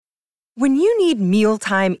When you need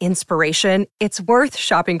mealtime inspiration, it's worth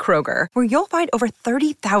shopping Kroger, where you'll find over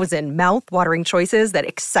 30,000 mouth-watering choices that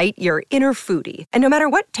excite your inner foodie. And no matter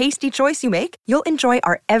what tasty choice you make, you'll enjoy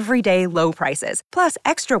our everyday low prices, plus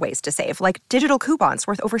extra ways to save, like digital coupons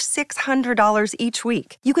worth over $600 each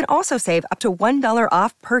week. You can also save up to $1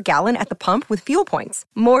 off per gallon at the pump with fuel points.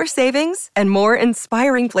 More savings and more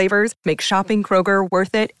inspiring flavors make shopping Kroger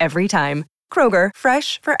worth it every time. Kroger,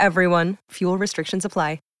 fresh for everyone. Fuel restrictions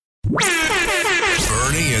apply.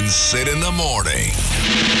 Bernie and Sid in the morning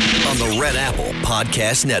on the Red Apple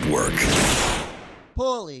Podcast Network.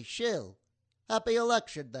 Paulie, shill. Happy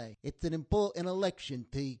Election Day. It's an important election,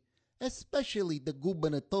 T, especially the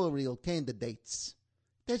gubernatorial candidates.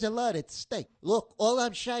 There's a lot at stake. Look, all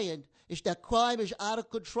I'm saying is that crime is out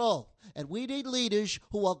of control, and we need leaders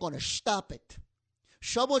who are going to stop it.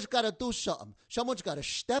 Someone's got to do something. Someone's got to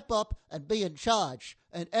step up and be in charge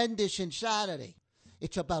and end this insanity.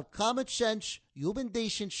 It's about common sense, human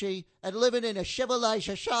decency, and living in a civilized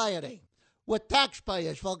society. We're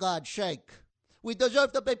taxpayers, for God's sake. We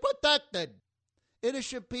deserve to be protected.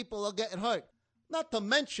 Innocent people are getting hurt, not to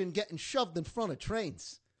mention getting shoved in front of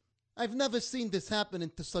trains. I've never seen this happening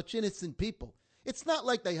to such innocent people. It's not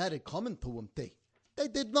like they had it coming to them, T. They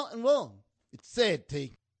did nothing wrong. It's sad,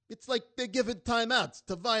 T. It's like they're giving timeouts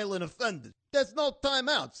to violent offenders. There's no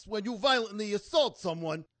timeouts. When you violently assault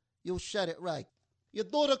someone, you said it right. You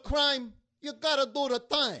do the crime, you gotta do the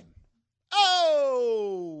time.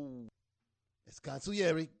 Oh! As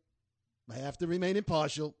consigliere, I have to remain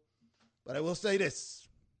impartial, but I will say this.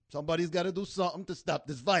 Somebody's got to do something to stop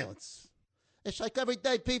this violence. It's like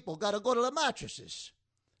everyday people got to go to the mattresses.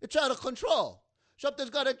 It's out of control.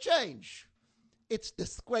 Something's got to change. It's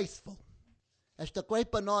disgraceful. As the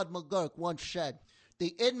great Bernard McGuirk once said,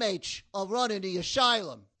 the inmates are running the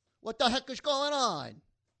asylum. What the heck is going on?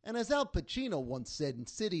 And as Al Pacino once said in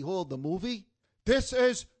City Hall, the movie, this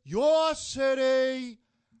is your city,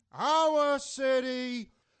 our city.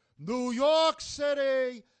 New York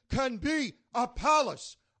City can be a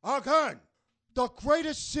palace again. The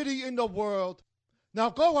greatest city in the world. Now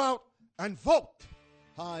go out and vote.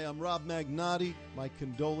 Hi, I'm Rob Magnotti. My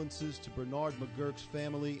condolences to Bernard McGuirk's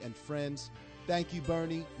family and friends. Thank you,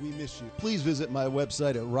 Bernie. We miss you. Please visit my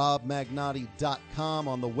website at robmagnotti.com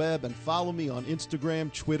on the web and follow me on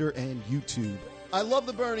Instagram, Twitter, and YouTube. I love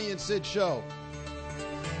the Bernie and Sid show.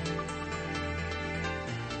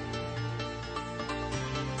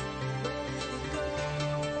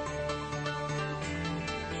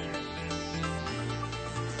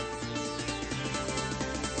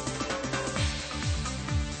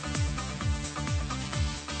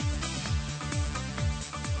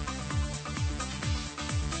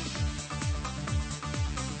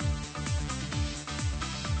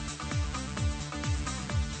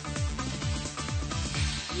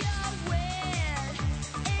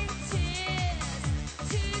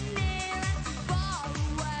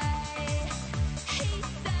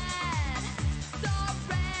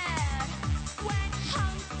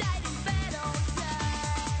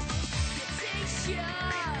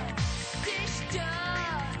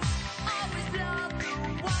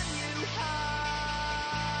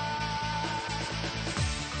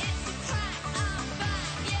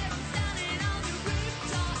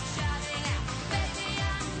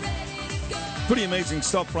 Pretty amazing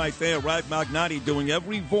stuff right there. Rob Magnotti doing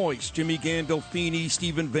every voice. Jimmy Gandolfini,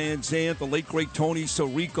 Stephen Van Zandt, the late, great Tony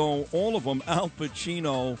Sirico, all of them, Al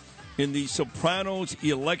Pacino, in the Sopranos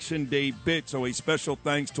Election Day bit. So a special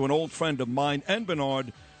thanks to an old friend of mine and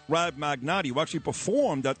Bernard, Rob Magnotti, who actually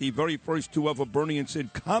performed at the very first two ever Bernie and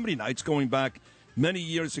Sid comedy nights going back many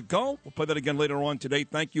years ago. We'll play that again later on today.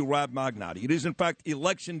 Thank you, Rob Magnotti. It is, in fact,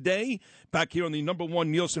 Election Day back here on the number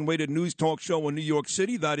one Nielsen-rated news talk show in New York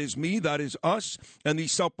City. That is me, that is us, and the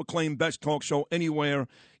self-proclaimed best talk show anywhere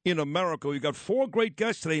in America. We've got four great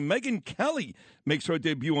guests today. Megyn Kelly makes her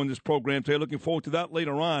debut on this program today. Looking forward to that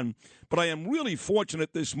later on. But I am really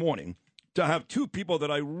fortunate this morning to have two people that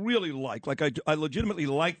I really like. I legitimately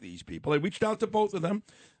like these people. I reached out to both of them.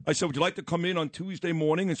 I said, would you like to come in on Tuesday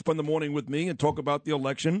morning and spend the morning with me and talk about the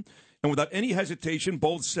election? And without any hesitation,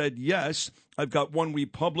 both said yes. I've got one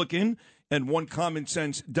Republican and one common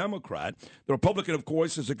sense Democrat. The Republican, of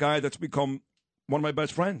course, is a guy that's become one of my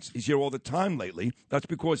best friends. He's here all the time lately. That's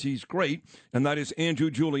because he's great, and that is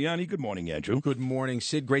Andrew Giuliani. Good morning, Andrew. Good morning,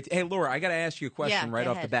 Sid. Great. Hey, Laura, I got to ask you a question right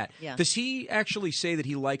off the bat. Yeah. Does he actually say that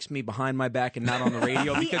he likes me behind my back and not on the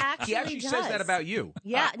radio? Because he actually says that about you.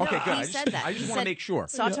 Yeah, no, okay, good. he said that. I just want to make sure.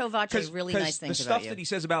 Sotto voce, really nice things the about stuff you. that he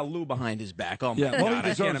says about Lou behind his back. Oh, my Yeah, well, he God, I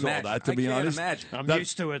deserves can't all imagine. that, to be honest. I'm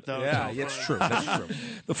used to it, though. Yeah, that's true. That's true.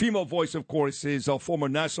 The female voice, of course, is a former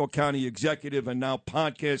Nassau County executive and now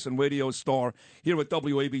podcast and radio star here at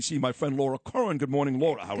WABC, my friend Laura Curran. Good morning,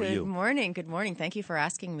 Laura. How are you? Good morning. Good morning. Thank you for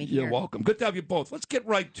asking me here. You're welcome. Good to have you both. Let's get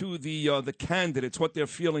right to the candidates, what they're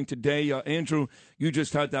feeling today. Andrew, you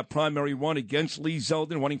just had that primary run against Lee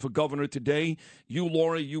Zeldin, running for governor today. You,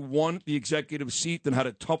 Laura, you won the executive seat and had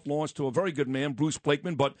a tough loss to a very good man, Bruce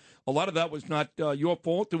Blakeman, but a lot of that was not your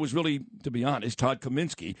fault. It was really, to be honest, Todd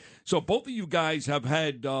Kaminsky. So both of you guys have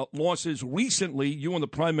had losses recently, you in the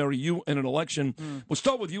primary, you in an election. We'll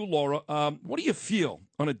start with you, Laura. What do you feel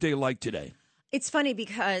on a day like today? It's funny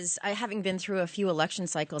because having been through a few election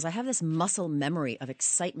cycles, I have this muscle memory of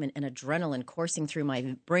excitement and adrenaline coursing through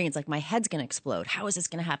my brain. It's like my head's going to explode. How is this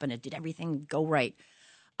going to happen? Did everything go right?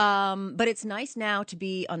 But it's nice now to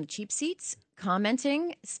be on the cheap seats,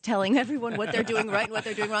 commenting, telling everyone what they're doing right and what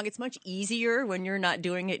they're doing wrong. It's much easier when you're not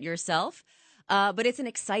doing it yourself. But it's an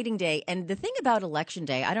exciting day. And the thing about Election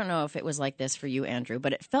Day, I don't know if it was like this for you, Andrew,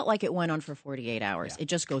 but it felt like it went on for 48 hours. Yeah. It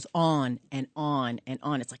just goes on and on and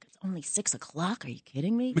on. It's like, it's only 6 o'clock. Are you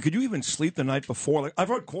kidding me? But could you even sleep the night before? Like, I've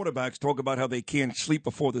heard quarterbacks talk about how they can't sleep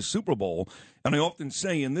before the Super Bowl. And I often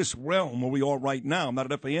say in this realm where we are right now, I'm not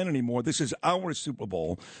at FAN anymore, this is our Super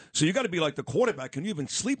Bowl. So you got to be like the quarterback. Can you even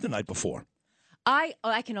sleep the night before?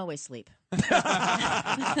 I can always sleep.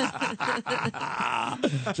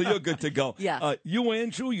 So you're good to go. Yeah. You,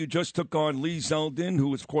 Andrew, you just took on Lee Zeldin, who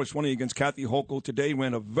was, of course, running against Kathy Hochul today,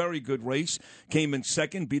 ran a very good race, came in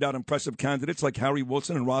second, beat out impressive candidates like Harry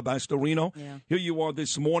Wilson and Rob Astorino. Yeah. Here you are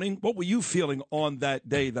this morning. What were you feeling on that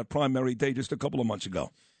day, that primary day, just a couple of months ago?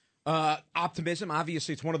 Optimism.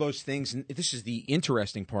 Obviously, it's one of those things, and this is the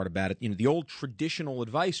interesting part about it. You know, the old traditional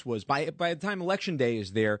advice was by the time Election Day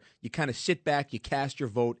is there, you kind of sit back, you cast your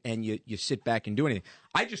vote, and you sit back and do anything.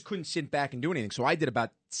 I just couldn't sit back and do anything, so I did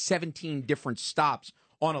about 17 different stops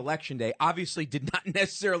on Election Day. Obviously, did not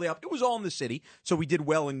necessarily help. It was all in the city, so we did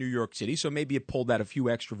well in New York City, so maybe it pulled out a few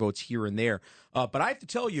extra votes here and there. But I have to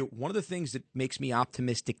tell you, one of the things that makes me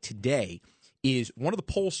optimistic today is one of the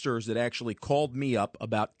pollsters that actually called me up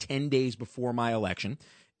about 10 days before my election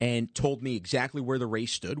and told me exactly where the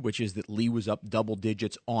race stood, which is that Lee was up double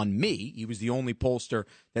digits on me. He was the only pollster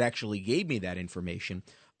that actually gave me that information.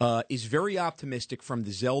 Is very optimistic from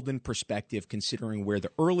the Zeldin perspective, considering where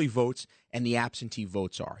the early votes and the absentee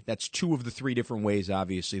votes are. That's two of the three different ways,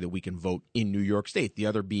 obviously, that we can vote in New York State, the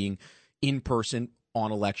other being in person on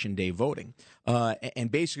Election Day voting. And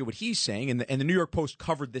basically what he's saying, and the New York Post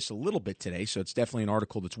covered this a little bit today, so it's definitely an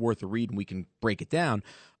article that's worth a read and we can break it down,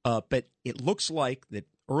 but it looks like that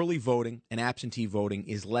early voting and absentee voting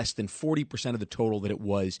is less than 40% of the total that it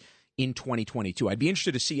was in 2022. I'd be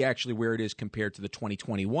interested to see actually where it is compared to the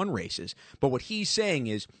 2021 races. But what he's saying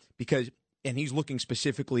is and he's looking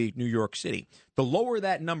specifically at New York City. The lower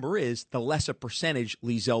that number is, the less a percentage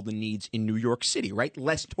Lee Zeldin needs in New York City, right?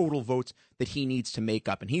 Less total votes that he needs to make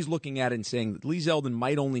up. And he's looking at it and saying that Lee Zeldin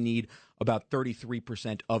might only need about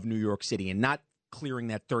 33% of New York City and not clearing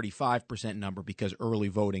that 35% number because early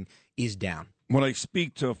voting is down. When I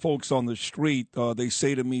speak to folks on the street, they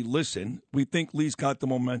say to me, listen, we think Lee's got the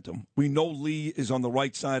momentum. We know Lee is on the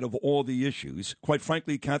right side of all the issues. Quite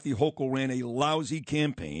frankly, Kathy Hochul ran a lousy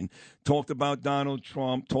campaign, talked about Donald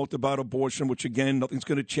Trump, talked about abortion, which, again, nothing's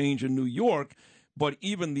going to change in New York. But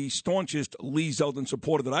even the staunchest Lee Zeldin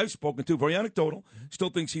supporter that I've spoken to, very anecdotal, still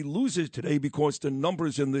thinks he loses today because the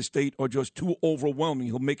numbers in this state are just too overwhelming.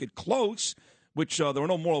 He'll make it close, which there are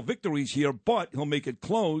no moral victories here, but he'll make it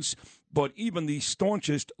close. But even the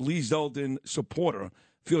staunchest Lee Zeldin supporter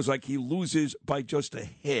feels like he loses by just a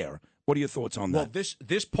hair. What are your thoughts on that? Well,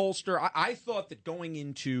 this pollster, I thought that going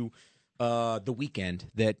into the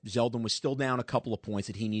weekend that Zeldin was still down a couple of points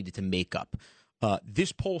that he needed to make up.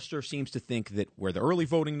 This pollster seems to think that where the early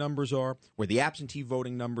voting numbers are, where the absentee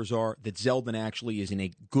voting numbers are, that Zeldin actually is in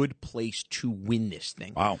a good place to win this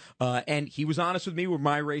thing. Wow. And he was honest with me where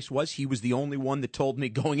my race was. He was the only one that told me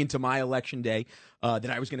going into my election day that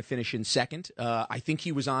I was going to finish in second. I think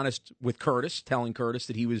he was honest with Curtis, telling Curtis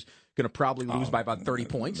that he was going going to probably lose by about 30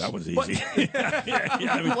 points. That was easy. But,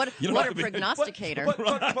 I mean, What you don't a have to be- prognosticator. but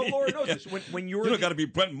Laura knows this. When you're You don't got to be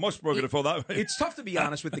Brent Musburger to feel that way. It's tough to be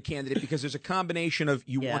honest with the candidate because there's a combination of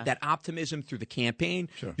you want that optimism through the campaign.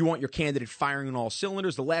 Sure. You want your candidate firing on all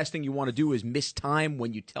cylinders. The last thing you want to do is miss time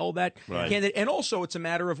when you tell that candidate. And also it's a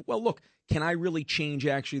matter of, well, look, can I really change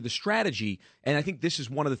actually the strategy? And I think this is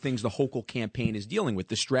one of the things the Hochul campaign is dealing with.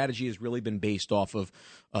 The strategy has really been based off of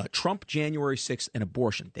Trump, January 6th, and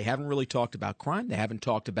abortion. They haven't really talked about crime. They haven't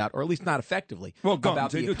talked about, or at least not effectively, Well, guns.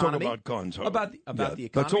 about They the do talk economy. about guns. About the economy.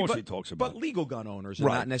 That's all but, she talks about. But legal gun owners and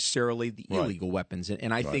Right. not necessarily the Right. illegal weapons.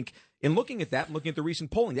 And I think in looking at that, looking at the recent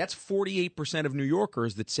polling, that's 48% of New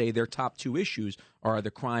Yorkers that say their top two issues are the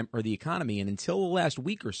crime or the economy. And until the last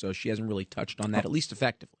week or so, she hasn't really touched on that, at least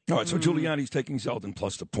effectively. All right, so Giuliani's taking Zeldin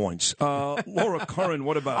plus the points. Laura Curran,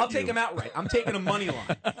 what about I'll you? take him outright. I'm taking a money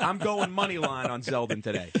line. I'm going money line on Zeldin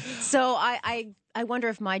today. So I wonder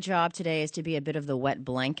if my job today is to be a bit of the wet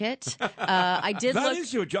blanket. I did That look.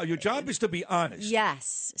 is your job. Your job is to be honest.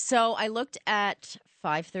 Yes. So I looked at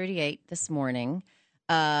 538 this morning.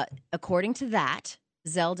 According to that,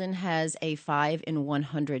 Zeldin has a 5 in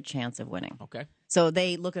 100 chance of winning. Okay. So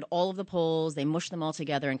they look at all of the polls, they mush them all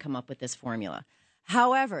together and come up with this formula.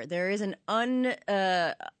 However, there is an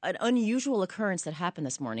unusual occurrence that happened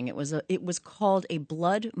this morning. It was called a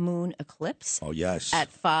blood moon eclipse. Oh, yes. At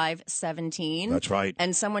 5:17. That's right.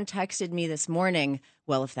 And someone texted me this morning,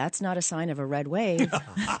 well, if that's not a sign of a red wave,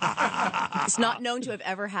 it's not known to have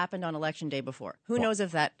ever happened on Election Day before. Who knows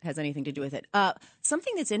if that has anything to do with it?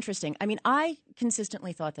 Something that's interesting, I mean, I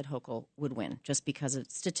consistently thought that Hochul would win just because of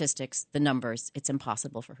statistics, the numbers. It's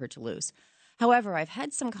impossible for her to lose. However, I've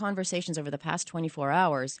had some conversations over the past 24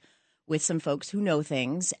 hours with some folks who know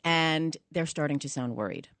things, and they're starting to sound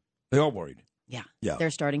worried. They are worried. Yeah. Yeah.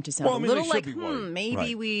 They're starting to sound Well, I mean, a little they should like, be worried.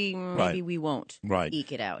 maybe Right. we won't Right.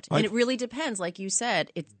 eke it out. I- And it really depends. Like you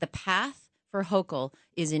said, it's the path for Hochul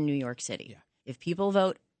is in New York City. Yeah. If people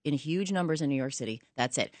vote in huge numbers in New York City,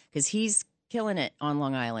 that's it. Because he's killing it on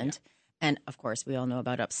Long Island. And, of course, we all know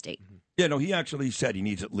about upstate. Yeah, no, he actually said he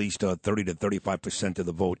needs at least 30 to 35% of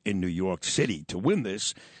the vote in New York City to win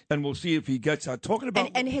this. And we'll see if he gets talking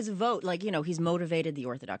about. And his vote, like, he's motivated the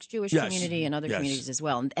Orthodox Jewish Yes. community and other Yes. communities as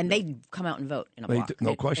well. And they come out and vote in a block.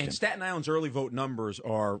 No question. And Staten Island's early vote numbers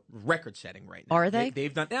are record-setting right now. Are they?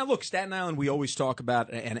 They've done. Now, look, Staten Island. We always talk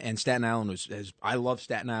about, and Staten Island is. I love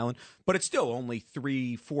Staten Island, but it's still only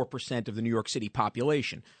 3-4% of the New York City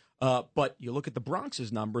population. But you look at the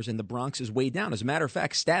Bronx's numbers, and the Bronx is way down. As a matter of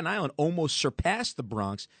fact, Staten Island almost surpassed the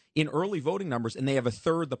Bronx in early voting numbers, and they have a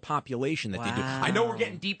third the population that they do. I know we're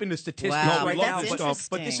getting deep into statistics Wow, right now, that's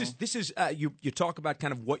but this is you talk about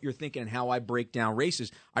kind of what you're thinking and how I break down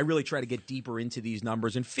races. I really try to get deeper into these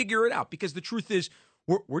numbers and figure it out because the truth is.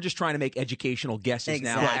 We're just trying to make educational guesses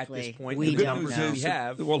now at Exactly. this point. We The good don't news know. is we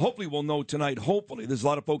have. Well, hopefully we'll know tonight. Hopefully. There's a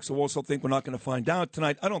lot of folks who also think we're not going to find out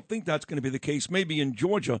tonight. I don't think that's going to be the case. Maybe in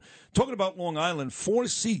Georgia. Talking about Long Island, 4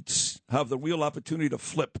 seats have the real opportunity to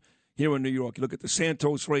flip here in New York. You look at the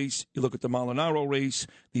Santos race, you look at the Molinaro race,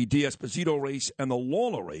 the D'Esposito race, and the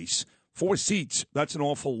Lawler race. 4 seats. That's an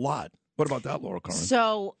awful lot. What about that, Laura Curran?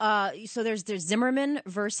 So there's Zimmerman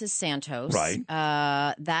versus Santos. Right.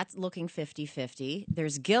 That's looking 50-50.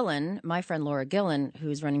 There's Gillen, my friend Laura Gillen,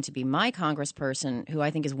 who's running to be my congressperson, who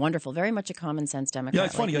I think is wonderful, very much a common sense Democrat. Yeah,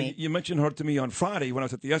 it's funny. Like me. You mentioned her to me on Friday when I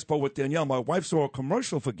was at the Expo with Danielle. My wife saw a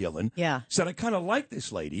commercial for Gillen. Yeah. Said, I kind of like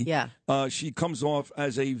this lady. Yeah. She comes off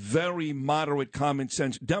as a very moderate, common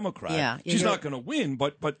sense Democrat. Yeah. She's not going to win,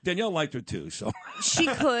 but Danielle liked her too. So She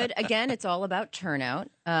could. Again, it's all about turnout.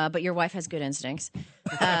 But your wife has good instincts.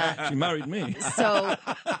 she married me. So,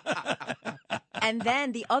 and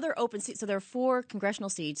then the other open seats. So there are 4 congressional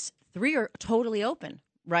seats. 3 are totally open.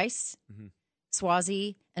 Rice,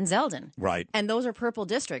 Swazi, and Zeldin. Right. And those are purple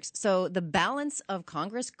districts. So the balance of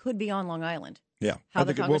Congress could be on Long Island. Yeah. How I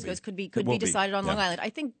the think it will Congress be. goes could It will be decided on Yeah. Long Island. I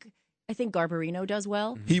think Garbarino does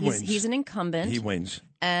well. He wins. He's an incumbent. He wins.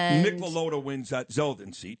 And Nick Lalotta wins that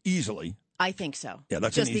Zeldin seat easily. I think so. Yeah,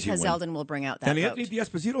 that's just an easy because win. Zeldin will bring out that And vote. Anthony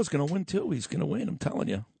D'Esposito is going to win too. He's going to win. I'm telling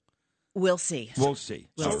you. We'll see. We'll see.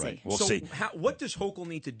 We'll All see. right. We'll so see. what does Hochul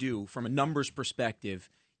need to do from a numbers perspective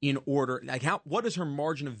in order, what does her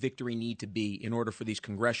margin of victory need to be in order for these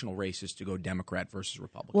congressional races to go Democrat versus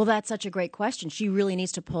Republican? Well, that's such a great question. She really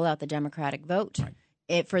needs to pull out the Democratic vote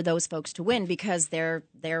for those folks to win because they're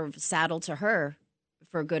saddled to her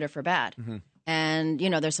for good or for bad. Mm-hmm. And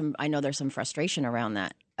there's some frustration around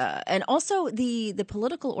that. And also the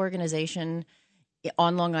political organization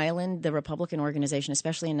on Long Island, the Republican organization,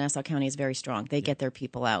 especially in Nassau County, is very strong. They get their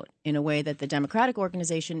people out in a way that the Democratic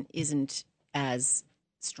organization isn't as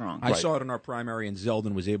strong. I saw it in our primary, and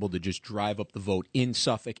Zeldin was able to just drive up the vote in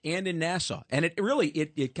Suffolk and in Nassau. And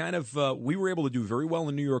it kind of, we were able to do very well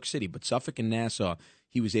in New York City, but Suffolk and Nassau,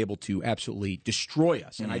 he was able to absolutely destroy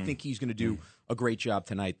us. And I think he's going to do a great job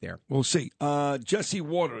tonight there. We'll see. Jesse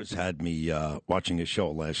Waters had me watching his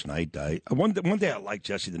show last night. One day I like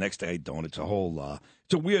Jesse, the next day I don't. It's a whole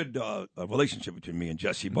it's a weird relationship between me and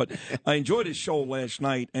Jesse. But I enjoyed his show last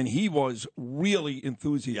night, and he was really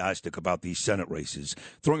enthusiastic about these Senate races,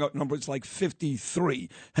 throwing out numbers like 53.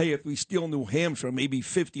 Hey, if we steal New Hampshire, maybe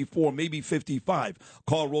 54, maybe 55.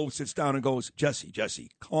 Karl Rove sits down and goes, Jesse,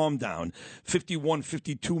 calm down. 51,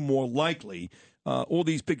 52 more likely. All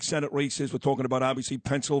these big Senate races, we're talking about obviously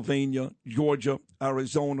Pennsylvania, Georgia,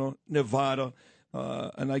 Arizona, Nevada,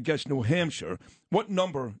 and I guess New Hampshire. What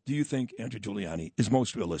number do you think, Andrew Giuliani, is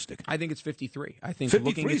most realistic? I think it's 53. I think 53,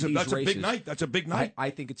 looking at these that's races, a big night. That's a big night. I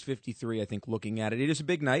think it's 53. I think looking at it, it is a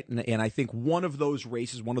big night. And I think one of those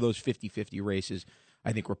races, one of those 50-50 races,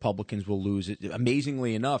 I think Republicans will lose.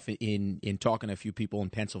 Amazingly enough, in talking to a few people in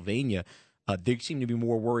Pennsylvania, they seem to be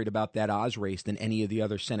more worried about that Oz race than any of the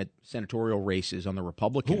other senatorial races on the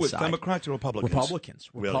Republican Who, side. Democrats or Republicans?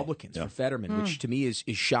 Republicans Yeah. for Fetterman, which to me is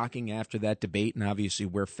shocking after that debate and obviously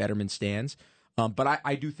where Fetterman stands. But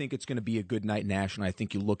I do think it's going to be a good night nationally. I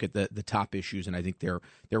think you look at the top issues, and I think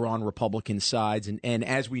they're on Republican sides. And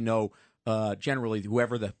as we know, generally,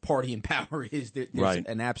 whoever the party in power is, there's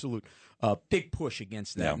an absolute big push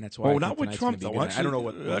against that. Yeah. And that's why not with Trump, though. I don't know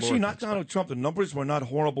what actually, not thinks, Donald Trump. The numbers were not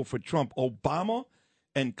horrible for Trump. Obama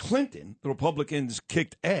and Clinton, the Republicans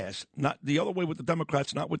kicked ass. Not the other way with the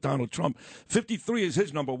Democrats, not with Donald Trump. 53 is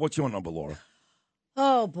his number. What's your number, Laura?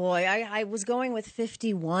 Oh, boy. I was going with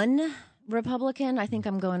 51 Republican. I think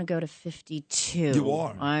I'm going to go to 52. You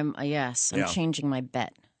are? I'm Yeah. changing my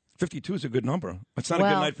bet. 52 is a good number. It's not a good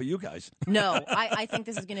night for you guys. No, I think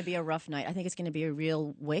this is going to be a rough night. I think it's going to be a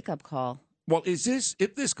real wake-up call. Well,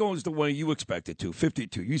 if this goes the way you expect it to,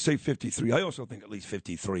 52, you say 53, I also think at least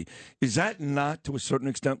 53. Is that not, to a certain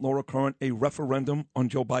extent, Laura Curran, a referendum on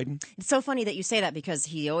Joe Biden? It's so funny that you say that because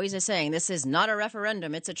he always is saying this is not a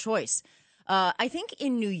referendum, it's a choice. I think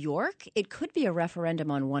in New York, it could be a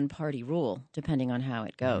referendum on one-party rule, depending on how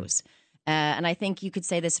it goes. And I think you could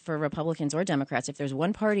say this for Republicans or Democrats. If there's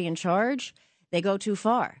one party in charge, they go too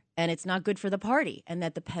far, and it's not good for the party, and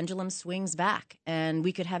that the pendulum swings back. And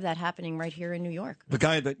we could have that happening right here in New York. The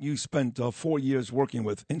guy that you spent 4 years working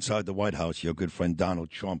with inside the White House, your good friend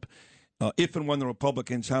Donald Trump, if and when the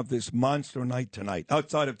Republicans have this monster night tonight,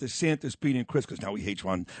 outside of DeSantis beating Chris, because now he hates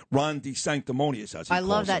Ron DeSanctimonious, as he I calls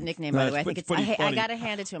love that him. nickname, by the way. I think it's pretty I funny. got to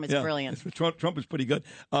hand it to him. It's brilliant. Trump is pretty good.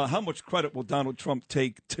 How much credit will Donald Trump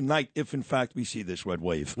take tonight if, in fact, we see this red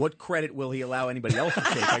wave? What credit will he allow anybody else to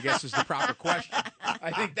take, I guess, is the proper question.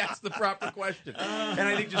 I think that's the proper question. And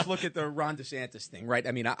I think just look at the Ron DeSantis thing, right?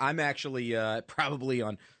 I mean, I'm actually probably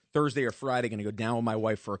on Thursday or Friday going to go down with my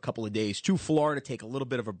wife for a couple of days to Florida, take a little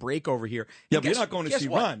bit of a break over here. Yeah, but you're not going to see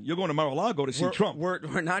Ron. You're going to Mar-a-Lago to see Trump.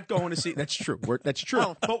 We're not going to see. That's true. That's true.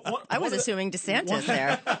 Oh, but I was assuming DeSantis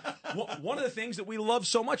there. One of the things that we love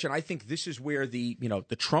so much, and I think this is where the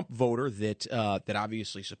Trump voter that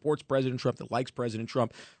obviously supports President Trump, that likes President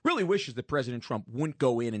Trump, really wishes that President Trump wouldn't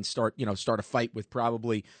go in and start a fight with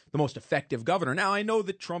probably the most effective governor. Now, I know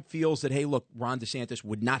that Trump feels that, hey, look, Ron DeSantis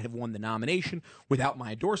would not have won the nomination without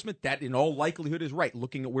my endorsement. That, in all likelihood, is right.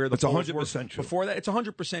 Looking at where the polls were 100% true. before that, it's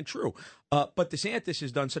 100% true. But DeSantis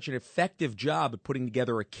has done such an effective job at putting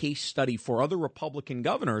together a case study for other Republican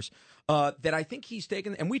governors that I think he's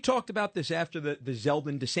taken. And we talked about this after the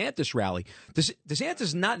Zeldin DeSantis rally. DeSantis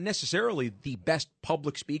is not necessarily the best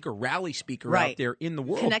public speaker, rally speaker out there in the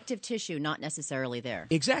world. Connective tissue, not necessarily there.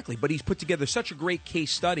 Exactly. But he's put together such a great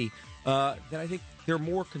case study that I think there are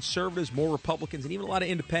more conservatives, more Republicans, and even a lot of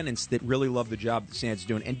independents that really love the job DeSantis is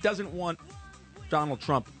doing and doesn't want Donald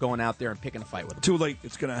Trump going out there and picking a fight with him. Too late.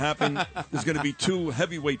 It's going to happen. There's going to be two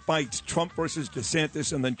heavyweight fights, Trump versus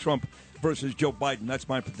DeSantis, and then Trump versus Joe Biden. That's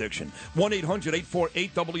my prediction.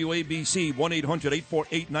 1-800-848-WABC,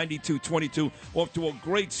 1-800-848-9222. Off to a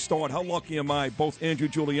great start. How lucky am I? Both Andrew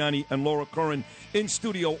Giuliani and Laura Curran in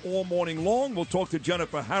studio all morning long. We'll talk to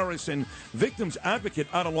Jennifer Harrison, victims advocate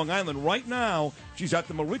out of Long Island. Right now, she's at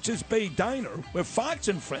the Moriches Bay Diner, where Fox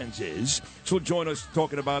and Friends is. She'll join us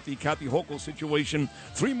talking about the Kathy Hochul situation.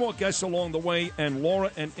 3 more guests along the way, and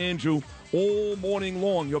Laura and Andrew all morning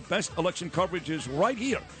long. Your best election coverage is right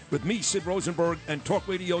here with me, Sid Rosenberg, and Talk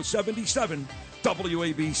Radio 77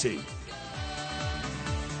 WABC.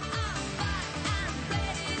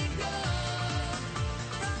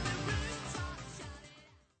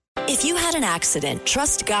 If you had an accident,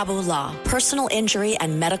 trust Gabo Law, personal injury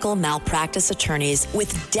and medical malpractice attorneys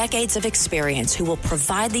with decades of experience who will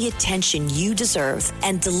provide the attention you deserve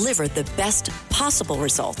and deliver the best possible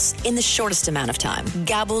results in the shortest amount of time.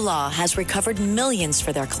 Gabo Law has recovered millions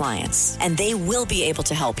for their clients, and they will be able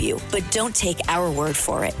to help you. But don't take our word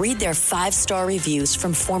for it. Read their 5-star reviews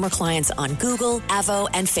from former clients on Google, Avo,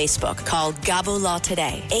 and Facebook. Call Gabo Law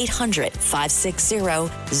today,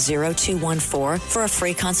 800-560-0214 for a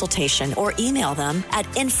free consultation, or email them at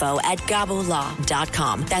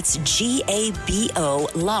info@gabolaw.com. That's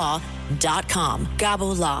GABO law.com.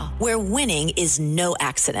 Gabo Law, where winning is no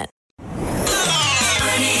accident.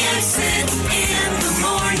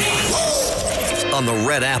 On the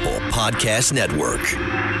Red Apple Podcast Network.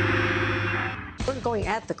 We're going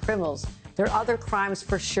at the criminals. There are other crimes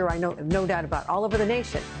for sure, I know, no doubt about, all over the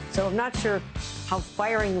nation. So I'm not sure how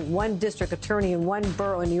firing one district attorney in one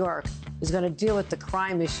borough in New York is going to deal with the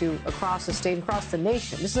crime issue across the state, across the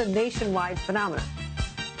nation. This is a nationwide phenomenon.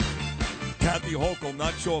 Kathy Hochul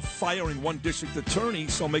not sure firing one district attorney,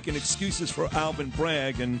 so making excuses for Alvin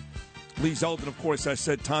Bragg. And Lee Zeldin, of course, has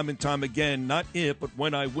said time and time again, not if, but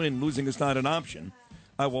when I win, losing is not an option.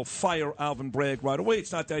 I will fire Alvin Bragg right away.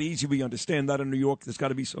 It's not that easy. We understand that in New York. There's got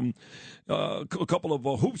to be a couple of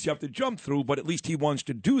hoops you have to jump through, but at least he wants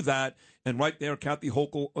to do that. And right there, Kathy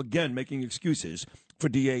Hochul, again, making excuses for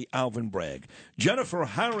DA Alvin Bragg. Jennifer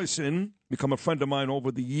Harrison, become a friend of mine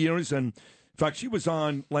over the years, and in fact, she was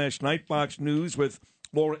on last night, Fox News, with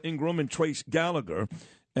Laura Ingraham and Trace Gallagher.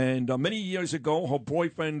 And many years ago, her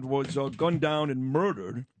boyfriend was gunned down and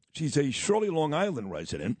murdered. She's a Shirley, Long Island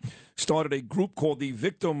resident, started a group called the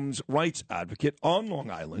Victims' Rights Advocate on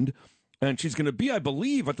Long Island, and she's going to be, I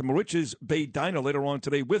believe, at the Moriches Bay Diner later on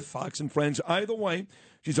today with Fox and Friends. Either way,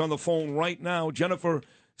 she's on the phone right now. Jennifer,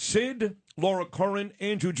 Sid, Laura Curran,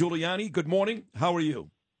 Andrew Giuliani, good morning. How are you?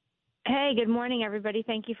 Hey, good morning, everybody.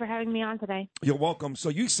 Thank you for having me on today. You're welcome. So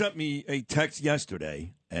you sent me a text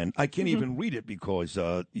yesterday, and I can't even read it because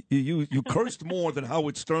you cursed more than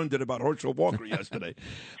Howard Stern did about Herschel Walker yesterday.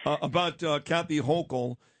 About Kathy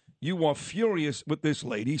Hochul, you are furious with this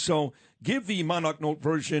lady. So give the Monarch Note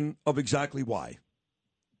version of exactly why.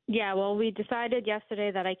 Yeah, well, we decided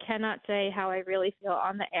yesterday that I cannot say how I really feel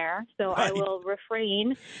on the air, so right. I will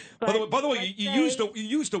refrain. But by the way, you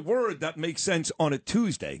used a word that makes sense on a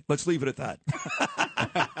Tuesday. Let's leave it at that.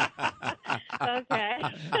 Okay.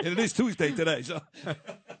 It is Tuesday today, so.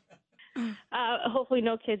 Hopefully,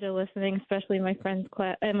 no kids are listening, especially my friend's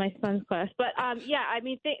class and my son's class. But yeah, I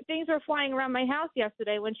mean, things were flying around my house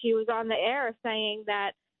yesterday when she was on the air saying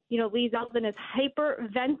that, you know, Lee Zeldin is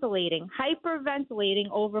hyperventilating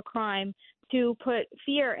over crime to put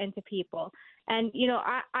fear into people. And, you know,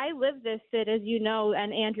 I live this, Sid, as you know,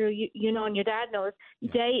 and Andrew, you know, and your dad knows,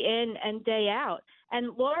 day in and day out.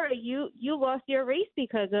 And Laura, you lost your race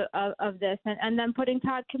because of this, and then putting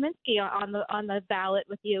Todd Kaminsky on the ballot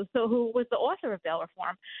with you, so who was the author of bail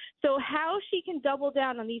reform. So how she can double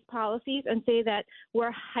down on these policies and say that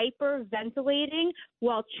we're hyperventilating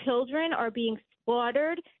while children are being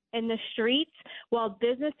slaughtered in the streets, while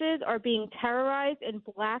businesses are being terrorized in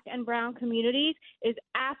black and brown communities, is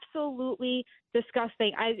absolutely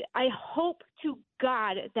disgusting. I hope to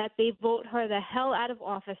God that they vote her the hell out of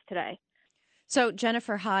office today. So,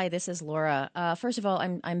 Jennifer, hi, this is Laura. First of all,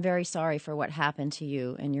 I'm very sorry for what happened to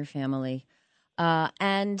you and your family.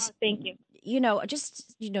 And thank you.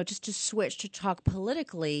 Just to switch to talk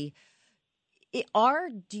politically,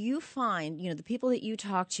 do you find, the people that you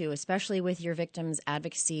talk to, especially with your victims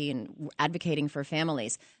advocacy and advocating for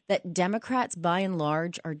families, that Democrats by and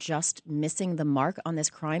large are just missing the mark on this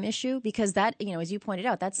crime issue? Because that, as you pointed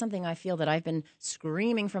out, that's something I feel that I've been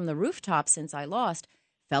screaming from the rooftops since I lost.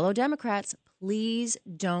 Fellow Democrats, please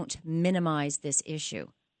don't minimize this issue.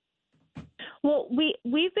 Well,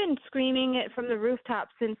 we've been screaming it from the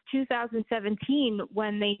rooftops since 2017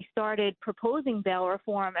 when they started proposing bail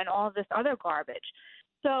reform and all this other garbage.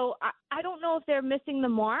 So I don't know if they're missing the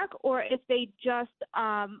mark or if they just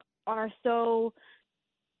are so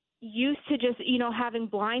used to just, having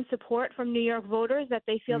blind support from New York voters that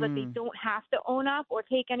they feel that they don't have to own up or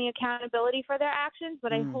take any accountability for their actions.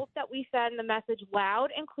 But I hope that we send the message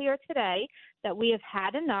loud and clear today that we have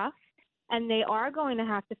had enough. And they are going to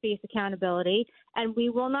have to face accountability, and we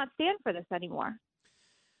will not stand for this anymore.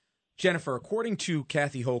 Jennifer, according to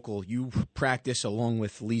Kathy Hochul, you practice along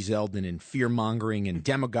with Lee Zeldin in fear-mongering and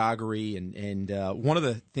demagoguery. And one of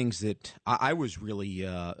the things that I was really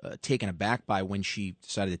taken aback by when she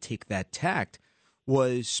decided to take that tact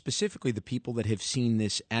was specifically the people that have seen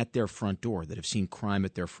this at their front door, that have seen crime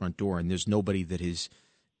at their front door, and there's nobody that has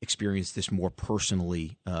experienced this more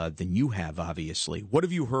personally than you have, obviously. What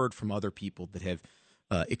have you heard from other people that have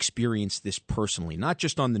experienced this personally, not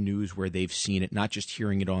just on the news where they've seen it, not just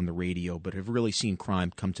hearing it on the radio, but have really seen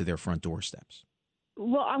crime come to their front doorsteps?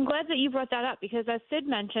 Well, I'm glad that you brought that up because, as Sid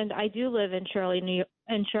mentioned, I do live in Shirley,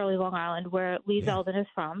 Long Island, where Lee Zeldin is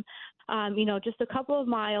from. Just a couple of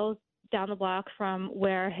miles down the block from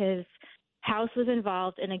where his house was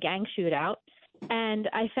involved in a gang shootout. And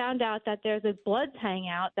I found out that there's a Bloods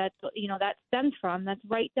hangout that stems from that's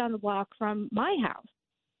right down the block from my house.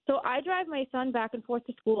 So I drive my son back and forth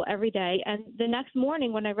to school every day. And the next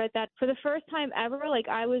morning when I read that for the first time ever,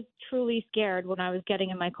 I was truly scared when I was getting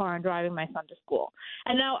in my car and driving my son to school.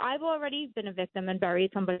 And now I've already been a victim and buried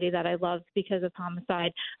somebody that I loved because of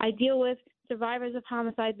homicide. I deal with survivors of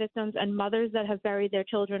homicide victims and mothers that have buried their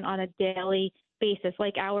children on a daily basis,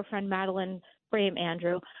 like our friend Madeline Brame,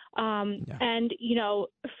 Andrew. And,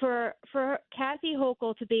 for Kathy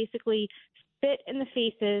Hochul to basically spit in the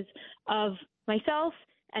faces of myself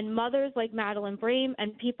and mothers like Madeline Brame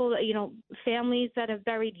and people, families that have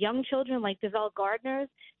buried young children like DeVelle Gardner's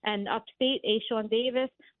and upstate Ashawn Davis.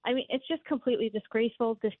 I mean, it's just completely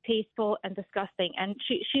disgraceful, distasteful, and disgusting. And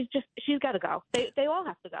she's got to go. They all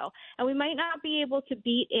have to go. And we might not be able to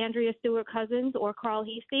beat Andrea Stewart-Cousins or Carl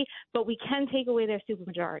Heastie, but we can take away their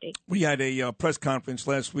supermajority. We had a press conference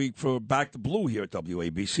last week for Back to Blue here at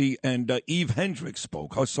WABC, and Eve Hendricks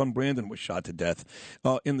spoke. Her son Brandon was shot to death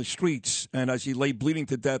in the streets, and as he lay bleeding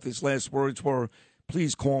to death, his last words were,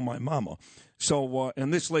 "Please call my mama." So,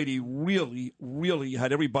 and this lady really, really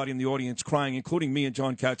had everybody in the audience crying, including me and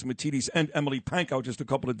John Catsimatidis and Emily Pankow just a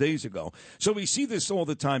couple of days ago. So we see this all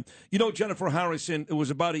the time. Jennifer Harrison, it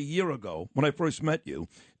was about a year ago when I first met you.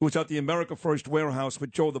 It was at the America First Warehouse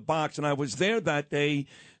with Joe the Box, and I was there that day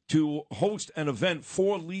to host an event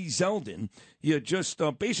for Lee Zeldin. He had just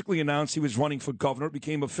basically announced he was running for governor. It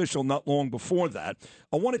became official not long before that.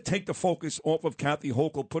 I want to take the focus off of Kathy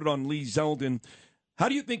Hochul, put it on Lee Zeldin. How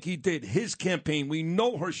do you think he did his campaign? We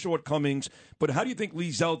know her shortcomings, but how do you think Lee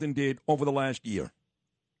Zeldin did over the last year?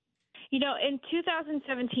 In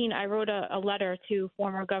 2017, I wrote a letter to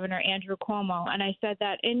former Governor Andrew Cuomo, and I said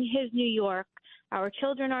that in his New York, our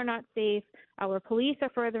children are not safe, our police are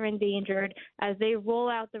further endangered as they roll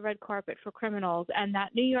out the red carpet for criminals, and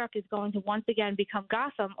that New York is going to once again become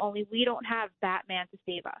Gotham, only we don't have Batman to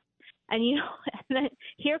save us. And, and then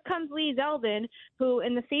here comes Lee Zeldin, who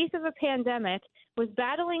in the face of a pandemic was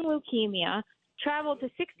battling leukemia, traveled to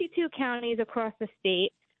 62 counties across the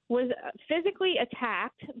state, was physically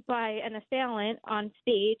attacked by an assailant on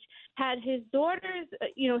stage, had his daughters,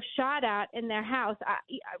 shot at in their house.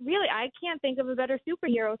 I can't think of a better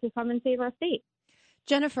superhero to come and save our state.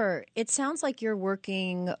 Jennifer, it sounds like you're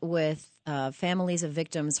working with families of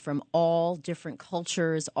victims from all different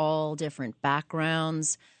cultures, all different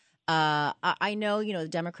backgrounds. I know, the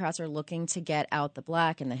Democrats are looking to get out the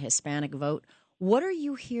black and the Hispanic vote. What are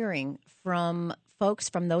you hearing from folks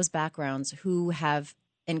from those backgrounds who have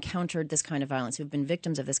encountered this kind of violence, who've been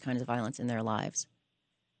victims of this kind of violence in their lives?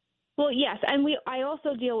 Well, yes, and I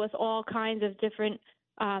also deal with all kinds of different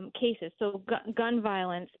cases. So gun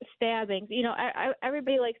violence, stabbings.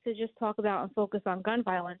 Everybody likes to just talk about and focus on gun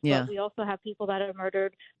violence, but we also have people that are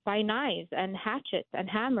murdered by knives and hatchets and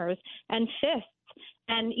hammers and fists.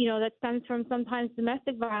 And, that stems from sometimes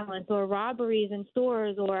domestic violence or robberies in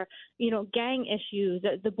stores or, gang issues,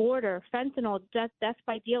 the border, fentanyl, death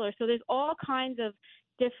by dealers. So there's all kinds of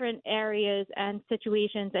different areas and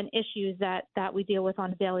situations and issues that we deal with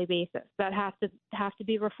on a daily basis that have to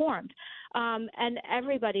be reformed. And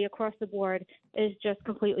everybody across the board is just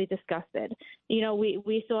completely disgusted.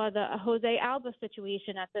 We saw the Jose Alba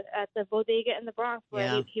situation at the bodega in the Bronx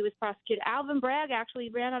where he was prosecuted. Alvin Bragg actually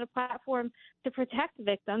ran on a platform to protect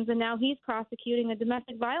victims, and now he's prosecuting a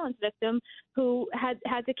domestic violence victim who had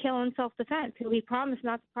to kill in self-defense, who he promised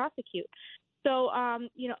not to prosecute. So,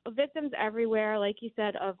 victims everywhere, like you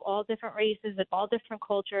said, of all different races and all different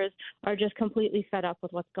cultures are just completely fed up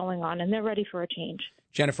with what's going on, and they're ready for a change.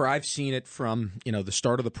 Jennifer, I've seen it from, the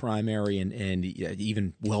start of the primary and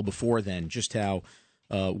even well before then, just how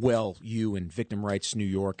well you and Victim Rights New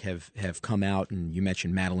York have come out, and you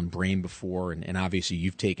mentioned Madeline Brame before, and obviously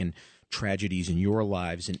you've taken tragedies in your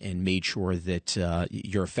lives and made sure that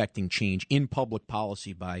you're affecting change in public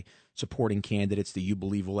policy by supporting candidates that you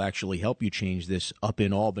believe will actually help you change this up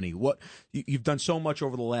in Albany. You've done so much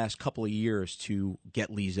over the last couple of years to get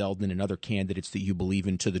Lee Zeldin and other candidates that you believe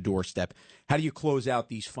in to the doorstep. How do you close out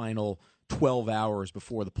these final 12 hours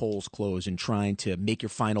before the polls close and trying to make your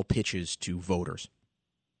final pitches to voters?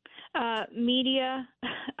 Media,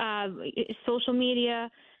 social media,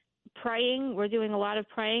 praying. We're doing a lot of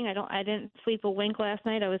praying. I didn't sleep a wink last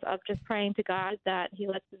night. I was up just praying to God that he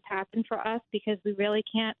lets this happen for us, because we really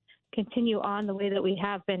can't continue on the way that we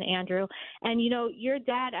have been, Andrew. And, your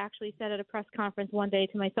dad actually said at a press conference one day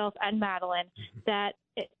to myself and Madeline that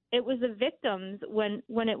it was the victims when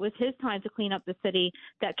it was his time to clean up the city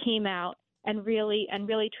that came out and really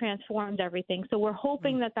transformed everything. So we're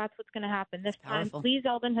hoping that that's what's going to happen this time. Lee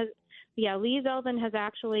Zeldin has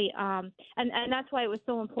actually, and that's why it was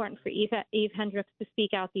so important for Eve Hendricks to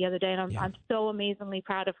speak out the other day. And I'm so amazingly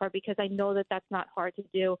proud of her, because I know that that's not hard to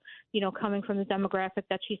do, coming from the demographic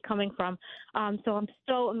that she's coming from. So I'm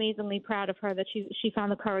so amazingly proud of her that she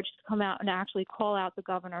found the courage to come out and actually call out the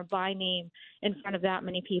governor by name in front of that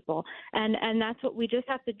many people. And that's what we just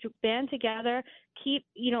have to band together, keep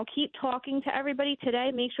talking to everybody today,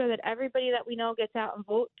 make sure that everybody that we know gets out and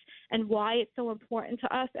votes, and why it's so important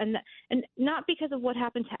to us, and not because of what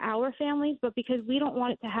happened to our families, but because we don't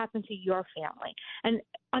want it to happen to your family. And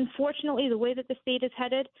unfortunately, the way that the state is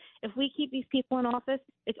headed, if we keep these people in office,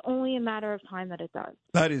 it's only a matter of time that it does.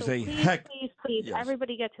 That is Please, yes.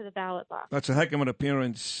 Everybody get to the ballot box. That's a heck of an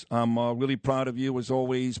appearance. I'm really proud of you, as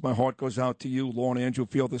always. My heart goes out to you. Laura and Andrew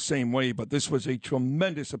feel the same way, but this was a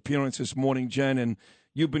tremendous appearance this morning, Jen, and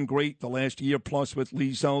you've been great the last year plus with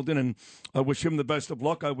Lee Zeldin, and I wish him the best of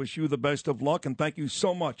luck. I wish you the best of luck, and thank you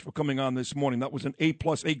so much for coming on this morning. That was an A+,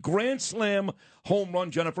 a grand slam home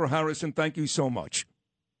run, Jennifer Harrison. Thank you so much.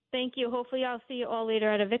 Thank you. Hopefully I'll see you all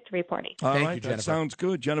later at a victory party. All Thank right, you, Jennifer. that sounds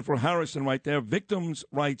good. Jennifer Harrison right there, victims'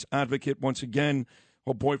 rights advocate. Once again,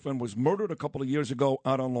 her boyfriend was murdered a couple of years ago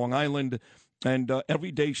out on Long Island. And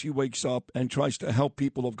every day she wakes up and tries to help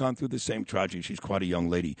people who have gone through the same tragedy. She's quite a young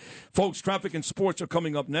lady. Folks, traffic and sports are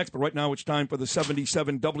coming up next, but right now it's time for the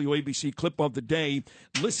 77 WABC clip of the day.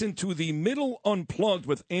 Listen to the Middle Unplugged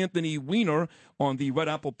with Anthony Weiner on the Red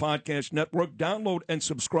Apple Podcast Network. Download and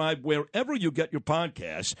subscribe wherever you get your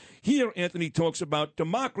podcasts. Here, Anthony talks about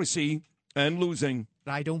democracy and losing.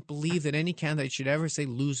 I don't believe that any candidate should ever say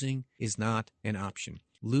losing is not an option.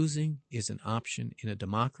 Losing is an option in a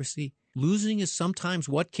democracy. Losing is sometimes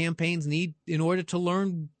what campaigns need in order to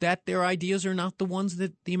learn that their ideas are not the ones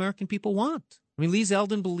that the American people want. I mean, Lee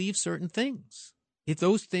Zeldin believes certain things. If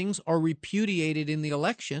those things are repudiated in the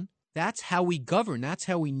election, that's how we govern. That's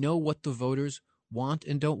how we know what the voters want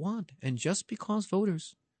and don't want. And just because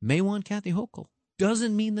voters may want Kathy Hochul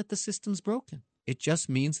doesn't mean that the system's broken. It just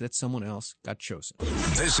means that someone else got chosen.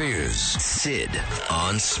 This is Sid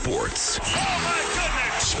on Sports. Oh, my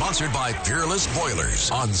goodness! Sponsored by Peerless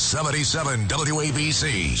Boilers on 77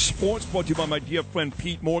 WABC. Sports brought to you by my dear friend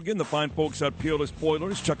Pete Morgan, the fine folks at Peerless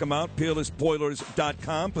Boilers. Check them out,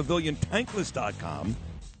 peerlessboilers.com, paviliontankless.com.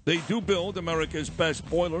 They do build America's best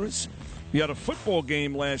boilers. We had a football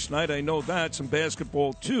game last night. I know that. Some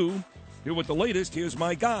basketball, too. Here with the latest, here's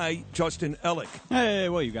my guy, Justin Ellick. Hey,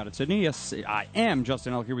 well, you got it, Sydney. Yes, I am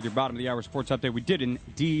Justin Ellick here with your bottom of the hour sports update. We did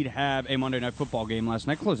indeed have a Monday Night Football game last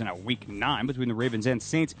night, closing out Week 9 between the Ravens and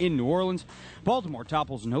Saints in New Orleans. Baltimore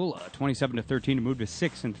topples NOLA 27-13 to move to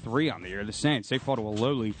 6-3 on the year. The Saints, they fall to a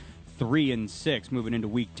lowly 3-6 moving into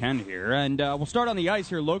Week 10 here. And we'll start on the ice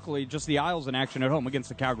here locally, just the Isles in action at home against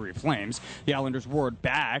the Calgary Flames. The Islanders roared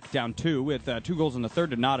back, down 2 with 2 goals in the third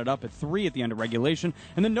to knot it up at 3 at the end of regulation.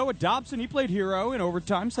 And then Noah Dobson, he played hero in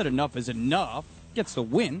overtime, said enough is enough. Gets the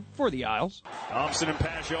win for the Isles. Thompson and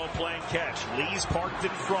Pajot playing catch. Lee's parked in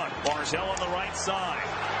front. Barzell on the right side.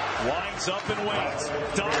 Winds up and waits.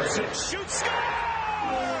 Dobson shoots,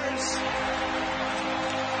 scores!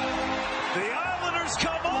 The Islanders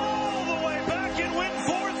come all the way back and win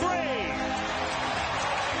 4-3.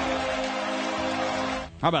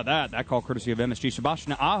 How about that? That call courtesy of MSG.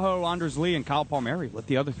 Sebastian Aho, Anders Lee, and Kyle Palmieri lit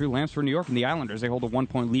the other 3 lamps for New York, and the Islanders, they hold a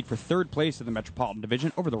 1-point lead for third place in the Metropolitan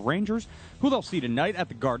Division over the Rangers, who they'll see tonight at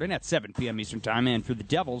the Garden at 7 p.m. Eastern Time. And for the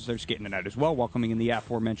Devils, they're skating tonight as well, welcoming in the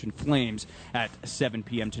aforementioned Flames at 7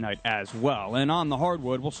 p.m. tonight as well. And on the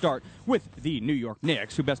hardwood, we'll start with the New York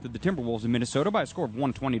Knicks, who bested the Timberwolves in Minnesota by a score of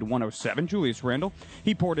 120-107. Julius Randle,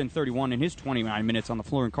 he poured in 31 in his 29 minutes on the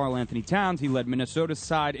floor, and Karl Anthony Towns, he led Minnesota's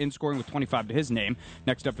side in scoring with 25 to his name.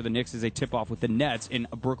 Next up for the Knicks is a tip-off with the Nets in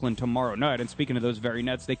Brooklyn tomorrow night. And speaking of those very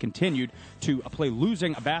Nets, they continued to play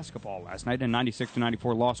losing basketball last night in a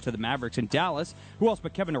 96-94 loss to the Mavericks in Dallas. Who else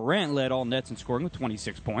but Kevin Durant led all Nets in scoring with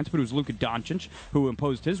 26 points, but it was Luka Doncic who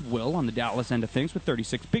imposed his will on the Dallas end of things with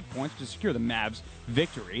 36 big points to secure the Mavs'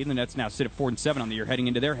 victory. The Nets now sit at 4-7 on the year, heading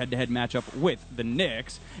into their head-to-head matchup with the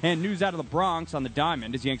Knicks. And news out of the Bronx on the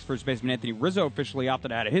Diamond is Yankees first baseman Anthony Rizzo officially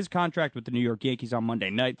opted out of his contract with the New York Yankees on Monday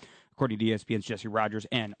night. according to ESPN's Jesse Rogers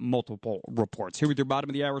and multiple reports. Here with your bottom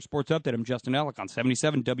of the hour sports update, I'm Justin Ellick on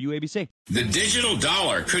 77 WABC. The digital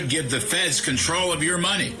dollar could give the feds control of your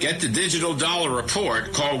money. Get the digital dollar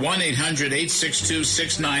report. Call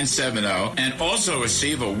 1-800-862-6970 and also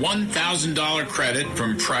receive a $1,000 credit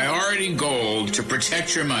from Priority Gold to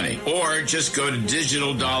protect your money. Or just go to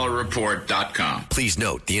digitaldollarreport.com. Please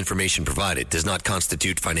note, the information provided does not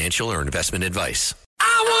constitute financial or investment advice.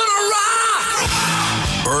 I want to rock!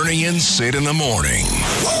 Bernie and Sid in the morning.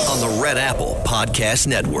 On the Red Apple Podcast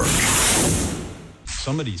Network.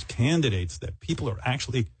 Some of these candidates that people are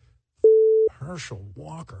actually Herschel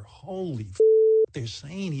Walker, holy they're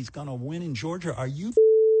saying he's going to win in Georgia. Are you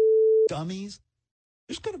dummies?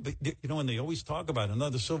 There's going to be, and they always talk about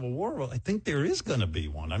another civil war. Well, I think there is going to be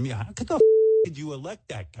one. I mean, how could did you elect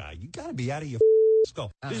that guy? You got to be out of your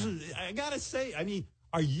skull. I got to say, I mean,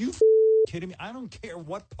 are you kidding me? I don't care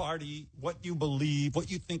what party, what you believe,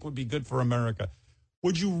 what you think would be good for America.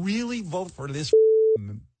 Would you really vote for this?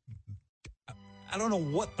 I don't know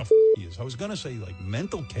what the he is. I was going to say like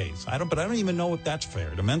mental case. But I don't even know if that's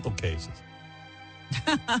fair. The mental cases.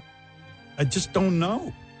 I just don't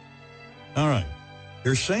know. All right.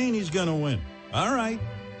 They're saying he's going to win. All right.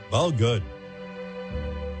 Well, good.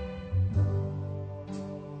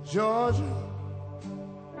 Georgia.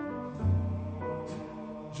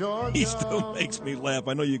 He still makes me laugh.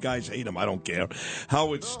 I know you guys hate him. I don't care.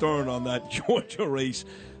 Howard Stern on that Georgia race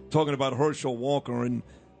talking about Herschel Walker. And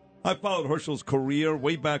I followed Herschel's career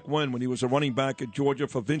way back when he was a running back at Georgia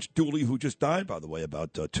for Vince Dooley, who just died, by the way,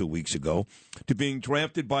 about 2 weeks ago, to being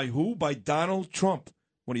drafted by who? By Donald Trump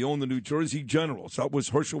when he owned the New Jersey Generals. That was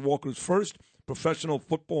Herschel Walker's first professional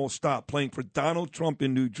football stop, playing for Donald Trump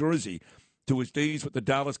in New Jersey, to his days with the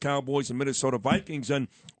Dallas Cowboys and Minnesota Vikings. And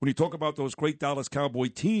when you talk about those great Dallas Cowboy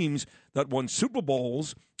teams that won Super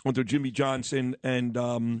Bowls under Jimmy Johnson and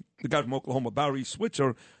the guy from Oklahoma, Barry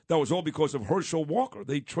Switzer, that was all because of Herschel Walker.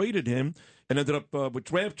 They traded him and ended up with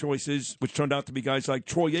draft choices, which turned out to be guys like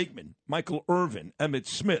Troy Aikman, Michael Irvin, Emmitt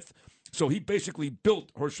Smith. So he basically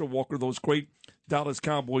built Herschel Walker, those great Dallas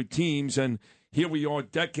Cowboy teams. And here we are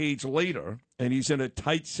decades later, and he's in a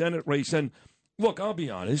tight Senate race. And look, I'll be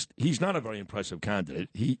honest, he's not a very impressive candidate.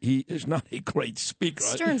 He is not a great speaker.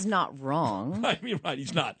 Stern's not wrong. I mean, right,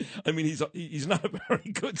 he's not. I mean, he's not a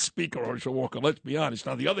very good speaker, Herschel Walker, let's be honest.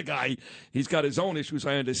 Now, the other guy, he's got his own issues.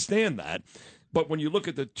 I understand that. But when you look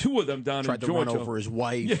at the two of them down in Georgia. Tried to run over his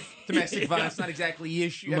wife. Domestic violence, not exactly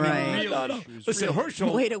issue. Right. I mean, real issues. Listen,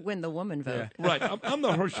 Herschel. Way to win the woman vote. Yeah. Right. I'm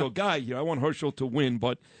the Herschel guy here. I want Herschel to win.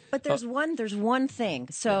 But there's one thing.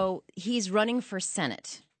 So he's running for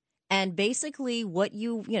Senate. And basically what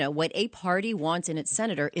what a party wants in its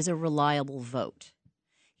senator is a reliable vote.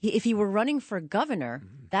 If he were running for governor,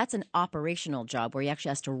 that's an operational job where he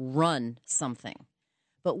actually has to run something.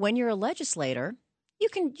 But when you're a legislator, you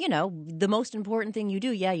can, the most important thing you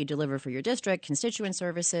do, you deliver for your district, constituent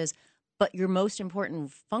services, but your most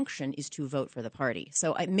important function is to vote for the party.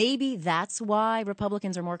 So maybe that's why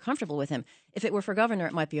Republicans are more comfortable with him. If it were for governor,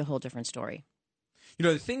 it might be a whole different story.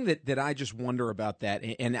 The thing that I just wonder about that,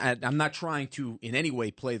 and I'm not trying to in any way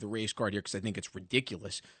play the race card here because I think it's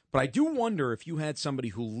ridiculous, but I do wonder if you had somebody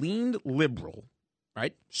who leaned liberal,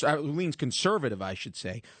 right, who leans conservative, I should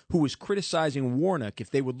say, who was criticizing Warnock, if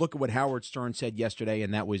they would look at what Howard Stern said yesterday,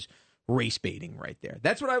 and that was race baiting right there.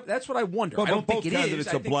 That's what I wonder. But I don't both think it candidates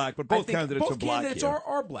is. are black. But both candidates are black. Both candidates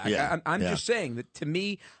are black. Yeah. I'm just saying that to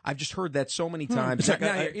me, I've just heard that so many times.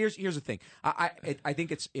 Here's the thing. I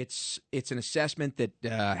think it's an assessment that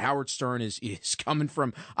Howard Stern is coming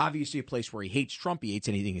from obviously a place where he hates Trump. He hates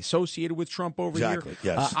anything associated with Trump over here.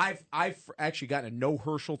 Yes. I've actually gotten to know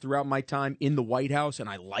Herschel throughout my time in the White House, and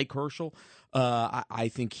I like Herschel.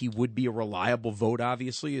 I think he would be a reliable vote,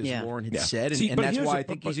 obviously, as Lauren had said, and that's why I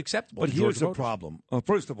think he's acceptable. But here's the problem.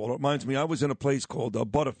 First of all, it reminds me, I was in a place called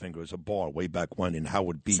Butterfingers, a bar way back when in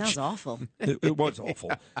Howard Beach. Sounds awful. It was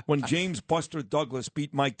awful. When James Buster Douglas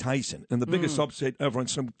beat Mike Tyson in the biggest upset ever, and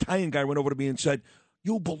some Italian guy went over to me and said,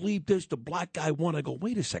 "You believe this? The black guy won." I go,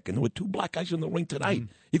 "Wait a second. There were two black guys in the ring tonight."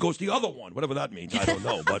 He goes, "The other one," whatever that means. I don't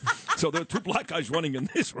know. But so there are two black guys running in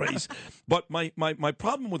this race. But my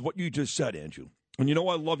problem with what you just said, Andrew, and you know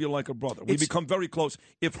I love you like a brother. We become very close.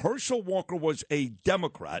 If Herschel Walker was a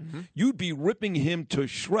Democrat, you'd be ripping him to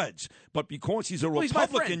shreds. But because he's a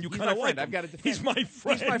Republican, you kind of like him. I've got to defend He's my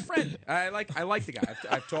friend. He's my friend. I like the guy.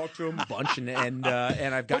 I've talked to him a bunch, and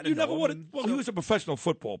I've gotten to know him. Well, he was a professional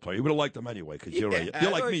football player. You would have liked him anyway because you're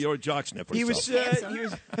like me. You're a jock sniffer. He was.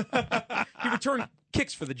 He returned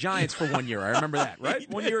kicks for the Giants for 1 year. I remember that, right?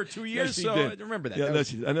 1 year or 2 years. Yes, so did. I remember that. Yeah, that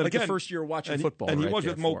was and then like again, the first year watching football. And he right was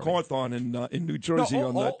there with Mo for me. Carthon in New Jersey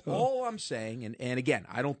on that. All I'm saying, and again,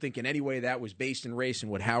 I don't think in any way that was based in race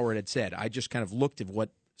and what Howard had said. I just kind of looked at what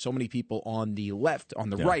so many people on the left, on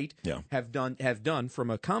the right, have done from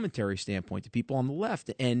a commentary standpoint. The people on the left,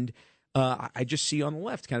 and I just see on the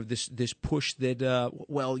left kind of this push that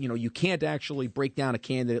you can't actually break down a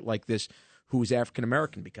candidate like this who is African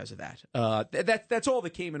American because of that. That's all that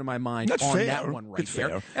came into my mind That's on fair. that one right It's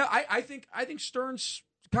there. fair. I think Stern's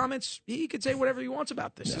comments, he could say whatever he wants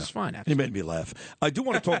about this. It's fine. He made me laugh. I do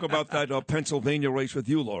want to talk about that Pennsylvania race with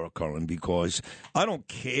you, Laura Curran, because I don't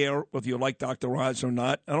care whether you like Dr. Oz or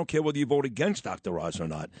not. I don't care whether you vote against Dr. Oz or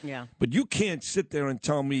not. Yeah. But you can't sit there and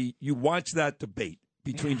tell me you watched that debate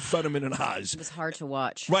between Fetterman and Oz. It was hard to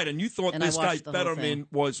watch. Right, and you thought And this I guy watched the whole Fetterman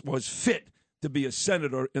was fit to be a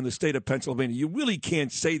senator in the state of Pennsylvania. You really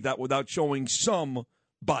can't say that without showing some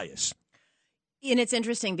bias. And it's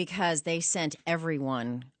interesting because they sent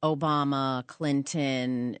everyone, Obama,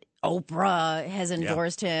 Clinton, Oprah has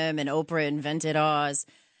endorsed him, and Oprah invented Oz.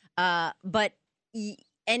 But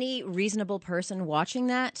any reasonable person watching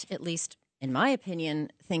that, at least in my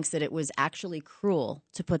opinion, thinks that it was actually cruel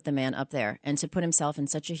to put the man up there and to put himself in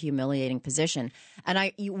such a humiliating position.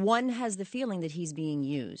 And one has the feeling that he's being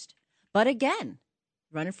used. But again,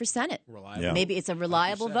 running for Senate. Reliable. Maybe it's a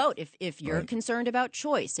reliable 100%. vote. If you're concerned about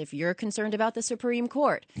choice, if you're concerned about the Supreme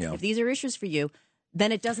Court, if these are issues for you,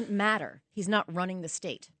 then it doesn't matter. He's not running the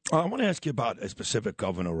state. I want to ask you about a specific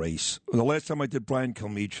governor race. The last time I did Brian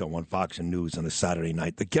Kilmeade show on Fox and News on a Saturday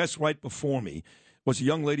night, the guest right before me was a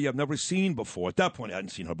young lady I've never seen before. At that point, I hadn't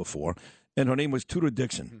seen her before. And her name was Tudor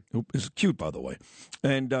Dixon, who is cute, by the way.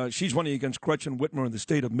 And she's running against Gretchen Whitmer in the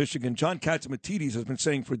state of Michigan. John Catsimatidis has been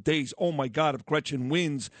saying for days, oh, my God, if Gretchen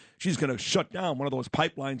wins, she's going to shut down one of those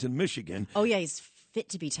pipelines in Michigan. Oh, yeah, he's fit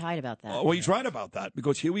to be tied about that. Well, he's right about that,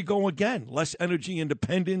 because here we go again. Less energy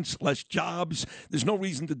independence, less jobs. There's no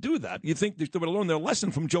reason to do that. You think they would have learned their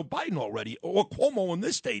lesson from Joe Biden already, or Cuomo in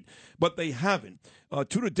this state, but they haven't.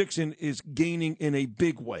 Tudor Dixon is gaining in a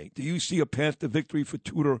big way. Do you see a path to victory for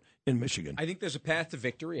Tudor in Michigan? I think there's a path to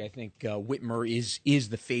victory. I think Whitmer is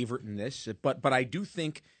the favorite in this, but I do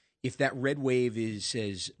think if that red wave is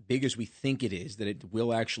as big as we think it is, that it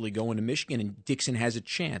will actually go into Michigan and Dixon has a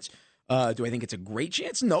chance. Do I think it's a great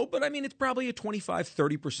chance? No, but I mean it's probably a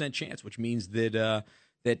 25-30% chance, which means that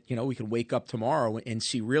we can wake up tomorrow and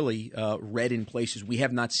see really red in places we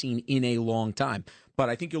have not seen in a long time. But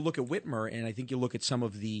I think you'll look at Whitmer, and I think you'll look at some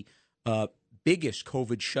of the biggest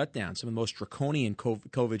COVID shutdowns, some of the most draconian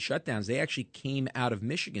COVID shutdowns. They actually came out of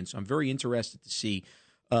Michigan, so I'm very interested to see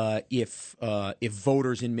if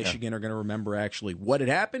voters in Michigan are going to remember actually what had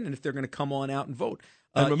happened and if they're going to come on out and vote.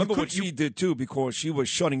 And remember what she did, too, because she was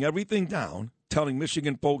shutting everything down, telling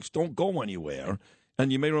Michigan folks don't go anywhere.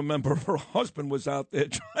 And you may remember her husband was out there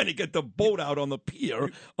trying to get the boat out on the pier,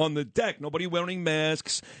 on the deck, nobody wearing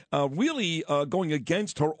masks, really going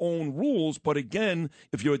against her own rules. But again,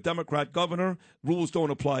 if you're a Democrat governor, rules don't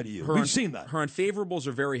apply to you. We've seen that. Her unfavorables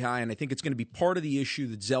are very high, and I think it's going to be part of the issue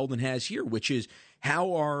that Zeldin has here, which is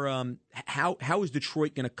how is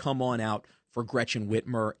Detroit going to come on out for Gretchen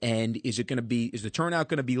Whitmer, and is the turnout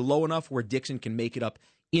going to be low enough where Dixon can make it up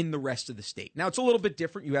in the rest of the state? Now, it's a little bit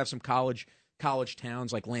different. You have some college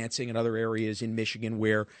towns like Lansing and other areas in Michigan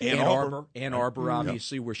where Ann Arbor,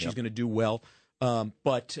 obviously, where she's going to do well.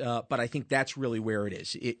 But I think that's really where it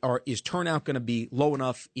is. Is turnout going to be low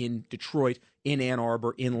enough in Detroit, in Ann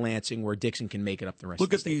Arbor, in Lansing, where Dixon can make it up the rest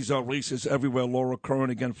Look of the at these races everywhere. Laura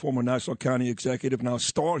Curran, again, former Nassau County executive, now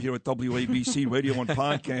star here at WABC Radio and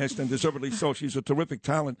podcast, and deservedly so. She's a terrific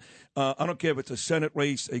talent. I don't care if it's a Senate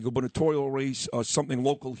race, a gubernatorial race, or something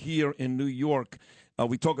local here in New York.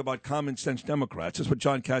 We talk about common sense Democrats. That's what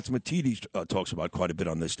John Catsimatidis talks about quite a bit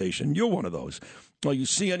on this station. You're one of those. You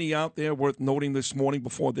see any out there worth noting this morning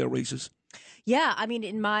before their races? Yeah, I mean,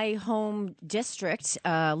 in my home district,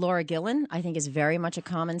 Laura Gillen, I think, is very much a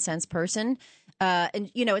common sense person. And,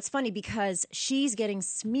 it's funny because she's getting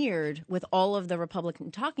smeared with all of the Republican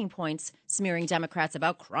talking points, smearing Democrats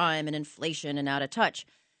about crime and inflation and out of touch.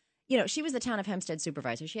 She was the town of Hempstead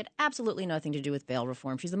supervisor. She had absolutely nothing to do with bail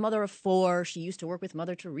reform. She's the mother of 4. She used to work with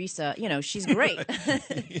Mother Teresa. She's great.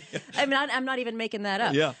 I mean, I'm not even making that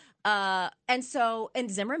up. Yeah. And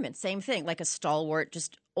Zimmerman, same thing, like a stalwart,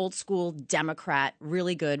 just old school Democrat,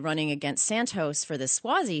 really good, running against Santos for the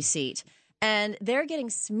Swazi seat. And they're getting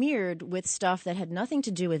smeared with stuff that had nothing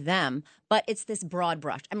to do with them, but it's this broad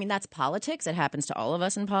brush. I mean, that's politics. It happens to all of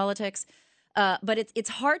us in politics. But it's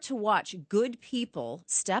hard to watch good people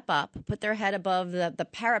step up, put their head above the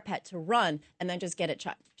parapet to run, and then just get it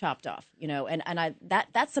chopped off.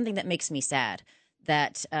 That's something that makes me sad.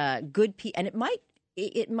 That good people, and it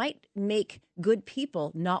might make good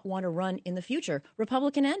people not want to run in the future,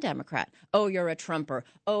 Republican and Democrat. Oh, you're a Trumper.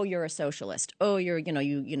 Oh, you're a socialist. Oh, you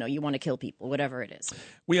want to kill people, whatever it is.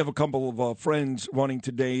 We have a couple of friends running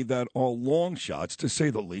today that are long shots, to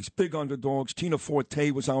say the least. Big underdogs. Tina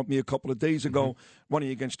Forte was out with me a couple of days ago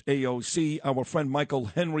running against AOC. Our friend Michael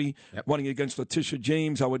Henry running against Letitia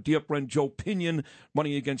James. Our dear friend Joe Pinion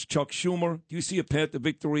running against Chuck Schumer. Do you see a path to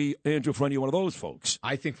victory, Andrew, for any one of those folks?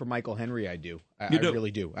 I think for Michael Henry, I do. I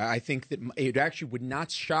really do. I think that it actually would not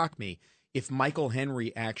shock me if Michael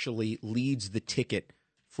Henry actually leads the ticket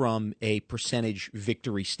from a percentage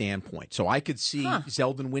victory standpoint. So I could see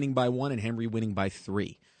Zeldin winning by 1 and Henry winning by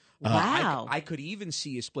 3. Wow. I could even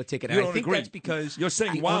see a split ticket. You And I think agree. that's because you're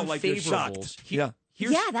saying wow like you're shocked.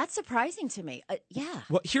 That's surprising to me.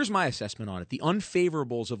 Well, here's my assessment on it. The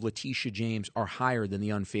unfavorables of Letitia James are higher than the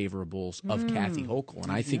unfavorables of Kathy Hochul.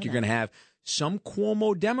 And I think you're going to have some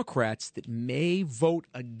Cuomo Democrats that may vote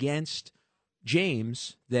against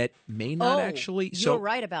James that may not actually. You're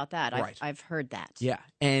right about that. Right. I've heard that. Yeah.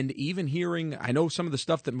 And even hearing, I know some of the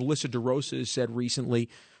stuff that Melissa DeRosa has said recently,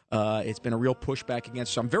 it's been a real pushback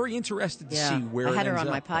against. So I'm very interested to see where I had her ends on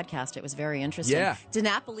my up. podcast. It was very interesting. Yeah.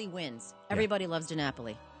 DiNapoli wins. Everybody loves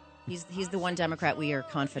DiNapoli. He's the one Democrat we are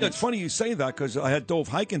confident. It's funny you say that because I had Dove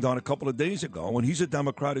Hyken on a couple of days ago, and he's a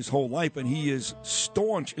Democrat his whole life, and he is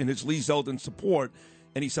staunch in his Lee Zeldin support.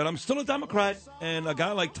 And he said, I'm still a Democrat, and a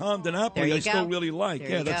guy like Tom DiNapoli I still really like.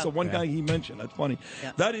 That's the one guy he mentioned. That's funny.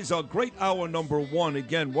 Yeah. That is a great hour number 1.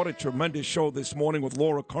 Again, what a tremendous show this morning with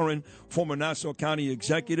Laura Curran, former Nassau County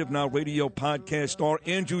executive, now radio podcast star.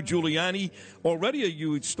 Andrew Giuliani, already a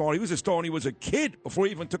huge star. He was a star when he was a kid before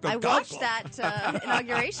he even took a golf watched that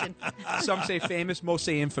inauguration. Some say famous, most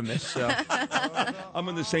say infamous. So. I'm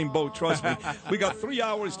in the same boat, trust me. We got 3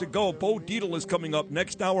 hours to go. Bo Dietl is coming up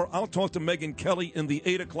next hour. I'll talk to Megyn Kelly in the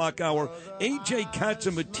 8 o'clock hour. AJ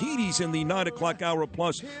Katzimatidis in the 9 o'clock hour,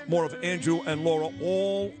 plus more of Andrew and Laura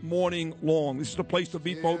all morning long. This is the place to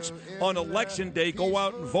be, folks. On Election Day, go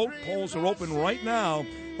out and vote. Polls are open right now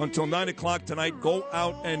until 9 o'clock tonight. Go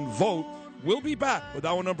out and vote. We'll be back with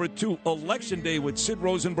hour number 2, Election Day, with Sid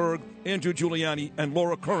Rosenberg, Andrew Giuliani, and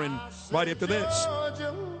Laura Curran right after this.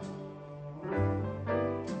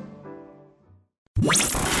 We'll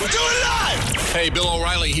do it live! Hey, Bill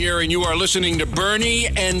O'Reilly here, and you are listening to Bernie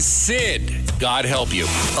and Sid. God help you.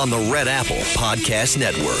 On the Red Apple Podcast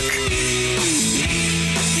Network.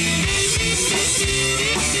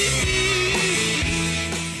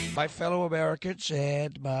 My fellow Americans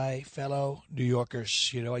and my fellow New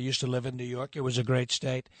Yorkers. I used to live in New York. It was a great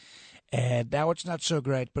state. And now it's not so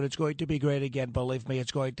great, but it's going to be great again. Believe me,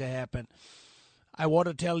 it's going to happen. I want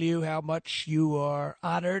to tell you how much you are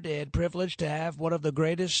honored and privileged to have one of the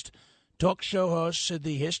greatest talk show hosts in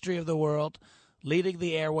the history of the world leading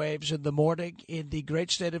the airwaves in the morning in the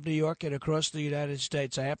great state of New York and across the United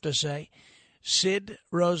States. I have to say, Sid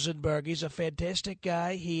Rosenberg, he's a fantastic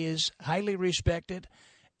guy. He is highly respected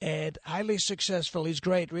and highly successful. He's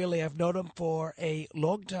great, really. I've known him for a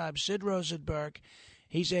long time. Sid Rosenberg,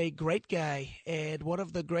 he's a great guy and one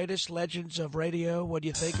of the greatest legends of radio. When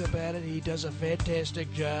you think about it, he does a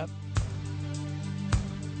fantastic job.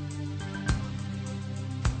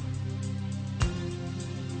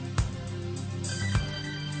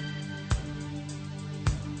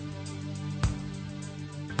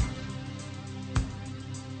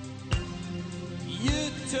 You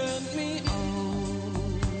turned me on.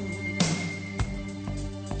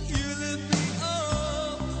 You lit me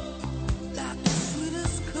up like the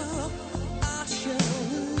sweetest cup I share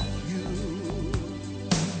with you.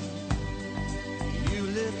 You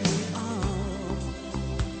lit me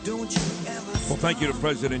up. Don't you ever. Well, thank you to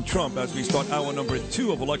President Trump as we start hour number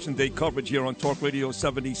 2 of Election Day coverage here on Talk Radio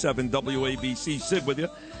 77 WABC. Sid with you.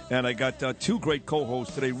 And I got 2 great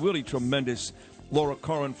co-hosts today, really tremendous. Laura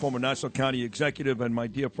Curran, former Nassau County executive, and my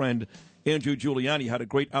dear friend Andrew Giuliani had a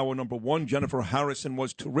great hour number 1. Jennifer Harrison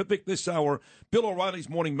was terrific this hour. Bill O'Reilly's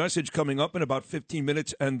morning message coming up in about 15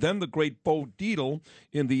 minutes, and then the great Bo Dietl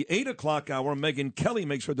in the 8 o'clock hour. Megyn Kelly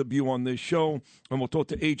makes her debut on this show, and we'll talk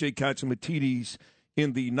to AJ Katzimatidis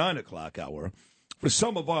in the 9 o'clock hour. For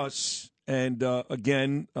some of us, and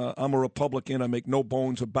again, I'm a Republican. I make no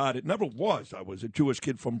bones about it. Never was. I was a Jewish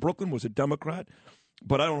kid from Brooklyn, was a Democrat.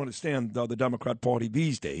 But I don't understand the Democrat Party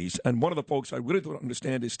these days. And one of the folks I really don't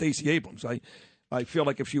understand is Stacey Abrams. I feel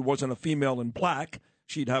like if she wasn't a female in black,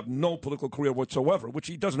 she'd have no political career whatsoever, which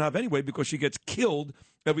she doesn't have anyway because she gets killed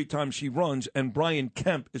every time she runs, and Brian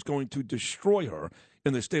Kemp is going to destroy her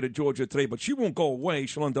in the state of Georgia today. But she won't go away.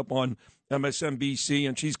 She'll end up on MSNBC,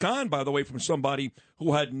 and she's gone, by the way, from somebody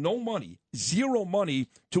who had no money, zero money,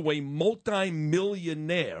 to a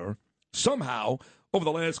multi-millionaire somehow over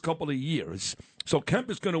the last couple of years. So Kemp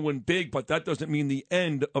is going to win big, but that doesn't mean the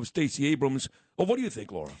end of Stacey Abrams. Well, what do you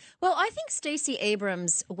think, Laura? Well, I think Stacey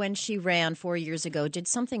Abrams, when she ran 4 years ago, did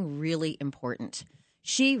something really important.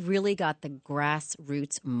 She really got the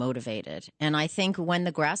grassroots motivated. And I think when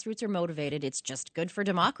the grassroots are motivated, it's just good for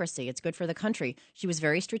democracy. It's good for the country. She was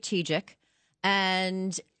very strategic,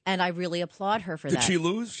 and I really applaud her for that. Did she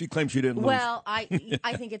lose? She claims she didn't lose. Well, I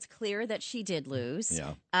think it's clear that she did lose.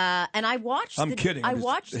 Yeah. And I watched. I'm kidding. I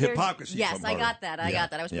watched their hypocrisy. Yes, from I her. got that. I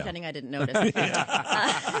got that. I was pretending I didn't notice.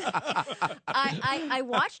 I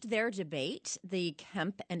watched their debate, the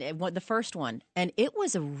Kemp and the first one, and it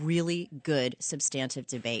was a really good, substantive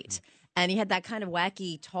debate. And he had that kind of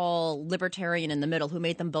wacky, tall libertarian in the middle who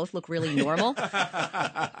made them both look really normal.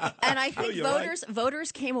 And I think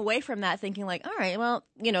voters came away from that thinking like, all right, well,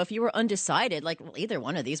 if you were undecided, like, well, either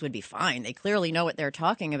one of these would be fine. They clearly know what they're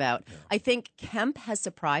talking about. Yeah. I think Kemp has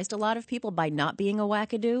surprised a lot of people by not being a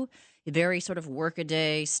wackadoo. Very sort of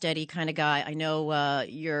workaday, steady kind of guy. I know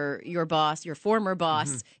your boss, your former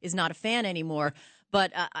boss, is not a fan anymore.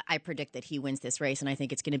 But I predict that he wins this race, and I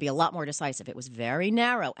think it's going to be a lot more decisive. It was very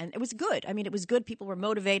narrow, and it was good. I mean, it was good. People were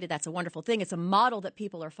motivated. That's a wonderful thing. It's a model that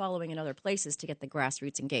people are following in other places to get the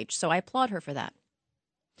grassroots engaged. So I applaud her for that.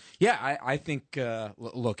 Yeah, I think,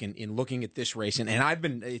 look, in looking at this race, and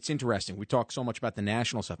it's interesting. We talk so much about the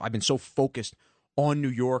national stuff. I've been so focused on New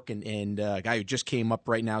York, and a guy who just came up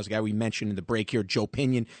right now is a guy we mentioned in the break here, Joe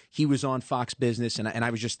Pinion. He was on Fox Business, and I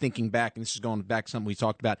was just thinking back, and this is going back to something we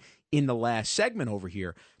talked about in the last segment over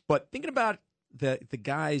here, but thinking about the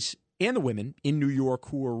guys and the women in New York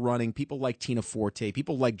who are running, people like Tina Forte,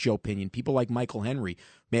 people like Joe Pinion, people like Michael Henry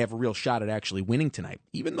may have a real shot at actually winning tonight.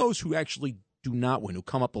 Even those who actually do not win, who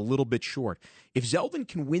come up a little bit short. If Zeldin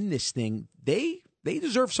can win this thing, they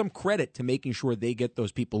deserve some credit to making sure they get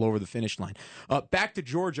those people over the finish line. Back to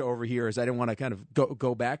Georgia over here, as I didn't want to kind of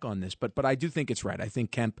go back on this, but I do think it's right. I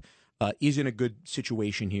think Kemp is in a good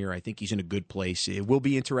situation here. I think he's in a good place. It will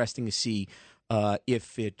be interesting to see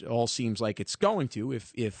if it all seems like it's going to,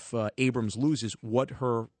 if Abrams loses, what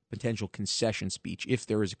her potential concession speech, if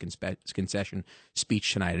there is a concession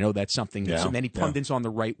speech tonight. I know that's something so many pundits on the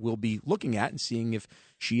right will be looking at and seeing if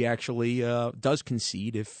she actually does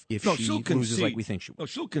concede, if she loses like we think she will. No,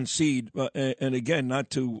 she'll concede, and again, not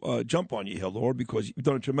to jump on you here, Laura, because you've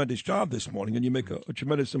done a tremendous job this morning, and you make a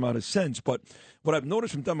tremendous amount of sense. But what I've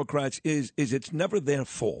noticed from Democrats is it's never their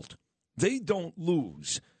fault. They don't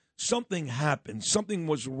lose. Something happened. Something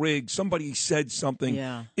was rigged. Somebody said something.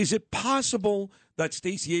 Yeah. Is it possible that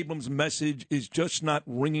Stacey Abrams' message is just not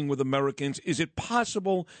ringing with Americans? Is it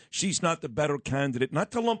possible she's not the better candidate?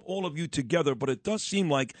 Not to lump all of you together, but it does seem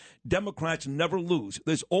like Democrats never lose.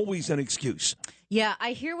 There's always an excuse. Yeah,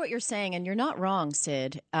 I hear what you're saying, and you're not wrong,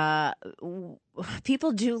 Sid.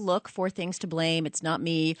 People do look for things to blame. It's not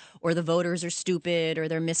me, or the voters are stupid, or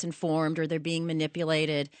they're misinformed, or they're being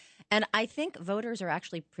manipulated. And I think voters are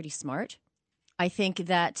actually pretty smart. I think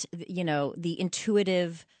that, the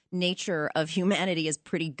intuitive nature of humanity is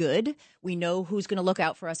pretty good. We know who's going to look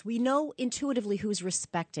out for us. We know intuitively who's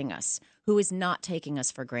respecting us, who is not taking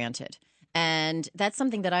us for granted. And that's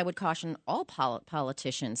something that I would caution all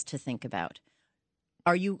politicians to think about.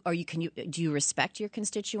 Do you respect your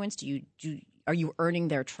constituents? Are you earning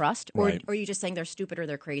their trust, or are you just saying they're stupid or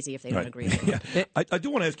they're crazy if they don't agree with you? I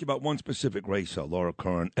do want to ask you about one specific race, Laura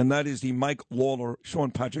Curran, and that is the Mike Lawler,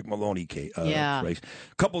 Sean Patrick Maloney race.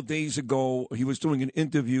 A couple of days ago, he was doing an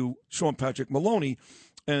interview, Sean Patrick Maloney,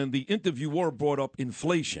 and the interviewer brought up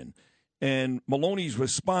inflation. And Maloney's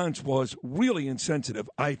response was really insensitive,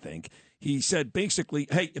 I think. He said basically,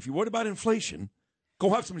 hey, if you're worried about inflation,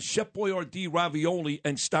 go have some Chef Boyardee ravioli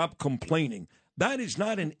and stop complaining. That is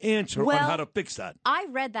not an answer on how to fix that. I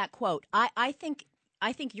read that quote. I think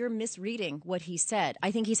you're misreading what he said. I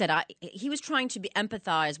think he said he was trying to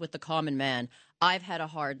empathize with the common man. I've had a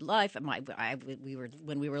hard life.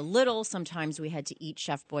 When we were little, sometimes we had to eat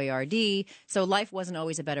Chef Boyardee, so life wasn't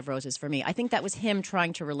always a bed of roses for me. I think that was him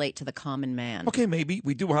trying to relate to the common man. Okay, maybe.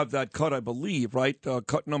 We do have that cut, I believe, right?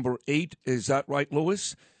 Cut number 8. Is that right,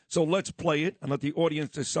 Lewis? So let's play it and let the audience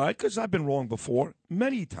decide, because I've been wrong before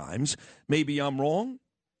many times. Maybe I'm wrong.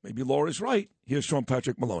 Maybe Laura's right. Here's Sean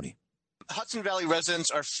Patrick Maloney. Hudson Valley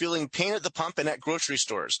residents are feeling pain at the pump and at grocery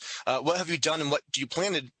stores. What have you done, and what do you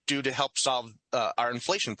plan to do to help solve our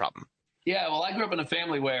inflation problem? Yeah, well, I grew up in a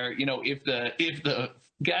family where, if the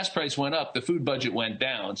gas price went up, the food budget went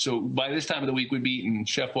down. So by this time of the week, we'd be eating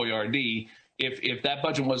Chef Boyardee if that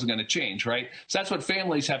budget wasn't going to change, right? So that's what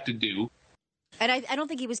families have to do. And I don't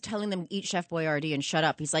think he was telling them eat Chef Boyardee and shut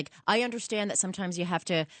up. He's like, I understand that sometimes you have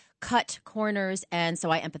to cut corners, and so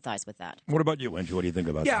I empathize with that. What about you, Andrew? What do you think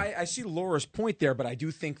about that? Yeah, I see Laura's point there, but I do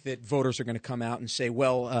think that voters are going to come out and say,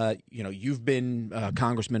 well, you've been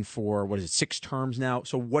congressman for, 6 terms now,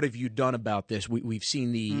 so what have you done about this? We've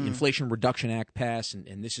seen the Inflation Reduction Act pass,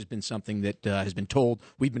 and this has been something that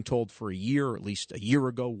we've been told for a year, or at least a year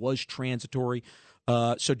ago, was transitory.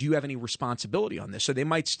 So do you have any responsibility on this? So they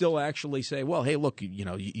might still actually say, well, hey, look,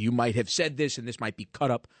 you might have said this and this might be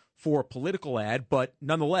cut up for a political ad, but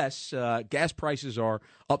nonetheless, gas prices are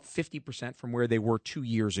up 50% from where they were 2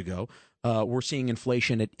 years ago. We're seeing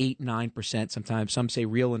inflation at 8-9%. Sometimes some say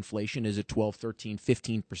real inflation is at 12, 13,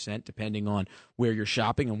 15%, depending on where you're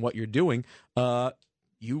shopping and what you're doing.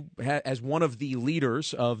 You, as one of the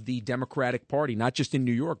leaders of the Democratic Party, not just in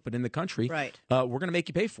New York, but in the country, right. We're going to make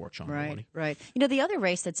you pay for it, Sean. Right, Maloney. right. The other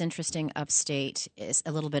race that's interesting is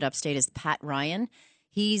a little bit upstate is Pat Ryan.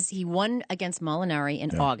 He won against Molinari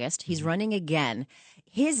in August. He's running again.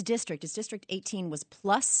 His district 18, was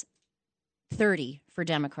plus 30 for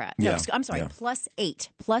Democrats. Yeah. No, I'm sorry, plus 8.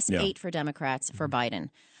 Plus 8 for Democrats for Biden.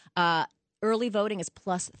 Early voting is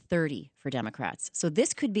plus 30 for Democrats. So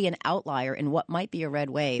this could be an outlier in what might be a red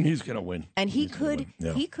wave. He's going to win. And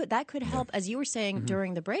that could help, as you were saying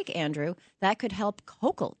during the break, Andrew, that could help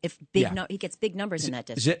Hochul if he gets big numbers in that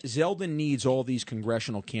district. Zeldin needs all these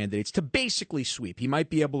congressional candidates to basically sweep. He might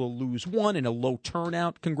be able to lose one in a low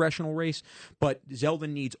turnout congressional race, but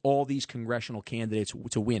Zeldin needs all these congressional candidates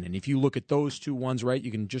to win. And if you look at those two ones, right, you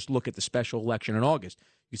can just look at the special election in August.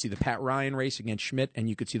 You see the Pat Ryan race against Schmidt, and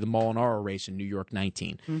you could see the Molinaro race in New York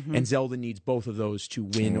 19. Mm-hmm. And Zeldin needs both of those to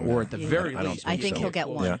win, or at the very least. I think he'll get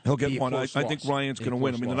one. Yeah, he'll get one. I think Ryan's going to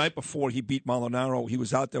win. I mean, the night before he beat Molinaro, he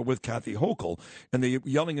was out there with Kathy Hochul, and they were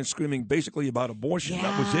yelling and screaming basically about abortion. Yeah.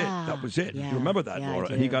 That was it. Yeah. You remember that, Yeah, Laura?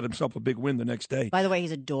 And he got himself a big win the next day. By the way,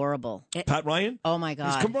 he's adorable. Pat Ryan? Oh, my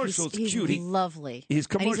God. His commercial is cute. He's lovely. His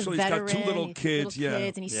commercial, he's got 2 little kids.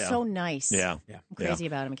 And he's so nice. Yeah. I'm crazy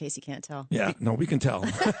about him, in case you can't tell. Yeah, no, we can tell.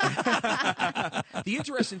 The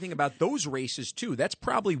interesting thing about those races, too, that's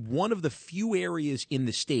probably one of the few areas in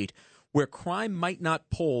the state where crime might not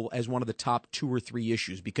poll as one of the top 2 or 3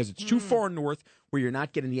 issues because it's too far north where you're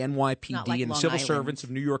not getting the NYPD and the civil servants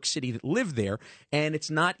of New York City that live there, and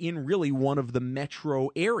it's not in really one of the metro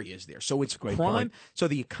areas there. So it's crime. Point. So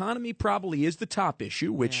the economy probably is the top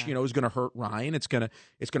issue, which is going to hurt Ryan. It's going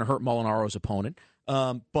to hurt Molinaro's opponent.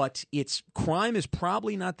 But crime is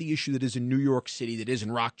probably not the issue that is in New York City, that is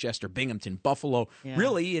in Rochester, Binghamton, Buffalo,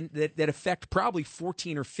 really, and that affect probably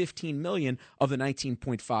 14 or 15 million of the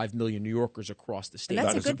 19.5 million New Yorkers across the state. And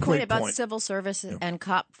that's a good point about civil service and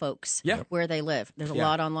cop folks where they live. There's a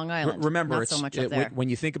lot on Long Island. Remember, not so much up there. When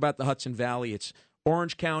you think about the Hudson Valley, it's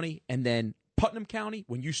Orange County and then Putnam County.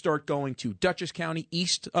 When you start going to Dutchess County,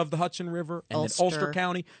 east of the Hudson River, and then Ulster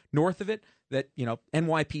County, north of it, that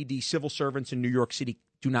NYPD civil servants in New York City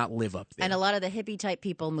do not live up there. And a lot of the hippie type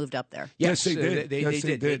people moved up there. Yes, they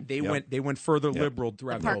did. They went further liberal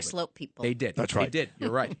throughout the Park Slope people. They did. That's right. They did.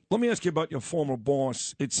 You're right. Let me ask you about your former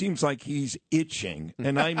boss. It seems like he's itching,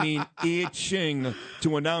 and I mean itching,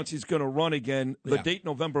 to announce he's going to run again. The date,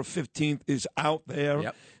 November 15th, is out there.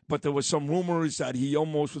 Yep. But there was some rumors that he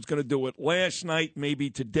almost was going to do it last night, maybe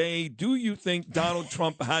today. Do you think Donald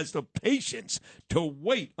Trump has the patience to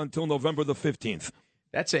wait until November the 15th?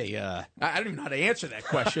 That's I don't even know how to answer that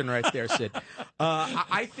question right there, Sid.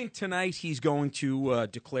 I think tonight he's going to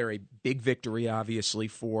declare a big victory, obviously,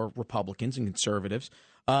 for Republicans and conservatives.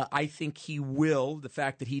 I think he will. The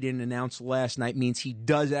fact that he didn't announce last night means he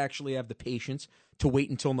does actually have the patience to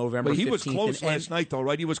wait until November 15th. But he was close last night, though,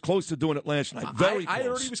 right? He was close to doing it last night. Very close. I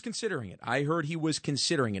heard he was considering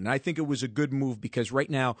it. And I think it was a good move because right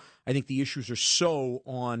now I think the issues are so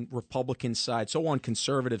on Republican side, so on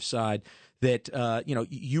conservative side, that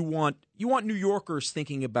you want New Yorkers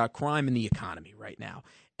thinking about crime and the economy right now.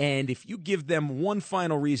 And if you give them one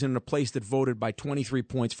final reason in a place that voted by 23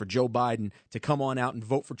 points for Joe Biden to come on out and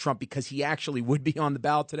vote for Trump because he actually would be on the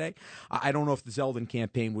ballot today, I don't know if the Zeldin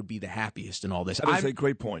campaign would be the happiest in all this. That is a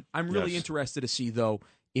great point. I'm really interested to see, though,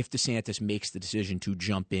 if DeSantis makes the decision to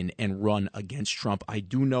jump in and run against Trump. I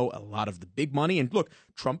do know a lot of the big money. And look,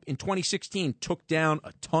 Trump in 2016 took down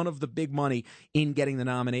a ton of the big money in getting the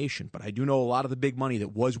nomination. But I do know a lot of the big money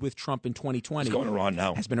that was with Trump in 2020 It's going to run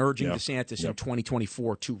now. has been urging DeSantis in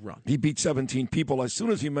 2024 to run. He beat 17 people. As soon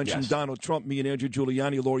as you mentioned Donald Trump, me and Andrew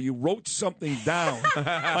Giuliani, Laura, you wrote something down.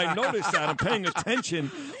 I noticed that. I'm paying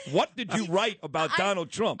attention. What did you write about Donald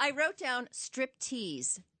Trump? I wrote down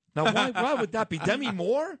striptease. Now, why would that be? Demi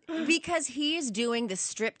Moore? Because he is doing the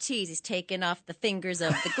striptease. He's taking off the fingers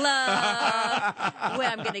of the glove.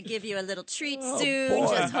 Well, I'm going to give you a little treat soon.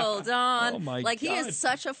 boy. Just hold on. Oh, my He God. is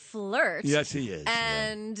such a flirt. Yes, he is.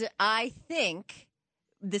 And I think,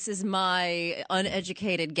 this is my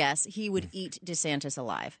uneducated guess, he would eat DeSantis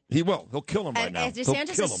alive. He will. He'll kill him right And now. if He'll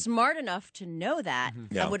DeSantis kill is him. smart enough to know that,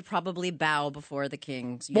 Yeah. I would probably bow before the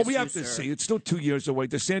king's. Well, Yes, we you, have to sir. see. It's still 2 years away.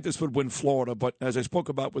 DeSantis would win Florida, but as I spoke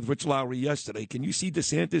about with Rich Lowry yesterday, can you see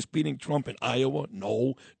DeSantis beating Trump in Iowa?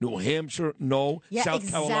 No. New Hampshire? No. Yeah, South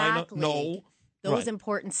Carolina? exactly. No. Those Right.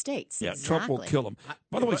 important states. Yeah, exactly. Trump will kill him.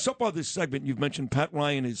 By the way, so far this segment, you've mentioned Pat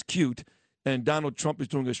Ryan is cute, and Donald Trump is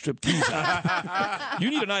doing a striptease act. You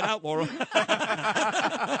need a night out, Laura.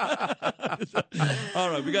 All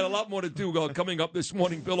right, we got a lot more to do coming up this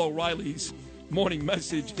morning. Bill O'Reilly's morning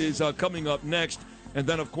message is coming up next. And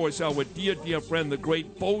then, of course, our dear, dear friend, the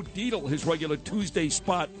great Bo Dietl, his regular Tuesday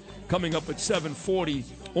spot coming up at 7:40.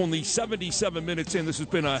 Only 77 minutes in. This has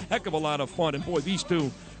been a heck of a lot of fun. And, boy, these two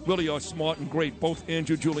really are smart and great, both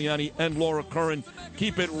Andrew Giuliani and Laura Curran.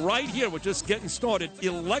 Keep it right here. We're just getting started.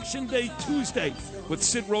 Election Day Tuesday with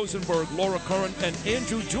Sid Rosenberg, Laura Curran, and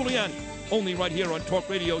Andrew Giuliani. Only right here on Talk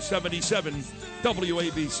Radio 77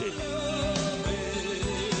 WABC.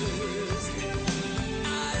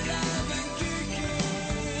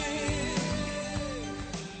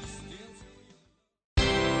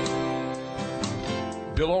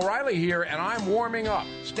 Bill O'Reilly here, and I'm warming up.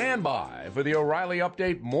 Stand by for the O'Reilly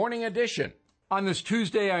Update Morning Edition. On this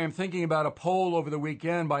Tuesday, I am thinking about a poll over the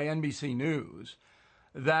weekend by NBC News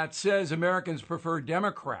that says Americans prefer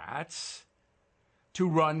Democrats to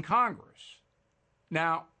run Congress.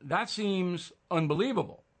 Now, that seems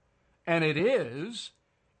unbelievable. And it is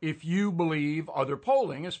if you believe other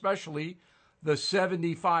polling, especially the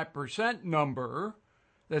 75% number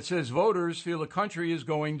that says voters feel the country is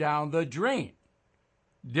going down the drain.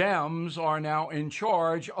 Dems are now in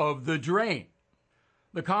charge of the drain.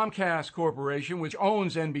 The Comcast Corporation, which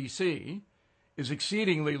owns NBC, is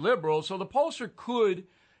exceedingly liberal, so the pollster could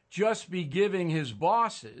just be giving his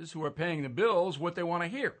bosses, who are paying the bills, what they want to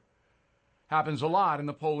hear. Happens a lot in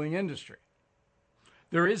the polling industry.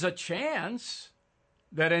 There is a chance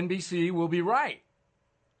that NBC will be right,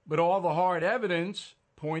 but all the hard evidence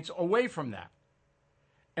points away from that.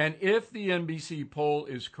 And if the NBC poll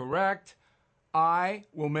is correct, I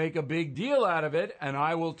will make a big deal out of it, and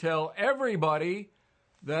I will tell everybody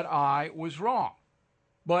that I was wrong.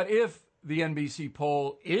 But if the NBC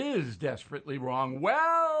poll is desperately wrong,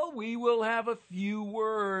 well, we will have a few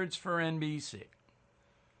words for NBC.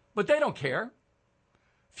 But they don't care.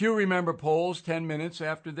 Few remember polls 10 minutes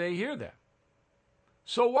after they hear them.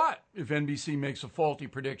 So what if NBC makes a faulty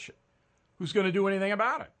prediction? Who's going to do anything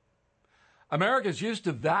about it? Americans used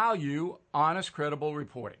to value honest, credible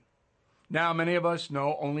reporting. Now, many of us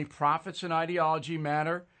know only profits and ideology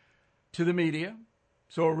matter to the media,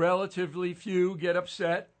 so relatively few get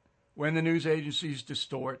upset when the news agencies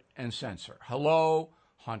distort and censor. Hello,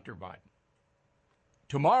 Hunter Biden.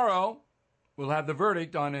 Tomorrow, we'll have the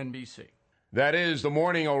verdict on NBC. That is the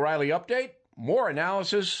Morning O'Reilly Update. More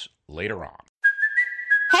analysis later on.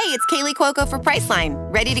 Hey, it's Kaylee Cuoco for Priceline.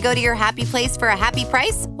 Ready to go to your happy place for a happy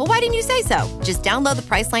price? Well, why didn't you say so? Just download the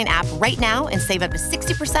Priceline app right now and save up to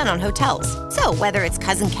 60% on hotels. So whether it's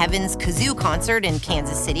Cousin Kevin's Kazoo Concert in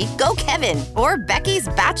Kansas City, go Kevin, or Becky's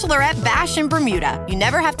Bachelorette Bash in Bermuda, you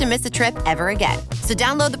never have to miss a trip ever again. So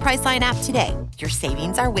download the Priceline app today. Your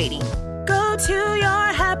savings are waiting. Go to your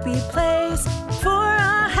happy place for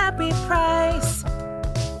a happy price.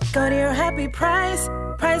 Go to your happy price,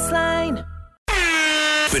 Priceline.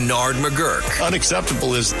 Bernard McGurk.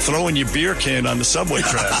 Unacceptable is throwing your beer can on the subway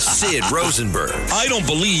track. Sid Rosenberg. I don't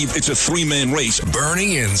believe it's a three-man race.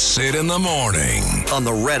 Bernie and Sid in the morning on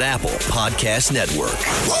the Red Apple Podcast Network.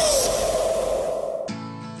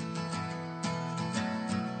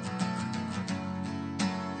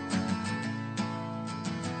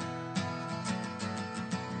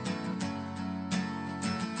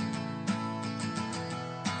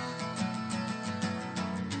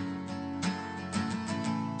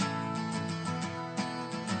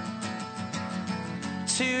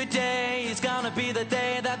 Today is gonna be the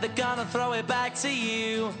day that they're gonna throw it back to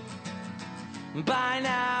you. By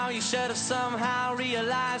now you should have somehow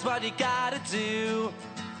realized what you gotta do.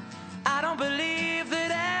 I don't believe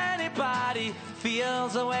that anybody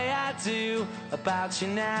feels the way I do about you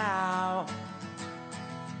now.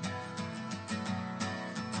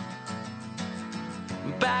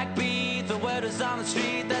 Backbeat, the word is on the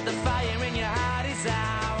street that the fire in your heart is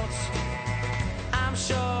out. I'm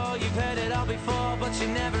sure you've heard it all before, but you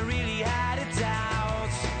never really had a doubt.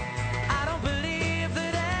 I don't believe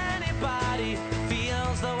that anybody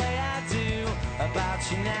feels the way I do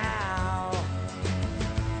about you now.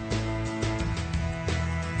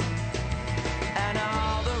 And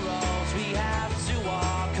all the roads we have to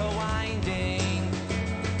walk are winding,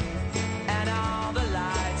 and all the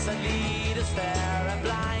lights that lead us there are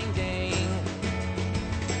blinding.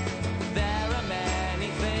 There are many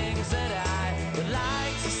things that I would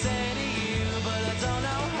like to say to you, but I don't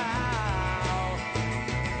know how.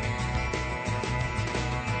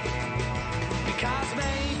 Because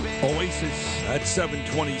maybe Oasis at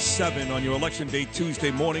 7:27 on your Election Day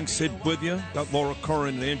Tuesday morning. Sid with you. Got Laura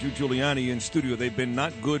Curran and Andrew Giuliani in studio. They've been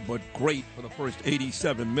not good, but great for the first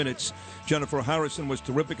 87 minutes. Jennifer Harrison was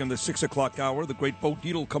terrific in the 6 o'clock hour. The great Bo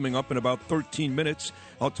Dietl coming up in about 13 minutes.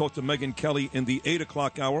 I'll talk to Megyn Kelly in the 8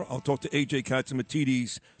 o'clock hour. I'll talk to A.J.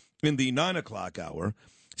 Katsimatidis in the 9 o'clock hour.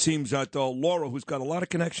 Seems that Laura, who's got a lot of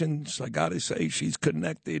connections, I got to say she's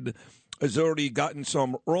connected, has already gotten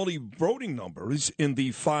some early voting numbers in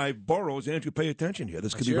the 5 boroughs. Andrew, pay attention here.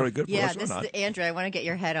 This could be very good for us. Yeah, Andrew, I want to get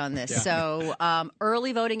your head on this. Yeah. So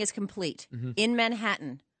early voting is complete. In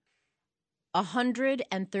Manhattan,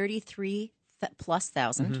 133 plus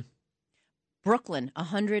thousand. Brooklyn,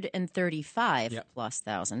 135 plus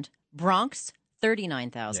thousand. Bronx,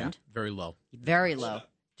 39,000. Very low. Very low.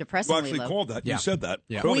 Depressingly You actually low. called that. You said that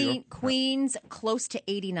earlier. Queens, close to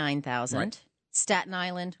 89,000. Right. Staten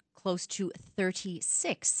Island, close to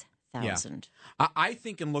 36,000. I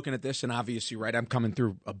think in looking at this, and obviously, right, I'm coming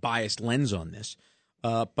through a biased lens on this,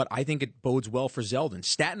 but I think it bodes well for Zeldin.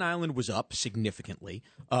 Staten Island was up significantly.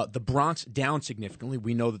 The Bronx down significantly.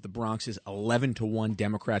 We know that the Bronx is 11-1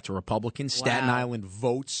 Democrat to Republican. Staten Island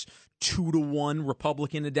votes 2-1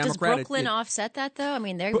 Republican to Democrat. Does Brooklyn offset that, though? I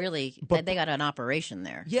mean, they got an operation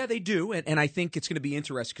there. Yeah, they do, and I think it's going to be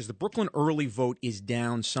interesting because the Brooklyn early vote is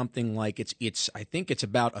down something like I think it's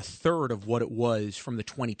about a third of what it was from the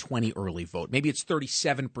 2020 early vote. Maybe it's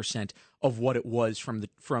 37% of what it was from the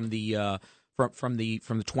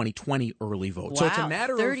 2020 early vote. Wow, So it's a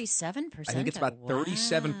matter 37%. I think it's about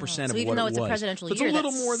 37% of So what even though it it's a was. presidential So it's year, a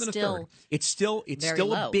little that's more than a still third. It's still very a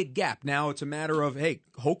low. big gap. Now it's a matter of, hey,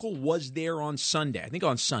 Hochul was there on Sunday. I think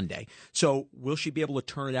on Sunday. So will she be able to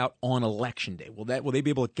turn it out on Election Day? Will they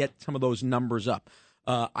be able to get some of those numbers up?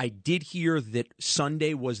 I did hear that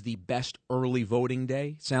Sunday was the best early voting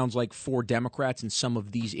day. Sounds like for Democrats in some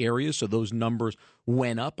of these areas. So those numbers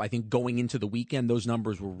went up. I think going into the weekend, those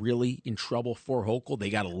numbers were really in trouble for Hochul. They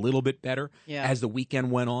got a little bit better as the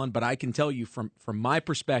weekend went on. But I can tell you from my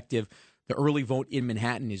perspective, the early vote in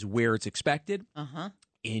Manhattan is where it's expected.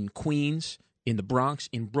 In Queens, in the Bronx,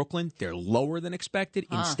 in Brooklyn, they're lower than expected.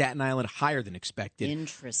 In Staten Island, higher than expected.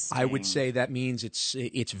 Interesting. I would say that means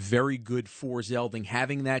it's very good for Zeldin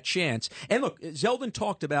having that chance. And look, Zeldin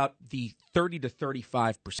talked about the 30 to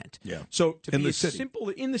 35%. Yeah. So to In be the as city. simple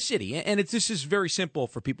in the city, and this is very simple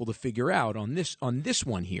for people to figure out on this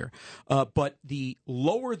one here. But the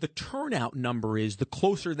lower the turnout number is, the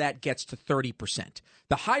closer that gets to 30%.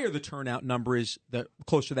 The higher the turnout number is, the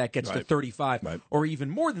closer that gets to 35, or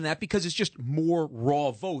even more than that, because it's just more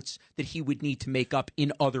raw votes that he would need to make up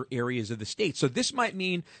in other areas of the state. So this might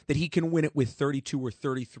mean that he can win it with 32 or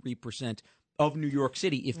 33% of New York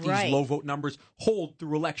City if these low vote numbers hold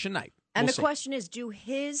through election night. And We'll the see. question is, do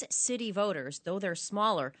his city voters, though they're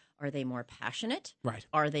smaller, are they more passionate? Right.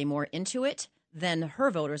 Are they more into it than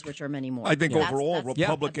her voters, which are many more? I think overall that's a big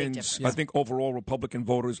Republicans. difference. I think overall Republican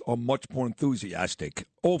voters are much more enthusiastic.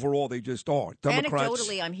 Overall, they just are. Democrats.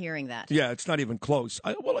 Anecdotally, I'm hearing that. Yeah, it's not even close.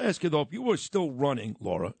 I will ask you though, if you were still running,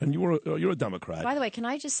 Laura, and you're a Democrat. By the way, can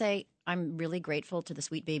I just say I'm really grateful to the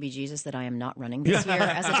sweet baby Jesus that I am not running this year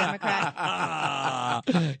as a Democrat.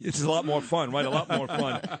 It's a lot more fun, right? A lot more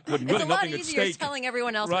fun. With It's really a lot nothing at easier stake. telling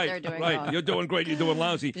everyone else what they're doing right. wrong. You're doing great. You're doing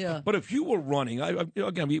lousy. Yeah. But if you were running,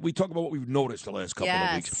 again, we talk about what we've noticed the last couple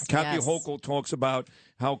of weeks. Kathy Hochul talks about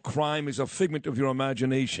how crime is a figment of your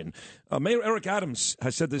imagination. Mayor Eric Adams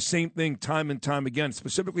has said the same thing time and time again,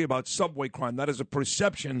 specifically about subway crime. That is a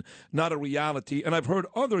perception, not a reality. And I've heard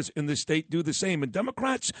others in the state do the same. And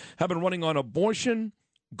Democrats have been running on abortion,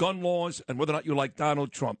 gun laws and whether or not you like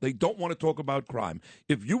Donald Trump. They don't want to talk about crime.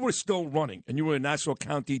 If you were still running and you were in Nassau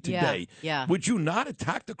County today, would you not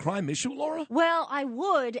attack the crime issue, Laura? Well, I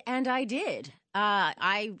would, and I did.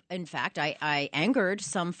 In fact, I angered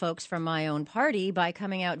some folks from my own party by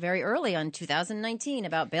coming out very early on 2019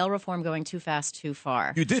 about bail reform going too fast, too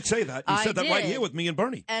far. You did say that. You said that right here with me and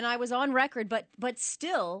Bernie. And I was on record, but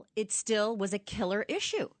still, it still was a killer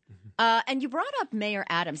issue. And you brought up Mayor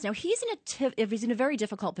Adams. Now, he's in a very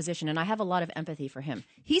difficult position, and I have a lot of empathy for him.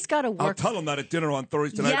 He's got to work. I'll tell him that at dinner on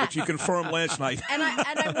Thursday night, which he confirmed last night. And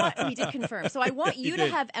I want, he did confirm. So I want you to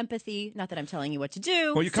have empathy. Not that I'm telling you what to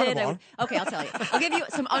do. Well, you kind of are. Okay, I'll tell you. I'll give you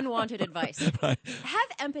some unwanted advice. Right. Have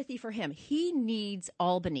empathy for him. He needs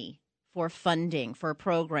Albany for funding, for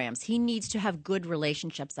programs. He needs to have good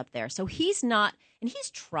relationships up there. So he's not, and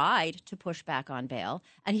he's tried to push back on bail,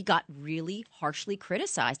 and he got really harshly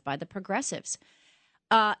criticized by the progressives.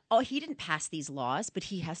 He didn't pass these laws, but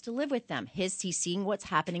he has to live with them. He's seeing what's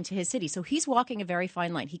happening to his city. So he's walking a very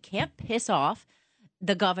fine line. He can't piss off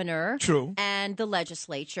the governor and the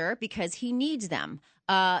legislature because he needs them.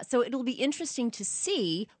 So it'll be interesting to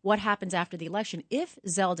see what happens after the election. If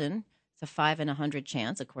Zeldin, it's a 5 in 100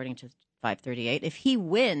 chance, according to 538, if he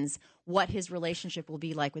wins, what his relationship will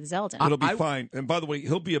be like with Zeldin. It'll be fine. And by the way,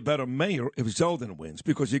 he'll be a better mayor if Zeldin wins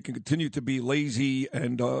because he can continue to be lazy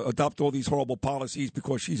and adopt all these horrible policies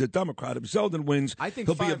because she's a Democrat. If Zeldin wins,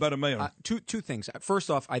 he'll be a better mayor. Two things.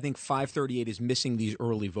 First off, I think 538 is missing these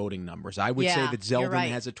early voting numbers. I would say that Zeldin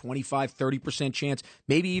has a 25-30% chance,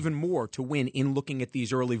 maybe even more, to win in looking at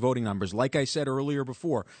these early voting numbers. Like I said earlier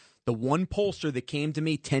before, the one pollster that came to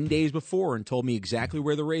me 10 days before and told me exactly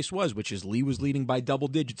where the race was, which is Lee was leading by double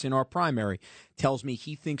digits in our primary, tells me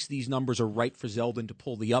he thinks these numbers are right for Zeldin to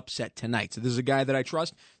pull the upset tonight. So this is a guy that I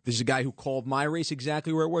trust. This is a guy who called my race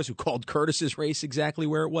exactly where it was, who called Curtis's race exactly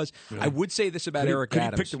where it was. Yeah. I would say this about Eric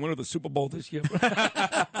Adams. Could he pick the winner of the Super Bowl this year?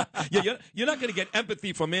 You're not going to get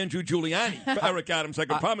empathy from Andrew Giuliani for Eric Adams. I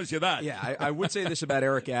can promise you that. Yeah, I would say this about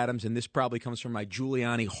Eric Adams, and this probably comes from my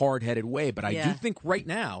Giuliani hard-headed way, but I do think right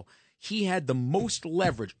now he had the most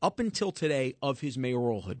leverage up until today of his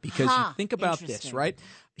mayoralhood. Because you think about this, right?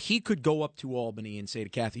 He could go up to Albany and say to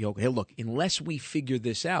Kathy Hochul, hey, look, unless we figure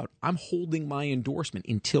this out, I'm holding my endorsement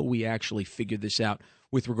until we actually figure this out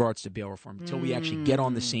with regards to bail reform, until we actually get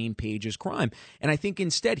on the same page as crime. And I think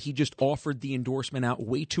instead he just offered the endorsement out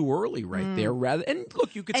way too early there. And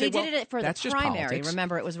look, you could say, well, he did it for the primary.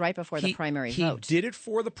 Remember, it was right before the primary vote. He did it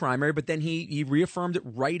for the primary, but then he reaffirmed it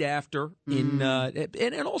right after. And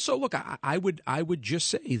also, look, I would just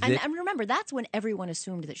say that. And remember, that's when everyone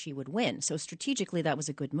assumed that she would win. So strategically, that was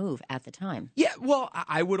a good move at the time. Yeah, well,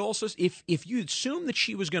 I would also, if you assumed that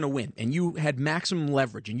she was going to win and you had maximum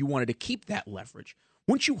leverage and you wanted to keep that leverage,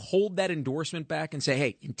 wouldn't you hold that endorsement back and say,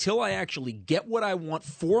 hey, until I actually get what I want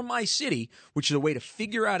for my city, which is a way to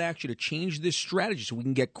figure out actually to change this strategy so we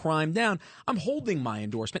can get crime down, I'm holding my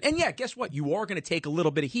endorsement. And yeah, guess what? You are going to take a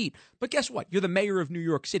little bit of heat. But guess what? You're the mayor of New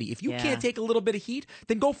York City. If you can't take a little bit of heat,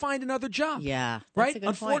 then go find another job. Yeah. Right?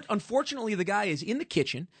 That's a good point. Unfortunately, the guy is in the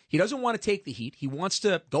kitchen. He doesn't want to take the heat. He wants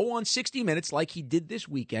to go on 60 Minutes like he did this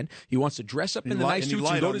weekend. He wants to dress up in the nice suits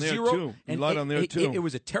and go to Zero. He lied on there, too. It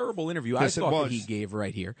was a terrible interview. I thought that he gave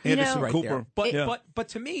right here. Anderson Cooper. But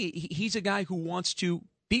to me, he's a guy who wants to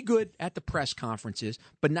be good at the press conferences,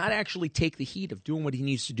 but not actually take the heat of doing what he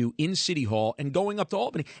needs to do in City Hall and going up to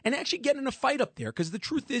Albany and actually getting in a fight up there. Because the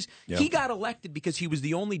truth is, he got elected because he was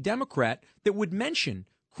the only Democrat that would mention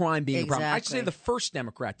crime being a problem. I'd say the first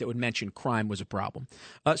Democrat that would mention crime was a problem.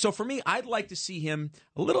 So for me, I'd like to see him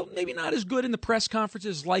a little, maybe not as good in the press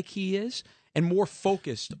conferences like he is, and more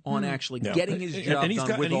focused on actually getting his job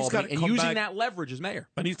done with Albany and using that leverage as mayor.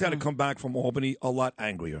 And he's got to come back from Albany a lot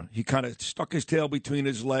angrier. He kind of stuck his tail between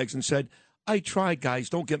his legs and said, I tried, guys.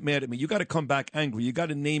 Don't get mad at me. You got to come back angry. You got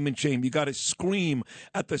to name and shame. You got to scream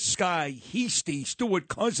at the sky. Heasty, Stuart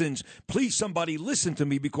Cousins, please somebody listen to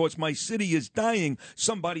me because my city is dying.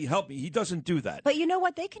 Somebody help me. He doesn't do that. But you know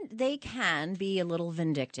what? They can be a little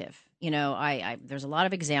vindictive. You know, there's a lot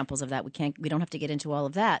of examples of that. We don't have to get into all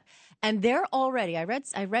of that. And they're already, I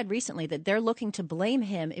read recently that they're looking to blame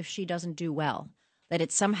him if she doesn't do well. That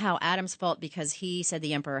it's somehow Adams' fault because he said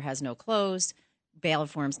the emperor has no clothes. Bail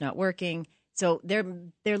reform's not working. So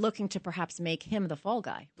they're looking to perhaps make him the fall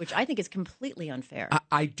guy, which I think is completely unfair.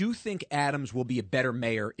 I do think Adams will be a better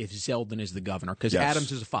mayor if Zeldin is the governor, because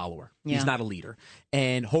Adams is a follower. Yeah. He's not a leader.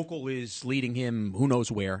 And Hochul is leading him who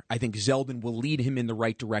knows where. I think Zeldin will lead him in the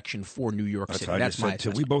right direction for New York City. That's my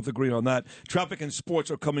assessment. We both agree on that. Traffic and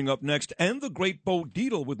sports are coming up next, and the great Bo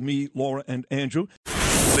Dietl with me, Laura and Andrew.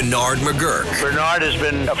 Bernard McGurk. Bernard has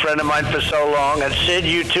been a friend of mine for so long. And Sid,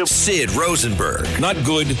 you too. Sid Rosenberg. Not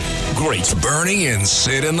good, great. Bernie and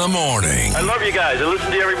Sid in the morning. I love you guys. I listen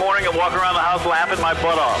to you every morning and walk around the house laughing my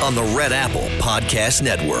butt off. On the Red Apple Podcast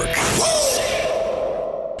Network.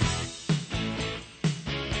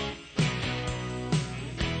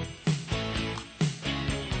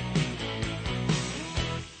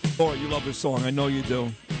 Laura, you love this song. I know you do.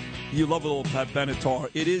 You love a little Pat Benatar.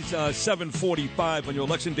 It is 7:45 on your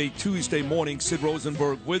Election Day Tuesday morning. Sid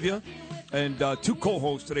Rosenberg with you. And two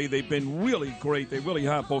co-hosts today. They've been really great. They really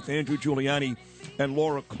have, both Andrew Giuliani and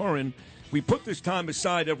Laura Curran. We put this time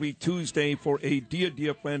aside every Tuesday for a dear,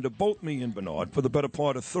 dear friend of both me and Bernard for the better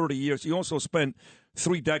part of 30 years. He also spent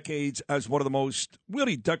 3 decades as one of the most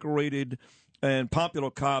really decorated and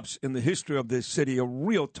popular cops in the history of this city, a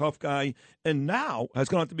real tough guy, and now has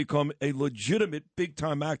gone on to become a legitimate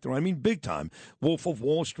big-time actor. I mean big-time. Wolf of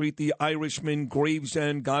Wall Street, The Irishman,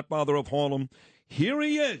 Gravesend, Godfather of Harlem. Here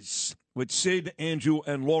he is with Sid, Andrew,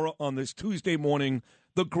 and Laura on this Tuesday morning,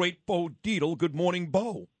 the great Bo Dietl. Good morning,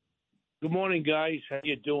 Bo. Good morning, guys. How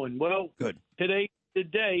you doing? Well, good. Today,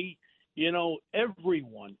 you know,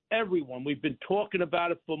 everyone, we've been talking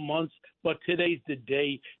about it for months, but today's the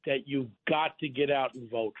day that you've got to get out and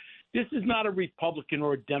vote. This is not a Republican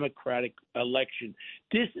or a Democratic election.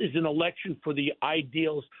 This is an election for the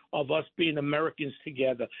ideals of us being Americans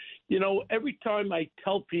together. You know, every time I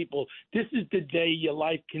tell people this is the day your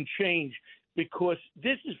life can change, because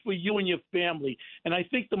this is for you and your family. And I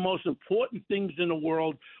think the most important things in the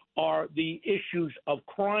world are the issues of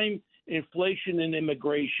crime, inflation, and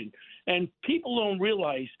immigration. And people don't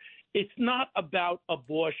realize it's not about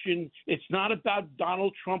abortion. It's not about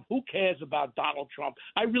Donald Trump. Who cares about Donald Trump?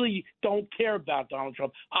 I really don't care about Donald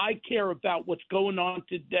Trump. I care about what's going on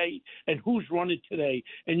today and who's running today.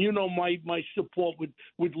 And you know my support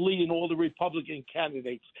with Lee and all the Republican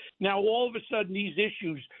candidates. Now, all of a sudden, these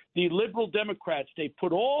issues, the liberal Democrats, they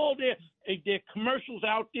put all their commercials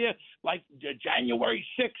out there, like January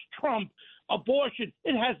 6th Trump, abortion.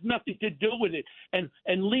 It has nothing to do with it. And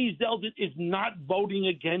Lee Zeldin is not voting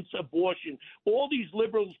against abortion. All these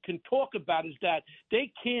liberals can talk about is that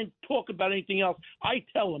they can't talk about anything else. I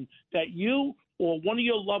tell them that you or one of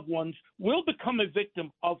your loved ones will become a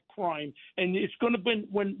victim of crime. And it's going to be,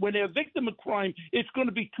 when they're a victim of crime, it's going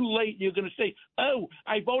to be too late. You're going to say, oh,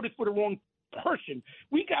 I voted for the wrong person.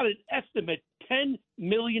 We got an estimate 10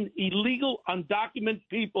 million illegal, undocumented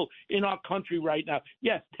people in our country right now.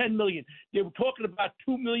 Yes, 10 million. They were talking about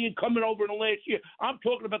 2 million coming over in the last year. I'm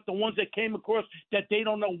talking about the ones that came across that they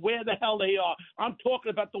don't know where the hell they are. I'm talking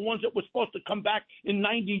about the ones that were supposed to come back in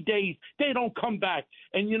 90 days. They don't come back.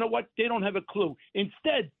 And you know what? They don't have a clue.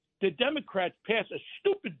 Instead, the Democrats pass a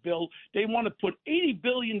stupid bill. They want to put $80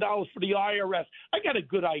 billion for the IRS. I got a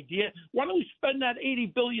good idea. Why don't we spend that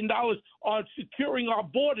 $80 billion on securing our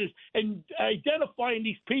borders and identifying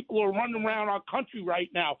these people who are running around our country right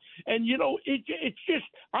now? And, you know, it's just,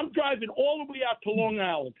 I'm driving all the way out to Long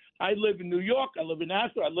Island. I live in New York. I live in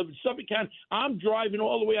Nassau. I live in Suffolk County. I'm driving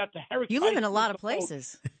all the way out to Herrick. You live in a lot of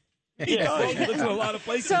places. Yeah, he lives in a lot of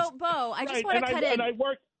places. So, Bo, I just want to cut in.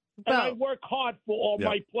 And I work hard for all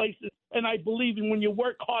my places, and I believe in when you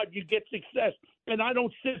work hard, you get success. And I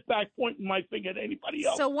don't sit back pointing my finger at anybody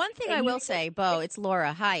else. So one thing I will say, Bo, it's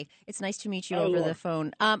Laura. Hi. It's nice to meet you over the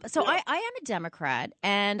phone. I am a Democrat,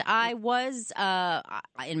 and I was,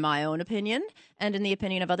 in my own opinion and in the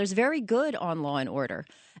opinion of others, very good on law and order.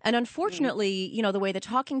 And unfortunately, you know, the way the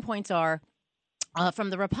talking points are, from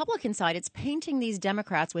the Republican side, it's painting these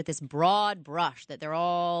Democrats with this broad brush that they're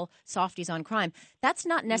all softies on crime. That's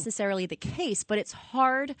not necessarily the case, but it's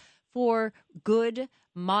hard for good,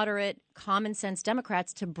 moderate, common sense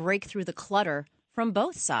Democrats to break through the clutter from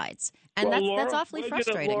both sides. And that's awfully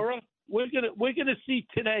frustrating. We're gonna see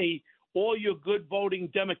today all your good voting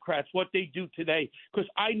Democrats, what they do today, because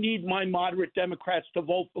I need my moderate Democrats to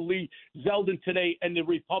vote for Lee Zeldin today and the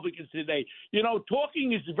Republicans today. You know,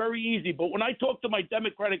 talking is very easy, but when I talk to my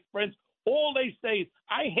Democratic friends, all they say is,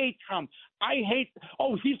 I hate Trump.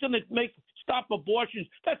 He's going to stop abortions.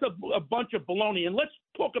 That's a bunch of baloney. And let's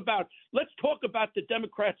talk about the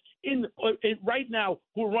Democrats in right now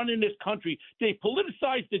who are running this country. They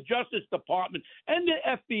politicize the Justice Department and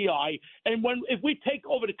the FBI. And if we take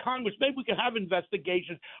over the Congress, maybe we can have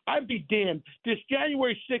investigations. I'd be damned. This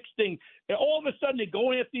January 6th thing, all of a sudden they're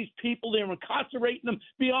going after these people. They're incarcerating them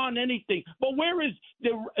beyond anything. But where is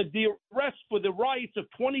the arrest for the riots of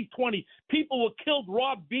 2020? People were killed,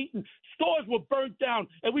 robbed, beaten. Stores were burnt down,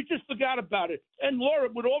 and we just forgot about it. And Laura,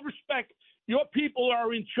 with all respect, Your people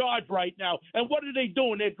are in charge right now. And what are they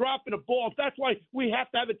doing? They're dropping the balls. That's why we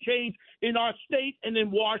have to have a change in our state and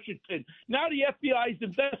in Washington. Now the FBI is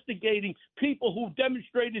investigating people who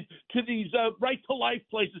demonstrated to these right-to-life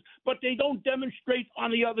places, but they don't demonstrate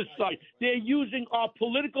on the other side. They're using our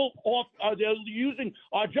they're using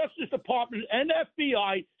our Justice Department and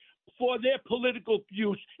FBI for their political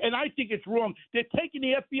use, and I think it's wrong. They're taking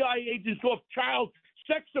the FBI agents off child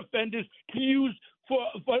sex offenders to use for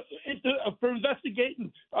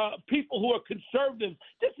investigating people who are conservatives.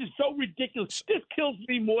 This is so ridiculous. This kills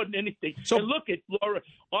me more than anything. And look at Laura,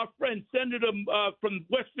 our friend, Senator from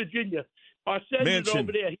West Virginia, our senator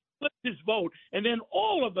over there. He flipped his vote, and then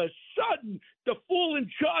all of a sudden, the fool in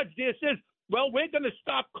charge there says, well, we're going to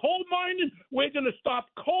stop coal mining. We're going to stop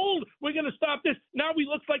coal. We're going to stop this. Now he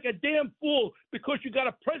looks like a damn fool because you got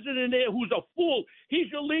a president there who's a fool.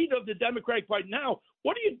 He's your leader of the Democratic Party. Now,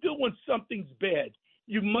 what do you do when something's bad?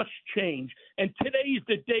 You must change. And today is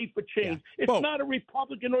the day for change. Yeah. It's not a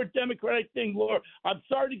Republican or a Democratic thing, Laura. I'm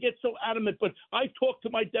sorry to get so adamant, but I talk to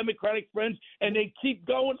my Democratic friends, and they keep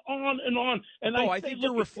going on and on. And I think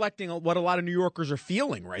you're reflecting what a lot of New Yorkers are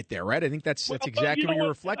feeling right there, right? I think that's exactly what you're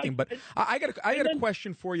reflecting. But I got a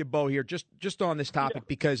question for you, Bo, here, just on this topic,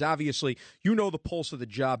 because obviously you know the pulse of the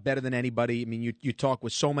job better than anybody. I mean, you talk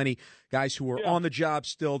with so many guys who are on the job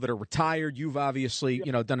still that are retired. You've obviously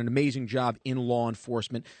done an amazing job in law enforcement.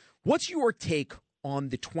 What's your take on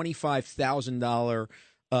the $25,000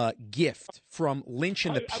 gift from Lynch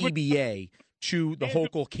and the PBA to the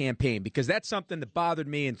Hochul campaign? Because that's something that bothered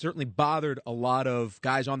me and certainly bothered a lot of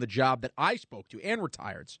guys on the job that I spoke to and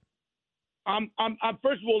retireds.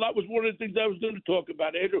 First of all, that was one of the things I was going to talk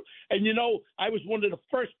about, Andrew. And, I was one of the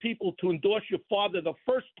first people to endorse your father the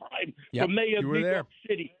first time for mayor of New York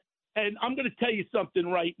City. And I'm going to tell you something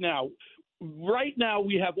right now. Right now,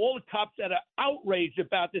 we have all the cops that are outraged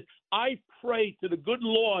about this. I pray to the good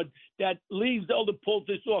Lord that Lee Zeldin pulls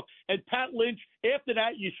this off. And Pat Lynch, after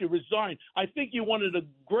that, you should resign. I think you're one of the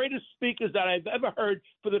greatest speakers that I've ever heard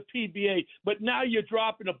for the PBA. But now you're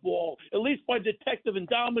dropping the ball. At least by Detective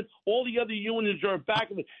Endowment, all the other unions are back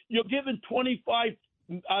of it. You're giving $25,000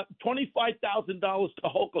 to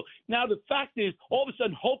Hochul. Now, the fact is, all of a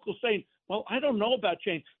sudden, Hochul saying, well, I don't know about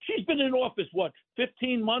change. She's been in office,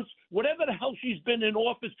 15 months? Whatever the hell she's been in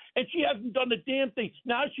office, and she hasn't done a damn thing.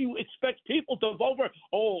 Now she expects people to vote for her.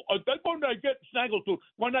 Then when I get Snaggletooth,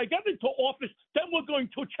 when I get into office, then we're going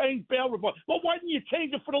to change bail reform. Well, why didn't you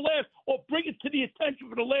change it for the last, or bring it to the attention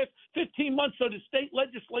for the last 15 months so the state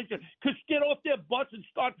legislature could get off their butts and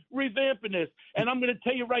start revamping this? And I'm going to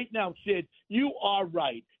tell you right now, Sid, you are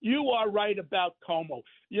right. You are right about Cuomo.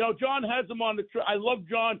 John has him on the I love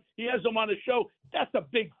John. He has him on the show. That's a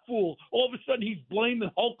big fool. All of a sudden, he's blaming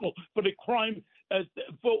Hochul for the crime,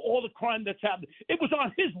 for all the crime that's happened. It was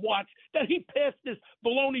on his watch that he passed this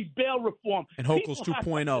baloney bail reform. And Hochul's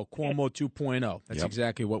 2.0, Cuomo 2.0. That's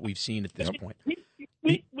exactly what we've seen at this point.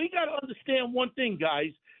 We got to understand one thing,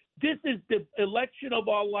 guys. This is the election of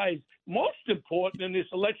our lives. Most important in this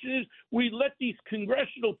election is we let these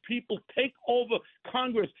congressional people take over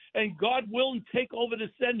Congress and, God willing, take over the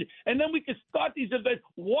Senate. And then we can start these events.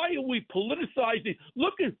 Why are we politicizing?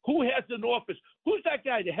 Look at who has an office. Who's that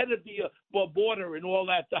guy, the head of the border and all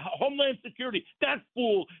that, the Homeland Security? That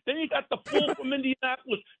fool. Then you got the fool from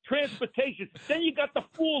Indianapolis, Transportation. Then you got the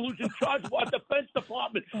fool who's in charge of our Defense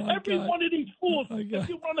Department. Every one of these fools, if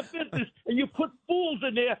you run a business and you put fools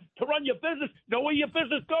in there to run your business, know where your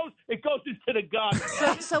business goes? It goes into the garden.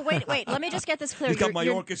 So wait. Let me just get this clear. He's got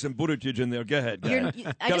Mayorkas and Buttigieg in there. Go ahead.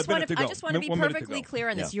 I just want to be perfectly clear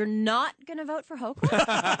on this. You're not going to vote for Hochul?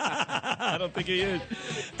 I don't think he is.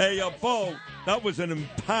 Hey, Bo, that was an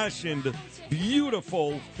impassioned,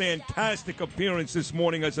 beautiful, fantastic appearance this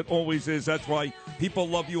morning, as it always is. That's why people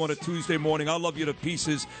love you on a Tuesday morning. I love you to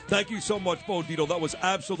pieces. Thank you so much, Bo Dietl. That was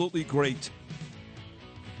absolutely great.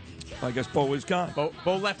 I guess Bo is gone.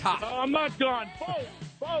 Bo left hot. I'm not gone.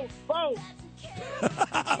 Bo. Bo.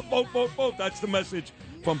 That's the message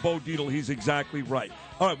from Bo Dietl. He's exactly right.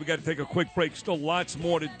 All right, we got to take a quick break. Still lots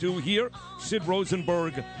more to do here. Sid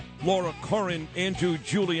Rosenberg, Laura Curran, Andrew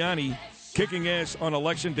Giuliani kicking ass on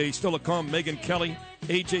Election Day. Still to come, Megyn Kelly,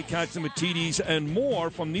 A.J. Katsimatidis, and more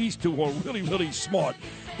from these two who are really, really smart.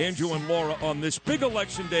 Andrew and Laura on this big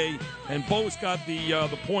Election Day, and Bo's got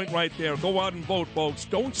the point right there. Go out and vote, folks.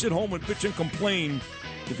 Don't sit home and bitch and complain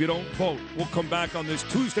if you don't vote. We'll come back on this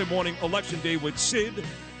Tuesday morning, Election Day, with Sid,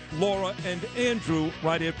 Laura, and Andrew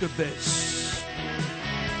right after this.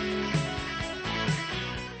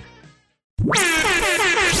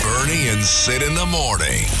 Bernie and Sid in the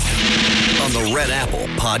morning on the Red Apple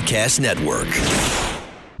Podcast Network.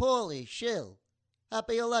 Holy shill.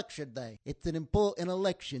 Happy Election Day. It's an important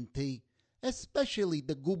election, T, especially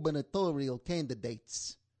the gubernatorial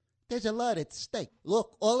candidates. There's a lot at stake.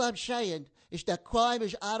 Look, all I'm saying is that crime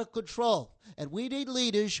is out of control, and we need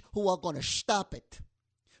leaders who are going to stop it.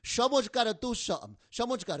 Someone's got to do something.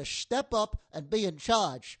 Someone's got to step up and be in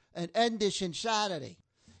charge and end this insanity.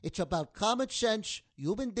 It's about common sense,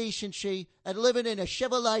 human decency, and living in a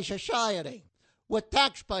civilized society. We're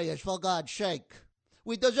taxpayers, for God's sake.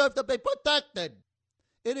 We deserve to be protected.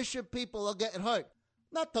 Innocent people are getting hurt,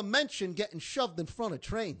 not to mention getting shoved in front of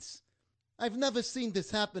trains. I've never seen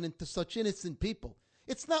this happening to such innocent people.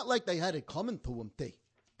 It's not like they had it coming to them, T.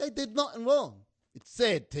 They did nothing wrong. It's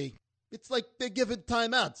sad, T. It's like they're giving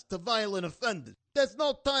timeouts to violent offenders. There's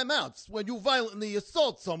no timeouts when you violently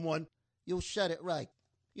assault someone. You said it right.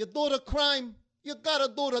 You do the crime, you gotta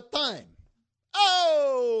do the time.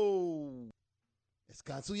 Oh! As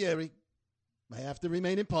consigliere, I have to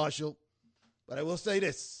remain impartial, but I will say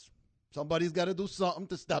this. Somebody's got to do something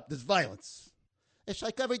to stop this violence. It's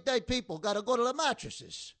like everyday people got to go to the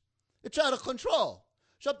mattresses. It's out of control.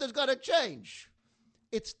 Something's got to change.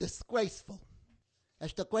 It's disgraceful.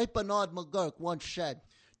 As the great Bernard McGurk once said,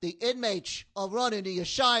 the inmates are running the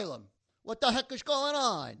asylum. What the heck is going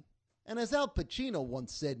on? And as Al Pacino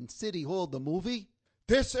once said in City Hall, the movie,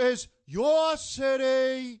 this is your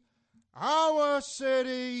city, our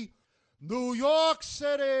city. New York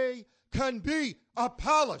City can be a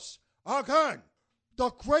palace again. The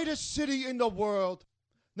greatest city in the world.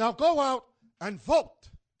 Now go out and vote.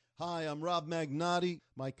 Hi, I'm Rob Magnotti.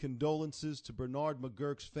 My condolences to Bernard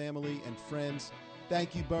McGurk's family and friends.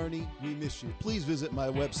 Thank you, Bernie. We miss you. Please visit my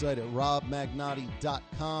website at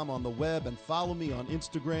robmagnotti.com on the web and follow me on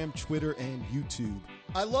Instagram, Twitter, and YouTube.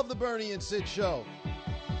 I love the Bernie and Sid show.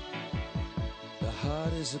 The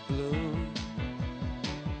heart is a balloon,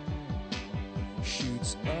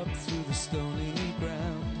 shoots up through the stony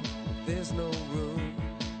ground. There's no room,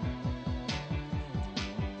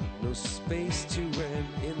 no space to rent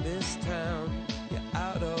in this town. You're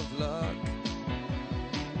out of luck,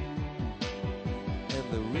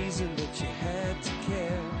 and the reason that you had to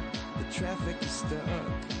care, the traffic is stuck,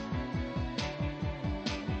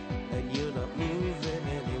 and you're not moving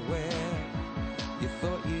anywhere. You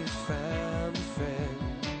thought you found a friend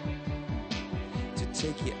to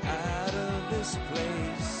take you out of this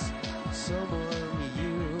place, someone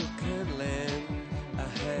you can lend a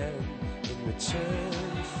hand in return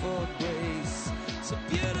for grace. It's a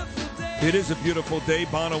beautiful day. It is a beautiful day.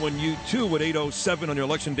 Bono and you too at 8:07 on your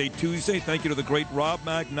Election Day Tuesday. Thank you to the great Rob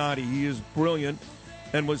Magnotti. He is brilliant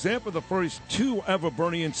and was there for the first two ever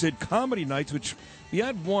Bernie and Sid comedy nights, which we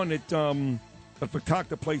had one at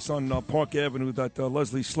Fakakta place on Park Avenue that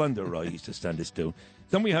Leslie Slender used to send us to.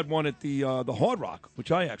 Then we had one at the Hard Rock,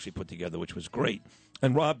 which I actually put together, which was great.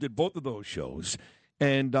 And Rob did both of those shows.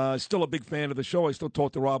 And still a big fan of the show. I still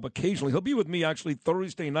talk to Rob occasionally. He'll be with me actually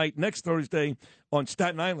Thursday night, next Thursday, on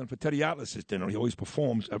Staten Island for Teddy Atlas's dinner. He always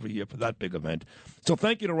performs every year for that big event. So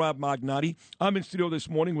thank you to Rob Magnotti. I'm in studio this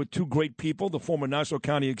morning with two great people, the former Nassau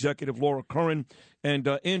County Executive Laura Curran and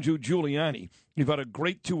Andrew Giuliani. We've had a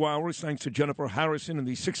great 2 hours thanks to Jennifer Harrison in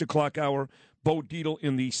the 6 o'clock hour, Bo Dietl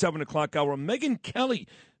in the 7 o'clock hour. Megyn Kelly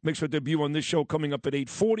makes her debut on this show coming up at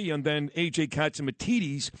 8:40, and then A.J.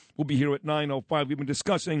 Katsimatidis will be here at 9:05. We've been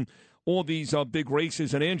discussing all these big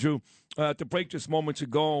races. And, Andrew, at the break just moments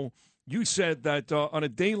ago, you said that on a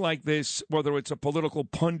day like this, whether it's a political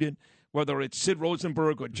pundit, whether it's Sid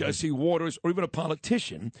Rosenberg or Jesse Waters or even a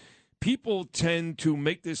politician, people tend to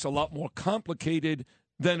make this a lot more complicated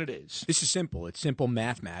than it is. This is simple. It's simple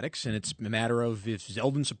mathematics, and it's a matter of if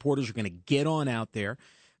Zeldin supporters are going to get on out there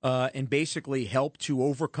and basically help to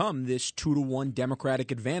overcome this 2-1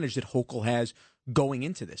 Democratic advantage that Hochul has going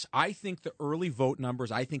into this. I think the early vote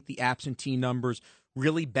numbers, I think the absentee numbers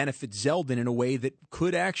really benefit Zeldin in a way that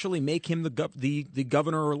could actually make him the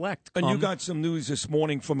governor-elect. And you got some news this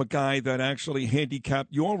morning from a guy that actually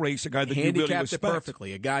handicapped your race, a guy that you really respect. Handicapped it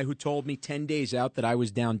perfectly. A guy who told me 10 days out that I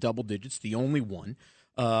was down double digits, the only one.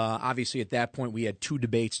 Obviously, at that point, we had 2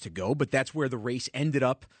 debates to go, but that's where the race ended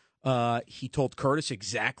up. He told Curtis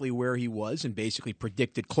exactly where he was and basically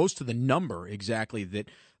predicted close to the number exactly that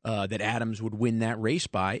Adams would win that race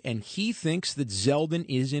by. And he thinks that Zeldin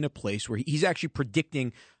is in a place where he's actually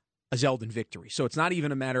predicting a Zeldin victory. So it's not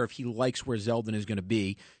even a matter of he likes where Zeldin is going to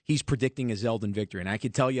be. He's predicting a Zeldin victory. And I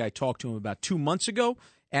can tell you, I talked to him about 2 months ago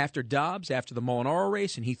after Dobbs, after the Molinaro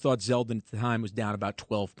race, and he thought Zeldin at the time was down about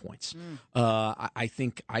 12 points. I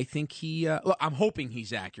think he. I'm hoping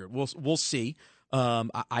he's accurate. We'll see.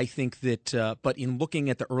 I think that, but in looking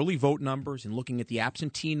at the early vote numbers and looking at the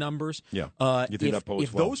absentee numbers,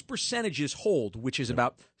 if those percentages hold, which is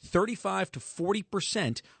about 35 to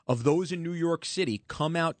 40% of those in New York City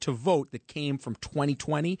come out to vote that came from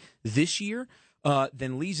 2020 this year,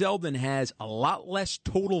 then Lee Zeldin has a lot less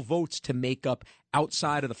total votes to make up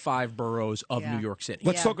outside of the 5 boroughs of New York City.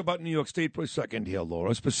 Let's talk about New York State for a second here,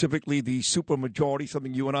 Laura, specifically the supermajority,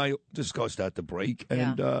 something you and I discussed at the break,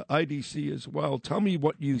 and IDC as well. Tell me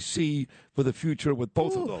what you see for the future with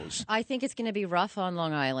both of those. I think it's going to be rough on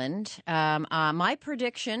Long Island. My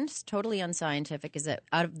prediction, totally unscientific, is that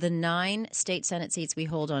out of the 9 state Senate seats, we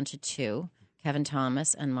hold on to 2, Kevin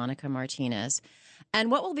Thomas and Monica Martinez.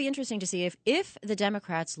 And what will be interesting to see if the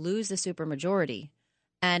Democrats lose the supermajority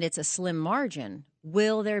and it's a slim margin,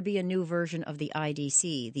 will there be a new version of the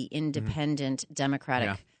IDC, the Independent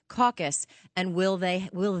Democratic Caucus, and will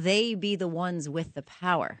they be the ones with the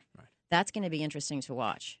power? Right. That's going to be interesting to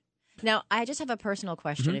watch. Now, I just have a personal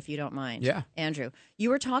question, if you don't mind. Yeah. Andrew,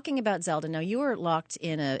 you were talking about Zeldin. Now, you were locked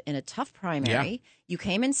in a tough primary. Yeah. You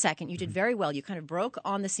came in second. You did very well. You kind of broke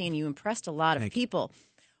on the scene. You impressed a lot of people.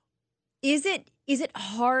 Is it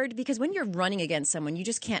hard? Because when you're running against someone, you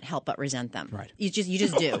just can't help but resent them. Right. You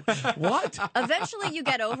just do. What? Eventually, you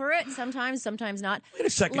get over it. Sometimes not. Wait a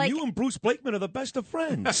second. You and Bruce Blakeman are the best of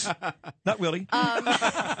friends. Not really.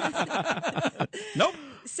 Nope.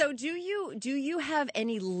 So do you have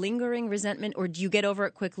any lingering resentment, or do you get over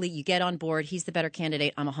it quickly? You get on board. He's the better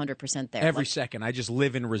candidate. I'm 100% there. Every second. I just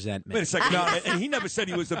live in resentment. Wait a second. No, and he never said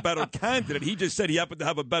he was a better candidate. He just said he happened to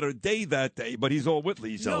have a better day that day, but he's all with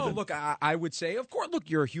Lee Zeldin. No, look, I would say, of course, look,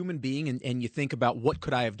 you're a human being, and you think about what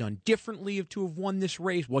could I have done differently to have won this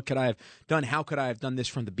race? What could I have done? How could I have done this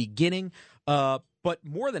from the beginning? But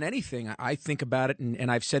more than anything, I think about it,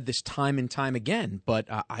 and I've said this time and time again, but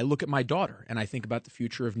I look at my daughter, and I think about the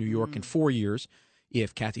future of New York in 4 years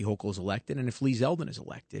if Kathy Hochul is elected and if Lee Zeldin is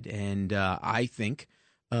elected. And I think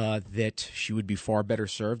that she would be far better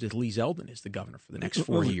served if Lee Zeldin is the governor for the next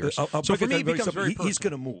 4 years. So for me, it becomes very personal. He's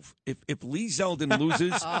going to move. If Lee Zeldin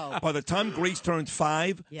loses, by the time Grace turns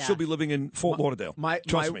 5, she'll be living in Fort Lauderdale.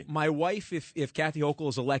 Trust me. My wife, if Kathy Hochul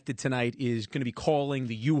is elected tonight, is going to be calling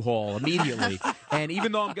the U-Haul immediately. And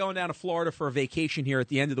even though I'm going down to Florida for a vacation here at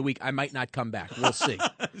the end of the week, I might not come back. We'll see.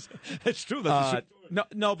 That's true. That's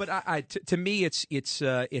no, but to me, it's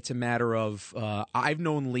a matter of I've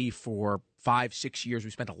known Lee for 5-6 years. We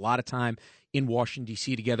spent a lot of time in Washington,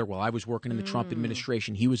 D.C. together while I was working in the Trump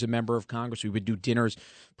administration. He was a member of Congress. We would do dinners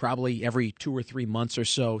probably every 2 or 3 months or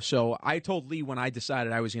so. So I told Lee when I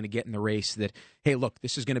decided I was going to get in the race that, hey, look,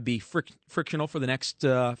 this is going to be frictional for the next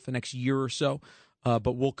year or so,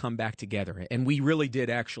 but we'll come back together. And we really did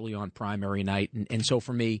actually on primary night. And so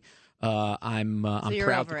for me, I'm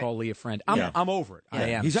proud to call Lee a friend. I'm over it. Yeah. I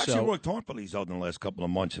am. He's actually worked hard for Lee Zeldin in the last couple of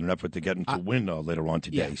months in an effort to get him to win later on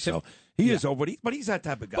today. Yeah, so he is over it. But he's that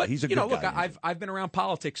type of guy. He's a good guy. Look, I've been around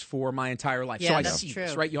politics for my entire life, so I see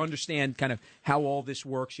this, right? You understand kind of how all this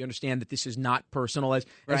works. You understand that this is not personal, as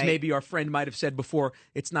maybe our friend might have said before.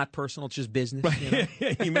 It's not personal; it's just business. Right. You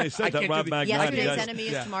know? He may have said that. Rob Magnotti. Yesterday's enemy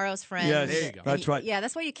is tomorrow's friend. Yes, there you go. That's right. Yeah,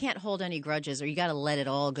 that's why you can't hold any grudges, or you got to let it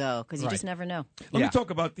all go because you just never know. Let me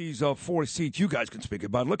talk about these 4 seats. You guys can speak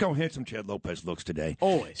about it. Look how handsome Chad Lopez looks today.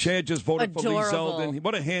 Always. Chad just voted for Lee Zeldin.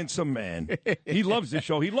 What a handsome man. He loves this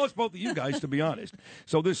show. He loves both of you guys, to be honest.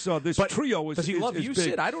 So this trio is. Does he love you, big.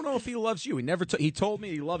 Sid? I don't know if he loves you. He never. He told me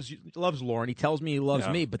he loves Lauren. He tells me he loves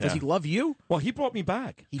me. But does he love you? Well, he brought me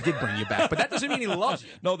back. He did bring you back, but that doesn't mean he loves you.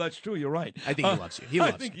 No, that's true. You're right. I think he loves you.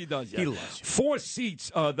 I think he does. Yeah. He loves you. 4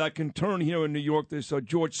 seats that can turn here in New York. This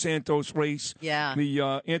George Santos race. Yeah.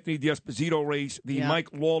 The Anthony D'Esposito race. The Mike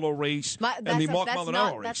Lawler race. And the Mark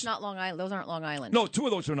Molinaro race. That's not Long Island. Those aren't Long Island. No, 2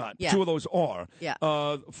 of those are not. Yeah. 2 of those are. Yeah.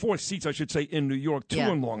 4 seats, I should say, in New York. 2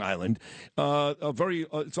 in Long Island.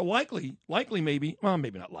 It's a likely maybe. Well,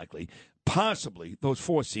 maybe not likely. Possibly those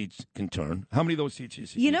 4 seats can turn. How many of those seats do you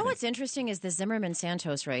see? You know what's interesting is the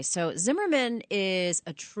Zimmerman-Santos race. So Zimmerman is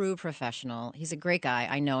a true professional. He's a great guy.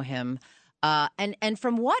 I know him. And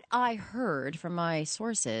from what I heard from my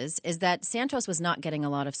sources is that Santos was not getting a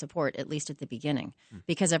lot of support, at least at the beginning,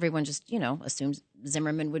 because everyone just, assumes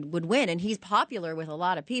Zimmerman would win. And he's popular with a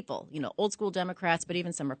lot of people, old school Democrats, but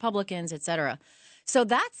even some Republicans, et cetera. So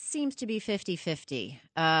that seems to be 50-50.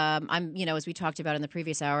 As we talked about in the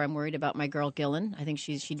previous hour, I'm worried about my girl Gillen. I think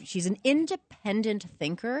she's an independent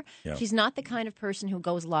thinker. Yeah. She's not the kind of person who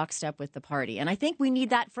goes lockstep with the party. And I think we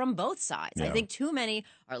need that from both sides. Yeah. I think too many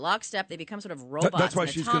are lockstep. They become sort of robots. That's why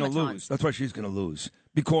she's going to lose. That's why she's going to lose.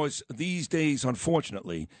 Because these days,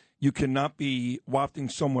 unfortunately, you cannot be wafting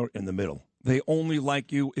somewhere in the middle. They only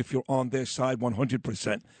like you if you're on their side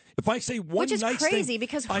 100%. If I say one Which is nice crazy thing,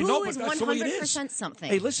 because I who know, is but that's the way it is. 100% something?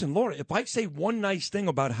 Hey, listen, Laura, if I say one nice thing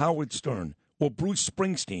about Howard Stern or Bruce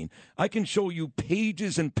Springsteen, I can show you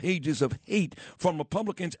pages and pages of hate from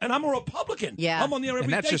Republicans, and I'm a Republican. Yeah. I'm on there every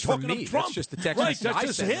and that's day just from talking me. to Trump. That's just the text right, message that's I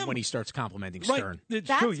just send him. when he starts complimenting Right. Stern. It's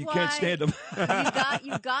That's true. You can't stand him.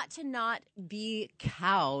 You've got to not be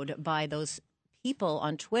cowed by those people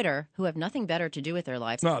on Twitter who have nothing better to do with their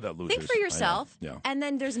lives. No, they're losers. Think for yourself, I know. Yeah. and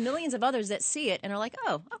then there's millions of others that see it and are like,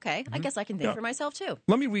 oh, okay, I guess I can think Yeah. for myself too.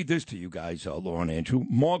 Let me read this to you guys, Laura and Andrew.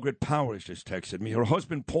 Margaret Powers just texted me. Her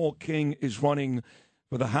husband, Paul King, is running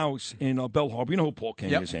for the House in Bell Harbor. You know who Paul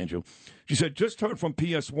King is, Andrew. She said, just heard from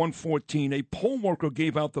PS 114, a poll worker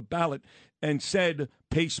gave out the ballot and said,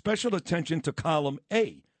 pay special attention to column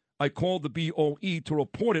A. I called the BOE to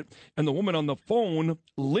report it, and the woman on the phone,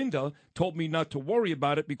 Linda, told me not to worry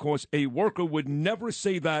about it because a worker would never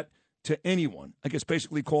say that to anyone. I guess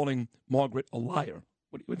basically calling Margaret a liar.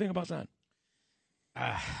 What do you think about that?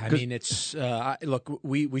 I mean, it's look.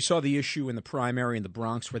 We saw the issue in the primary in the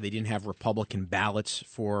Bronx where they didn't have Republican ballots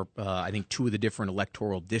for I think 2 of the different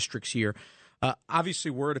electoral districts here.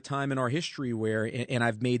 Obviously, we're at a time in our history where, and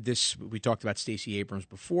I've made this. We talked about Stacey Abrams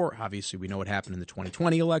before. Obviously, we know what happened in the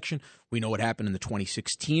 2020 election. We know what happened in the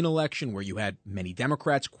 2016 election, where you had many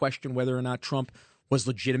Democrats question whether or not Trump was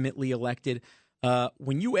legitimately elected.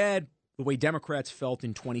 When you add the way Democrats felt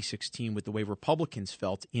in 2016 with the way Republicans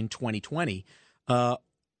felt in 2020.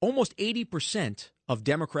 Almost 80% of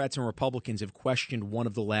Democrats and Republicans have questioned one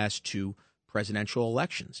of the last 2 presidential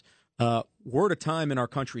elections. We're at a time in our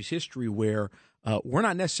country's history where we're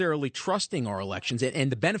not necessarily trusting our elections,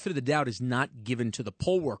 and the benefit of the doubt is not given to the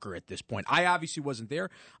poll worker at this point. I obviously wasn't there.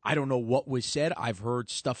 I don't know what was said. I've heard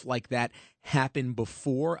stuff like that happen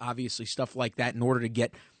before. Obviously, stuff like that, in order to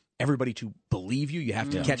get everybody to believe you, you have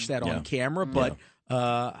to catch that on camera. But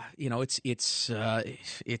it's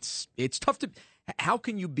tough to. How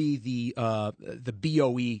can you be the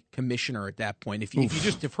BOE commissioner at that point if you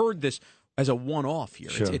just have heard this as a one-off here?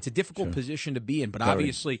 Sure. It's a difficult position to be in, but Very.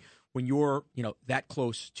 obviously when you're that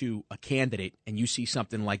close to a candidate and you see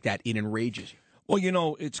something like that, it enrages you.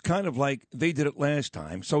 Well, it's kind of like they did it last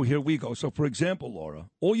time. So here we go. So, for example, Laura,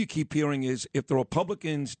 all you keep hearing is if the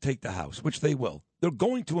Republicans take the House, which they will, they're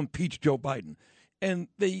going to impeach Joe Biden. And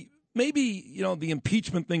the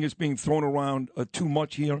impeachment thing is being thrown around too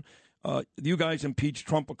much here. You guys impeached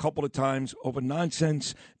Trump a couple of times over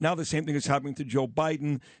nonsense. Now the same thing is happening to Joe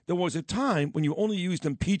Biden. There was a time when you only used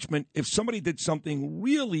impeachment if somebody did something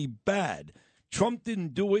really bad. Trump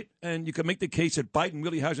didn't do it, and you can make the case that Biden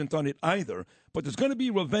really hasn't done it either. But there's going to be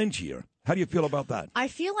revenge here. How do you feel about that? I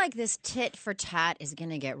feel like this tit for tat is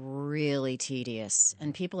going to get really tedious,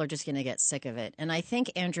 and people are just going to get sick of it. And I think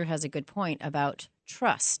Andrew has a good point about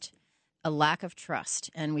trust. A lack of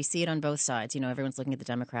trust, and we see it on both sides. Everyone's looking at the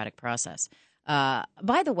democratic process.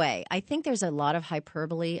 By the way, I think there's a lot of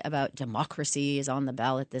hyperbole about democracy is on the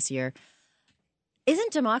ballot this year.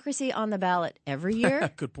 Isn't democracy on the ballot every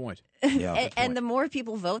year? Good point. Yeah, and the more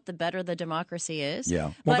people vote, the better the democracy is.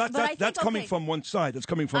 Yeah. Well, but that's coming from one side. That's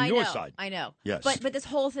coming from your side. I know. Yes. But this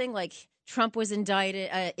whole thing, like Trump was indicted,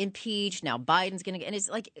 impeached. Now Biden's going to get, and it's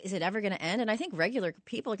like, is it ever going to end? And I think regular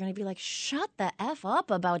people are going to be like, shut the F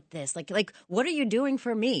up about this. Like, what are you doing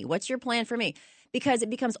for me? What's your plan for me? Because it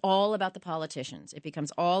becomes all about the politicians. It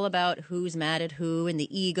becomes all about who's mad at who and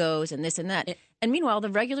the egos and this and that. And meanwhile, the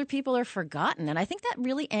regular people are forgotten. And I think that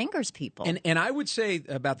really angers people. And I would say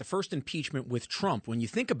about the first impeachment with Trump, when you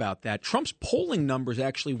think about that, Trump's polling numbers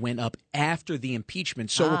actually went up after the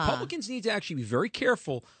impeachment. So Republicans need to actually be very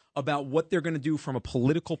careful about what they're going to do from a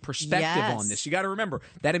political perspective on this. You got to remember,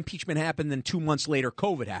 that impeachment happened, then 2 months later,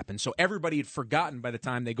 COVID happened. So everybody had forgotten by the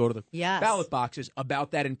time they go to the ballot boxes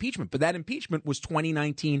about that impeachment. But that impeachment was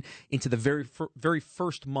 2019 into the very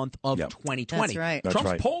first month of 2020. That's right.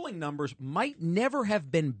 Trump's polling numbers might never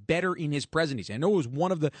have been better in his presidency. I know it was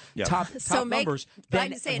one of the top numbers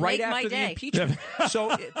then right after the impeachment.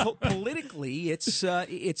 So politically, it's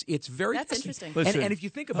very That's interesting. Listen, and if you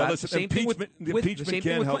think about it, the same thing with the impeachment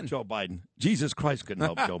can't help Clinton. Joe Biden. Jesus Christ couldn't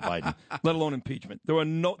help Joe Biden, let alone impeachment.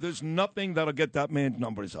 There's nothing that'll get that man's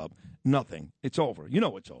numbers up. Nothing. It's over. You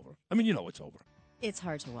know it's over. I mean, you know it's over. It's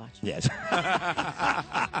hard to watch. Yes.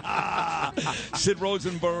 Sid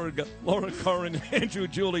Rosenberg, Laura Curran, Andrew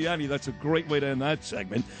Giuliani. That's a great way to end that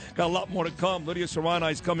segment. Got a lot more to come. Lydia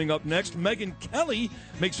Serrani is coming up next. Megyn Kelly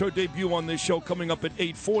makes her debut on this show coming up at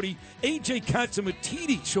 8:40. AJ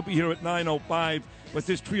Katzimatidis, she'll be here at 9:05. But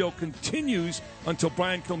this trio continues until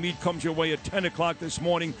Brian Kilmeade comes your way at 10 o'clock this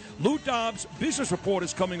morning. Lou Dobbs, Business Report,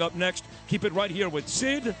 is coming up next. Keep it right here with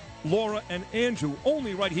Sid, Laura, and Andrew,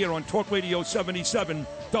 only right here on Talk Radio 77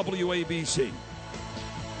 WABC.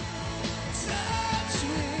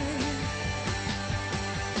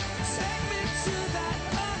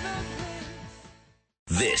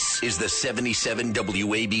 This is the 77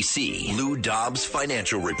 WABC Lou Dobbs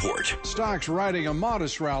Financial Report. Stocks riding a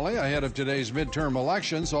modest rally ahead of today's midterm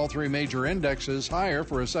elections. All three major indexes higher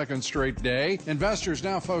for a second straight day. Investors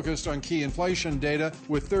now focused on key inflation data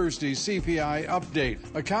with Thursday's CPI update.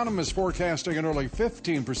 Economists forecasting an early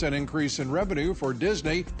 15% increase in revenue for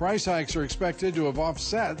Disney. Price hikes are expected to have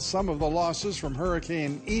offset some of the losses from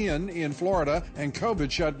Hurricane Ian in Florida and COVID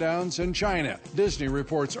shutdowns in China. Disney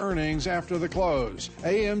reports earnings after the close.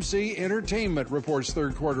 AMC Entertainment reports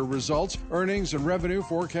third quarter results. Earnings and revenue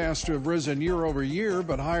forecast to have risen year over year,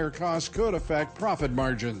 but higher costs could affect profit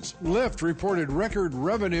margins. Lyft reported record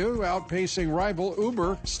revenue, outpacing rival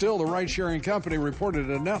Uber. Still, the ride-sharing company reported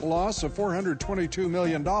a net loss of $422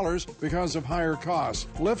 million because of higher costs.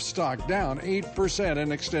 Lyft stock down 8%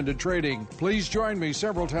 in extended trading. Please join me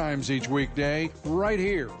several times each weekday right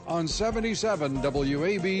here on 77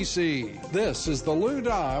 WABC. This is the Lou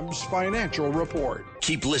Dobbs Financial Report.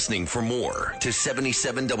 Keep listening for more to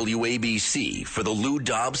 77 WABC for the Lou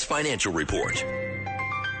Dobbs Financial Report.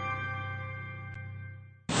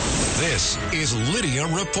 This is Lydia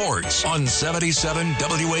Reports on 77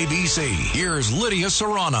 WABC. Here's Lydia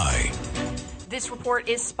Serrani. This report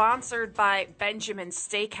is sponsored by Benjamin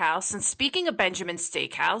Steakhouse. And speaking of Benjamin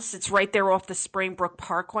Steakhouse, it's right there off the Springbrook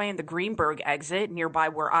Parkway and the Greenberg exit, nearby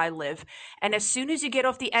where I live. And as soon as you get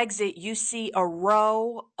off the exit, you see a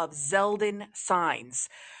row of Zeldin signs.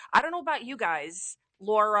 I don't know about you guys,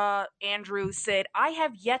 Laura, Andrew, Sid, I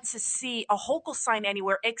have yet to see a Hochul sign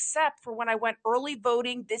anywhere except for when I went early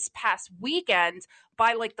voting this past weekend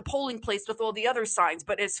by like the polling place with all the other signs.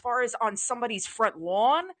 But as far as on somebody's front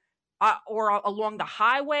lawn, or along the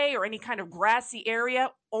highway or any kind of grassy area,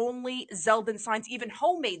 only Zeldin signs, even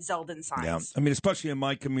homemade Zeldin signs. Yeah, I mean, especially in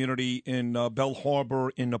my community, in Bell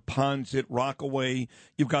Harbor, in Neponset, Rockaway,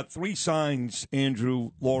 you've got three signs, Andrew,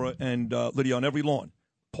 Laura, and Lydia, on every lawn.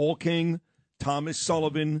 Paul King, Thomas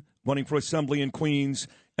Sullivan, running for Assembly in Queens,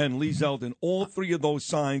 and Lee Zeldin. All three of those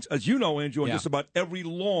signs, as you know, Andrew, on just about every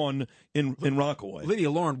lawn in Rockaway. Lydia,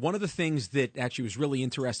 Lauren, one of the things that actually was really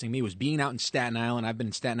interesting to me was being out in Staten Island. I've been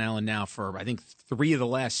in Staten Island now for, I think, 3 of the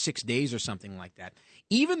last 6 days or something like that.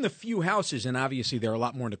 Even the few houses, and obviously there are a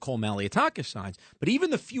lot more Nicole Malliotakis signs, but even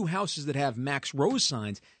the few houses that have Max Rose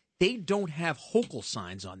signs, they don't have Hochul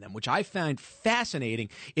signs on them, which I find fascinating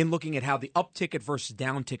in looking at how the up ticket versus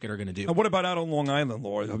down ticket are going to do. And what about out on Long Island,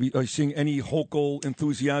 Laura? Are you seeing any Hochul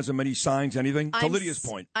enthusiasm, any signs, anything? To Lydia's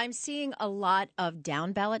point. I'm seeing a lot of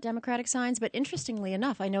down ballot Democratic signs, but interestingly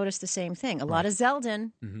enough, I noticed the same thing. A lot of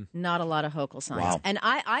Zeldin, not a lot of Hochul signs. Wow. And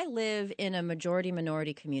I live in a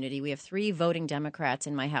majority-minority community. We have 3 voting Democrats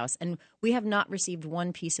in my house, and we have not received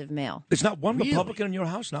one piece of mail. There's not one Republican in your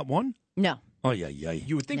house? Not one? No. Oh, yeah.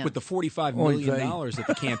 You would think with the $45 million that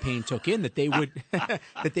the campaign took in that they would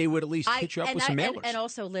that they would at least hit you up with some mailers. And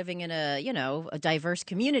also living in a diverse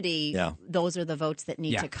community, those are the votes that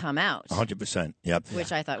need to come out. 100%. Yep.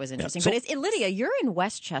 Which I thought was interesting. So, but Lydia, you're in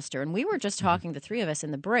Westchester, and we were just talking, the three of us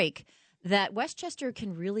in the break, that Westchester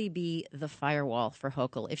can really be the firewall for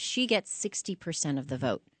Hochul. If she gets 60% of the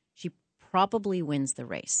vote, she probably wins the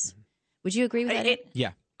race. Would you agree with that?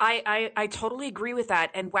 Yeah. I totally agree with that.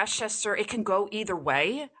 And Westchester, it can go either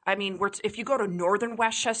way. I mean, if you go to northern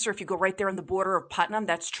Westchester, if you go right there on the border of Putnam,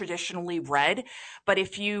 that's traditionally red. But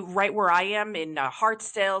if you, right where I am in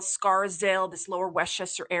Hartsdale, Scarsdale, this lower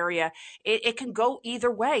Westchester area, it can go either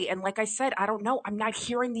way. And like I said, I don't know. I'm not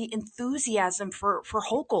hearing the enthusiasm for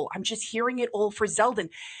Hochul. I'm just hearing it all for Zeldin.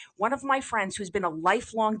 One of my friends who's been a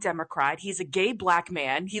lifelong Democrat, he's a gay black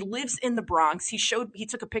man. He lives in the Bronx. He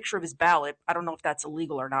took a picture of his ballot. I don't know if that's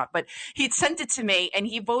illegal or not, but he'd sent it to me, and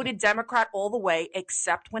he voted Democrat all the way,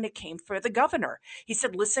 except when it came for the governor. He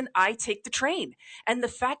said, listen, I take the train. And the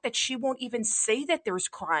fact that she won't even say that there's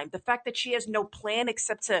crime, the fact that she has no plan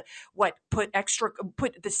except to, put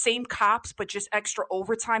the same cops, but just extra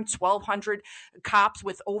overtime, 1,200 cops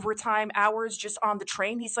with overtime hours just on the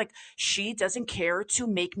train. He's like, she doesn't care to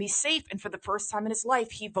make me safe. And for the first time in his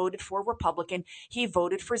life, he voted for a Republican. He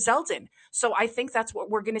voted for Zeldin. So I think that's what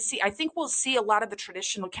we're going to see. I think we'll see a lot of the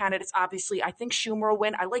traditional candidates. Obviously, I think Schumer will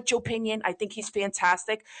win. I like Joe Pinion. I think he's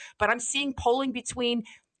fantastic. But I'm seeing polling between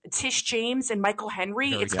Tish James and Michael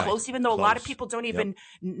Henry. It's close, even though a lot of people don't even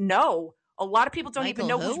know. A lot of people don't even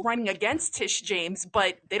know who's running against Tish James,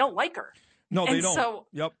 but they don't like her. No, they don't.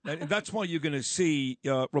 And that's why you're going to see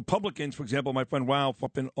Republicans, for example, my friend Ralph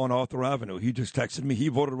up on Arthur Avenue. He just texted me. He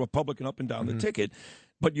voted Republican up and down the ticket.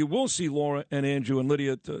 But you will see, Laura and Andrew and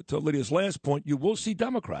Lydia, to Lydia's last point, you will see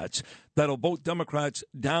Democrats that'll vote Democrats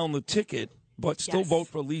down the ticket but still vote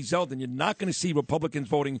for Lee Zeldin. You're not going to see Republicans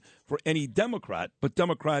voting for any Democrat, but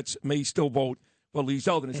Democrats may still vote for Lee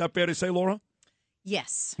Zeldin. Is that fair to say, Laura?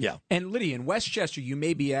 Yes. Yeah. And Lydia, in Westchester, you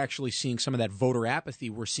may be actually seeing some of that voter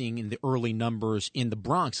apathy we're seeing in the early numbers in the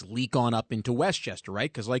Bronx leak on up into Westchester,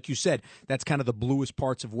 right? Because like you said, that's kind of the bluest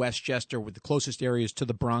parts of Westchester with the closest areas to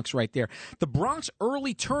the Bronx right there. The Bronx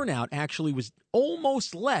early turnout actually was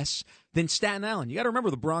almost less than Staten Island. You got to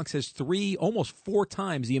remember the Bronx has almost 4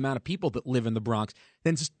 times the amount of people that live in the Bronx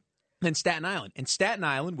than Staten Island. And Staten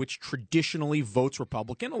Island, which traditionally votes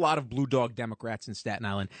Republican, a lot of blue dog Democrats in Staten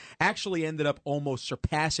Island, actually ended up almost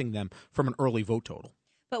surpassing them from an early vote total.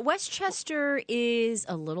 But Westchester is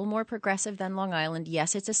a little more progressive than Long Island.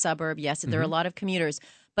 Yes, it's a suburb. Yes, there are a lot of commuters.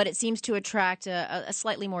 But it seems to attract a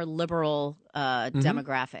slightly more liberal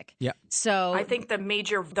demographic. Yeah. So I think the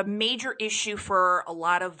major issue for a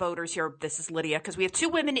lot of voters here, this is Lydia, because we have 2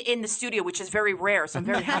 women in the studio, which is very rare. So I'm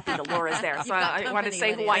very happy that Laura's there. So I want to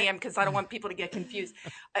say Lydia. Who I am because I don't want people to get confused.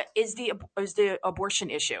 Is the abortion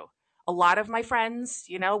issue. A lot of my friends,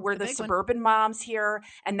 we're the suburban moms here,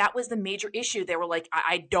 and that was the major issue. They were like,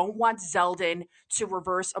 I don't want Zeldin to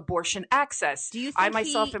reverse abortion access. Do you think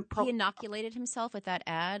he inoculated himself with that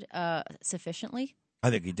ad sufficiently? I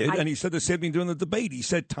think he did, and he said the same thing during the debate. He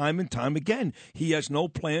said time and time again he has no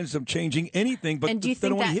plans of changing anything, but and do you they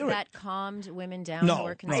don't think want to hear that it. calmed women down who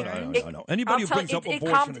were concerned? No. Anybody who brings up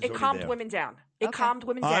abortion it calmed women down. It calmed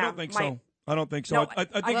women down. I don't think so. I don't think so. No, I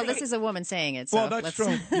think this is a woman saying it. So well, that's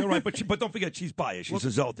true. You're right, but don't forget she's biased. She's a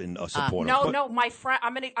Zeldin supporter. No, my friend.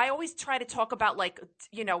 I always try to talk about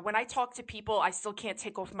when I talk to people, I still can't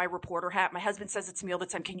take off my reporter hat. My husband says it to me all the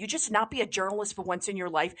time. Can you just not be a journalist for once in your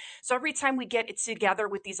life? So every time we get together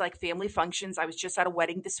with these family functions, I was just at a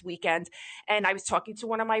wedding this weekend, and I was talking to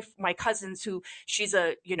one of my cousins who she's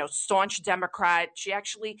a staunch Democrat. She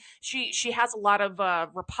actually she has a lot of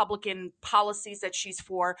Republican policies that she's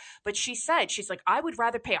for, but she said. She's like, I would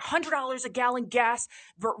rather pay $100 a gallon gas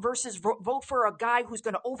versus vote for a guy who's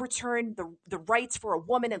going to overturn the rights for a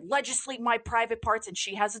woman and legislate my private parts. And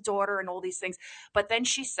she has a daughter and all these things. But then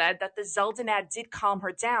she said that the Zeldin ad did calm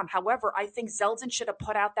her down. However, I think Zeldin should have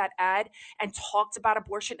put out that ad and talked about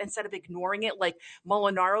abortion instead of ignoring it like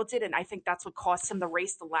Molinaro did. And I think that's what cost him the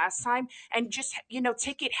race the last time. And just,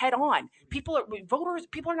 take it head on. People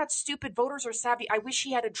are not stupid. Voters are savvy. I wish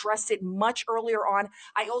he had addressed it much earlier on.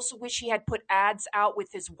 I also wish he had put ads out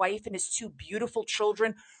with his wife and his 2 beautiful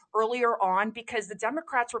children earlier on, because the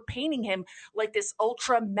Democrats were painting him like this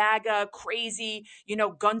ultra MAGA crazy,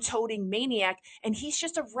 gun-toting maniac. And he's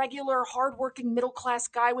just a regular, hardworking, middle-class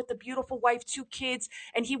guy with a beautiful wife, 2 kids,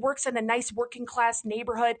 and he works in a nice working-class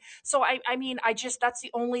neighborhood. So, that's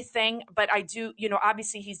the only thing. But I do,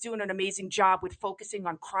 obviously he's doing an amazing job with focusing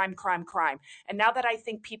on crime. And now that I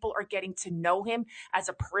think people are getting to know him as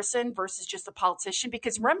a person versus just a politician,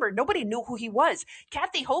 because remember, nobody knew who he was.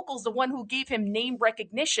 Kathy Hochul's the one who gave him name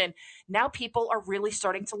recognition. Now people are really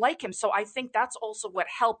starting to like him. So I think that's also what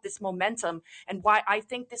helped this momentum and why I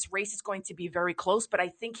think this race is going to be very close. But I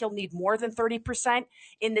think he'll need more than 30%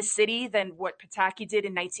 in the city than what Pataki did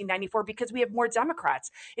in 1994 because we have more Democrats.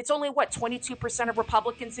 It's only, 22% of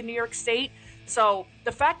Republicans in New York State. So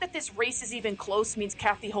the fact that this race is even close means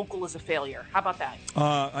Kathy Hochul is a failure. How about that?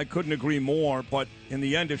 I couldn't agree more. But in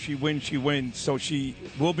the end, if she wins, she wins. So she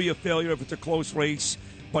will be a failure if it's a close race.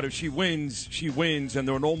 But if she wins, and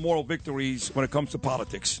there are no moral victories when it comes to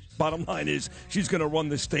politics. Bottom line is she's going to run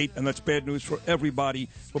the state, and that's bad news for everybody,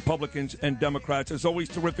 Republicans and Democrats. As always,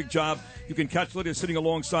 terrific job. You can catch Lydia sitting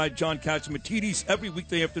alongside John Catsimatidis every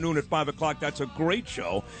weekday afternoon at 5 o'clock. That's a great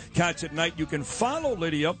show. Cats at Night. You can follow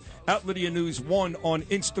Lydia at Lydia News 1 on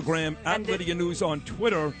Instagram, at Lydia News on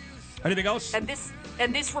Twitter. Anything else?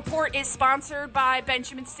 And this report is sponsored by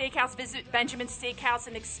Benjamin Steakhouse. Visit Benjamin Steakhouse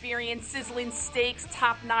and experience sizzling steaks,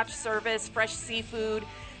 top-notch service, fresh seafood.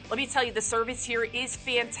 Let me tell you, the service here is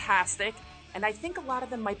fantastic. And I think a lot of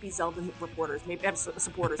them might be Zeldin supporters. Maybe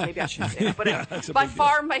I shouldn't say that. But by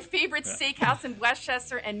far, my favorite steakhouse in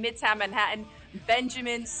Westchester and Midtown Manhattan,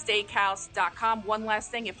 BenjaminSteakhouse.com. One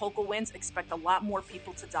last thing, if Hochul wins, expect a lot more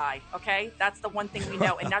people to die, okay? That's the one thing we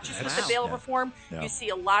know. And not just with the bail reform, you see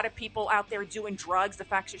a lot of people out there doing drugs. The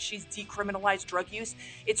fact that she's decriminalized drug use,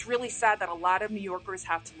 it's really sad that a lot of New Yorkers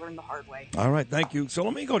have to learn the hard way. All right, thank you. So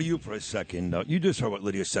let me go to you for a second. You just heard what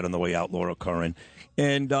Lydia said on the way out, Laura Curran.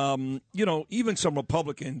 And, even some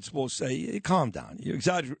Republicans will say, hey, calm down. You're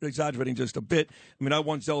exaggerating just a bit. I mean, I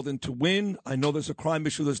want Zeldin to win. I know there's a crime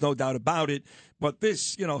issue. There's no doubt about it. But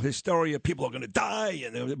this, hysteria, people are going to die,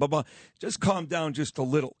 and blah, blah. Just calm down just a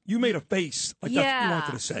little. You made a face like that's what you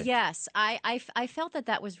wanted to say. Yes. I felt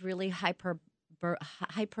that was really hyper. What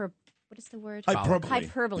is the word?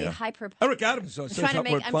 Hyperbole. Yeah. Eric Adams says I'm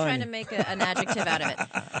trying to make an adjective out of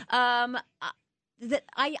it.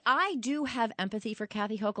 I do have empathy for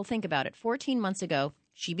Kathy Hochul. Think about it. 14 months ago,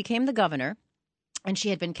 she became the governor, and she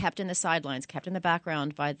had been kept in the sidelines, kept in the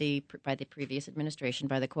background by the previous administration,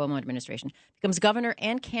 by the Cuomo administration. Becomes governor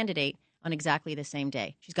and candidate on exactly the same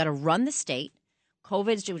day. She's got to run the state.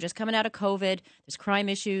 We're just coming out of COVID. There's crime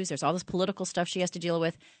issues. There's all this political stuff she has to deal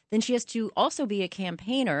with. Then she has to also be a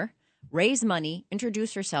campaigner, raise money,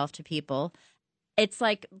 introduce herself to people. It's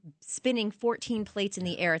like spinning 14 plates in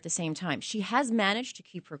the air at the same time. She has managed to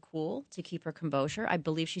keep her cool, to keep her composure. I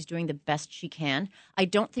believe she's doing the best she can. I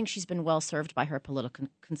don't think she's been well served by her political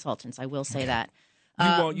consultants. I will say that.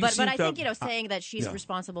 But I think, saying that she's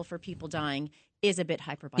responsible for people dying is a bit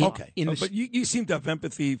hyperbolic. Okay. But you seem to have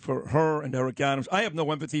empathy for her and Eric Adams. I have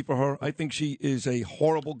no empathy for her. I think she is a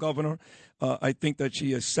horrible governor. I think that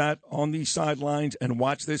she has sat on these sidelines and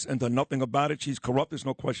watched this and done nothing about it. She's corrupt. There's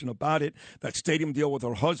no question about it. That stadium deal with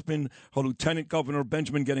her husband, her lieutenant governor,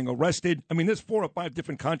 Benjamin, getting arrested. I mean, there's 4 or 5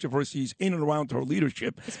 different controversies in and around her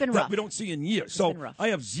leadership that we don't see in years. So I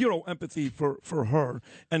have zero empathy for her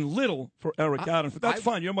and little for Eric Adams. But that's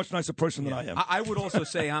fine. You're a much nicer person than I am. I would also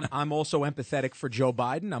say I'm also empathetic for Joe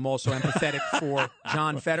Biden. I'm also empathetic for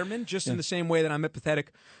John Fetterman, just in the same way that I'm empathetic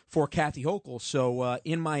for Kathy Hochul. So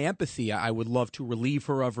in my empathy, I would love to relieve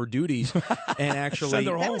her of her duties and actually,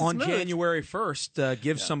 on January 1st,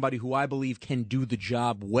 give somebody who I believe can do the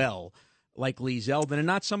job well, like Lee Zeldin, and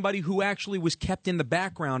not somebody who actually was kept in the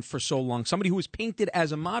background for so long, somebody who was painted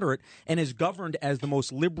as a moderate and is governed as the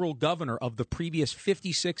most liberal governor of the previous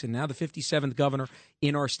 56 and now the 57th governor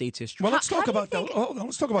in our state's history. Well, let's talk about that.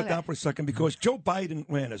 Let's talk about that for a second, because Joe Biden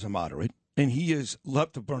ran as a moderate, and he is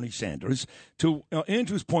left of Bernie Sanders. To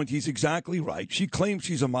Andrew's point, he's exactly right. She claims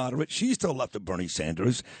she's a moderate. She's still left of Bernie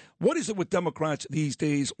Sanders. What is it with Democrats these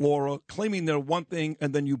days, Laura, claiming they're one thing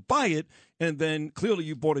and then you buy it, and then clearly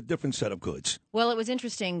you bought a different set of goods? Well, it was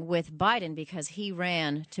interesting with Biden because he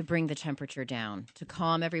ran to bring the temperature down, to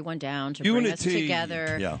calm everyone down, to bring us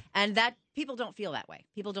together. Yeah. And that people don't feel that way.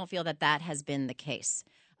 People don't feel that has been the case.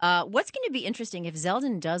 What's going to be interesting if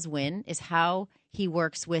Zeldin does win is how he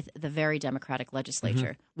works with the very Democratic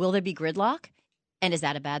legislature. Will there be gridlock? And is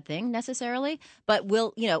that a bad thing necessarily? But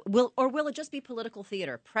will it just be political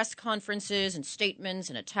theater, press conferences and statements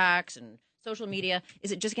and attacks and social media?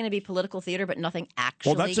 Is it just going to be political theater, but nothing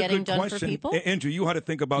actually getting done for people? Andrew, you had to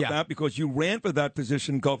think about that because you ran for that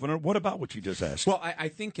position, Governor. What about what you just asked? Well, I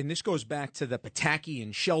think, and this goes back to the Pataki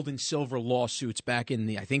and Sheldon Silver lawsuits back in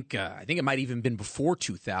the, I think it might even been before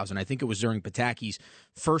 2000. I think it was during Pataki's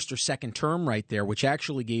first or second term right there, which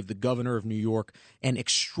actually gave the governor of New York an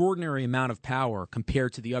extraordinary amount of power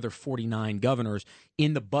compared to the other 49 governors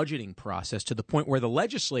in the budgeting process, to the point where the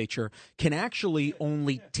legislature can actually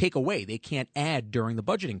only take away. They can't add during the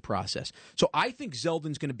budgeting process. So I think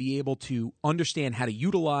Zeldin's going to be able to understand how to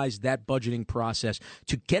utilize that budgeting process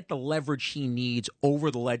to get the leverage he needs over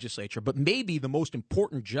the legislature. But maybe the most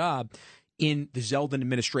important job in the Zeldin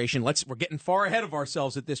administration, we're getting far ahead of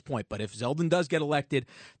ourselves at this point, but if Zeldin does get elected,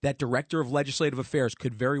 that director of legislative affairs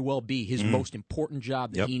could very well be his most important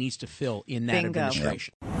job that he needs to fill in that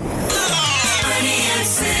administration. Bernie and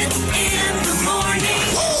Sid in the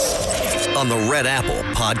morning. On the Red Apple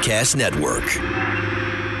Podcast Network.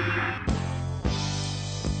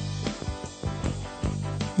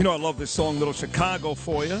 You know, I love this song, Little Chicago,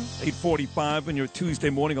 for you. 8:45 on your Tuesday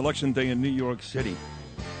morning, election day in New York City.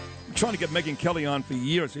 I'm trying to get Megyn Kelly on for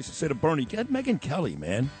years. I used to say to Bernie, get Megyn Kelly,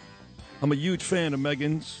 man. I'm a huge fan of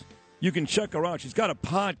Megyn's. You can check her out. She's got a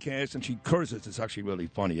podcast, and she curses. It's actually really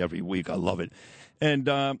funny every week. I love it. And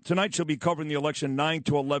tonight she'll be covering the election 9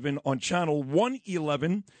 to 11 on Channel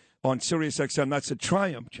 111 on SiriusXM. That's the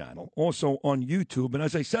Triumph channel. Also on YouTube. And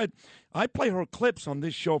as I said, I play her clips on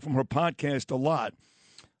this show from her podcast a lot.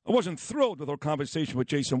 I wasn't thrilled with her conversation with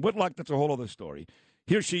Jason Whitlock. That's a whole other story.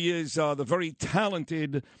 Here she is, the very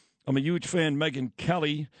talented, I'm a huge fan, Megyn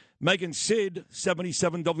Kelly. Megyn, Sid,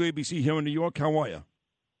 77 WABC here in New York. How are you?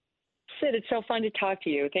 Sid, it's so fun to talk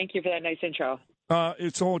to you. Thank you for that nice intro.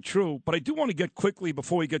 It's all true. But I do want to get quickly,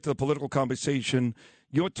 before we get to the political conversation,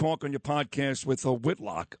 your talk on your podcast with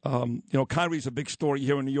Whitlock. Kyrie's a big story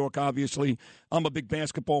here in New York, obviously. I'm a big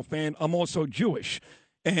basketball fan. I'm also Jewish.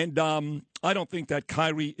 And I don't think that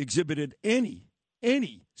Kyrie exhibited any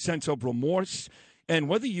sense of remorse. And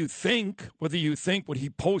whether you think what he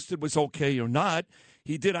posted was okay or not,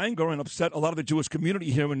 he did anger and upset a lot of the Jewish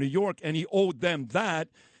community here in New York, and he owed them that.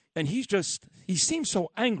 And he seems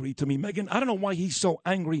so angry to me, Megyn. I don't know why he's so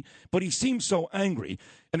angry, but he seems so angry.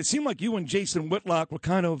 And it seemed like you and Jason Whitlock were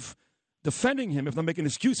kind of defending him, if not making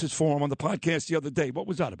excuses for him on the podcast the other day. What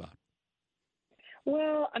was that about?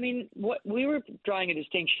 Well, I mean, we were drawing a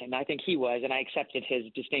distinction. I think he was, and I accepted his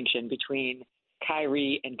distinction between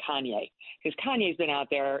Kyrie and Kanye, because Kanye's been out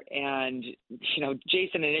there and,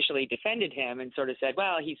 Jason initially defended him and sort of said,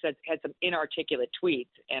 well, he had some inarticulate tweets.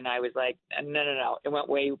 And I was like, no. It went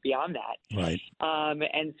way beyond that. Right.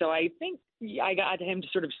 And so I think I got him to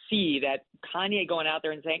sort of see that Kanye going out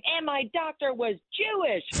there and saying, and my doctor was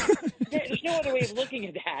Jewish. There's no other way of looking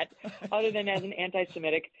at that other than as an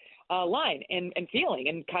anti-Semitic line and feeling.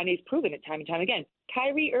 And Kanye's proven it time and time again.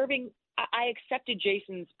 Kyrie Irving, I accepted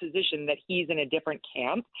Jason's position that he's in a different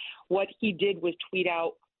camp. What he did was tweet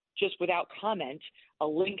out, just without comment, a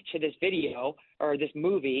link to this video or this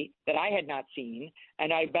movie that I had not seen,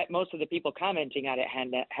 and I bet most of the people commenting on it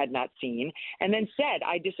had not seen, and then said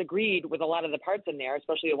I disagreed with a lot of the parts in there,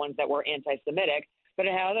 especially the ones that were anti-Semitic, but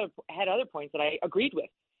it had other points that I agreed with.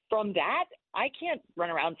 From that, I can't run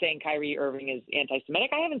around saying Kyrie Irving is anti-Semitic.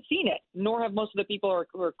 I haven't seen it, nor have most of the people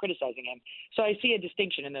who are criticizing him. So I see a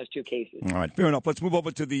distinction in those two cases. All right, fair enough. Let's move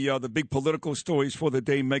over to the big political stories for the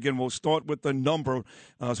day, Megan. We'll start with the number.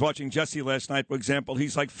 I was watching Jesse last night, for example.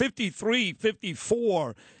 He's like 53,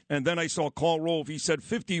 54. And then I saw Karl Rove. He said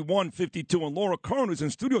 51, 52. And Laura Curran, who's in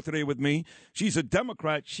studio today with me, she's a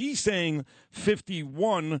Democrat. She's saying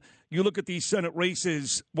 51. You look at these Senate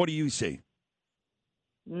races. What do you see?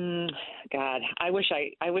 God, I wish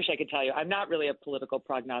I could tell you. I'm not really a political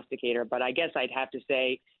prognosticator, but I guess I'd have to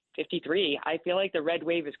say 53. I feel like the red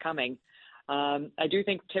wave is coming. I do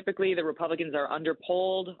think typically the Republicans are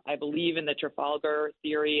underpolled. I believe in the Trafalgar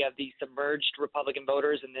theory of the submerged Republican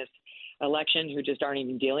voters in this election who just aren't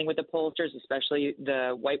even dealing with the pollsters, especially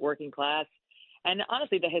the white working class. And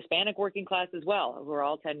honestly, the Hispanic working class as well, who are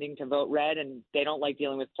all tending to vote red, and they don't like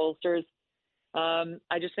dealing with pollsters.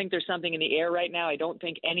 I just think there's something in the air right now. I don't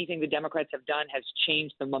think anything the Democrats have done has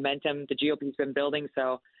changed the momentum the GOP's been building.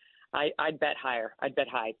 So I'd bet higher. I'd bet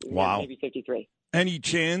high. Wow. Maybe 53. Any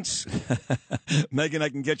chance, Megan, I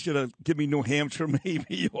can get you to give me New Hampshire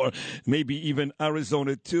maybe, or maybe even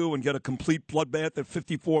Arizona too, and get a complete bloodbath at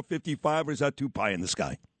 54, 55, or is that too pie in the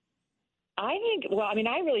sky?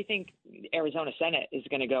 I really think Arizona Senate is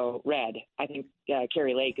going to go red. I think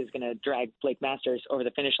Carrie Lake is going to drag Blake Masters over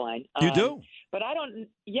the finish line. You do? But I don't.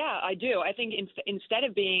 Yeah, I do. I think instead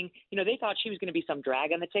of being, they thought she was going to be some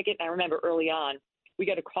drag on the ticket. And I remember early on, we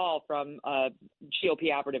got a call from a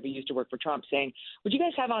GOP operative who used to work for Trump saying, would you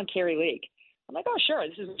guys have on Carrie Lake? I'm like, oh, sure.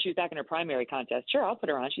 This is when she was back in her primary contest. Sure, I'll put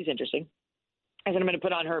her on. She's interesting. I said, I'm going to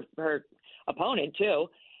put on her opponent, too.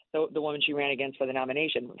 The woman she ran against for the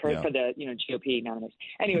nomination, for the GOP nomination.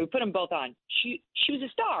 Anyway, we put them both on. She was a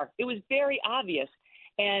star. It was very obvious.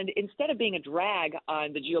 And instead of being a drag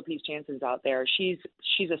on the GOP's chances out there, she's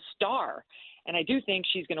a star. And I do think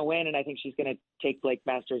she's going to win, and I think she's going to take Blake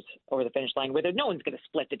Masters over the finish line. Whether no one's going to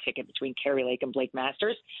split the ticket between Carrie Lake and Blake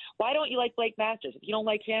Masters. Why don't you like Blake Masters? If you don't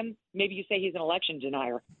like him, maybe you say he's an election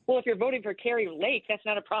denier. Well, if you're voting for Carrie Lake, that's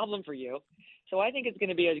not a problem for you. So I think it's going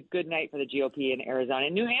to be a good night for the GOP in Arizona.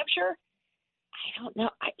 In New Hampshire, I don't know.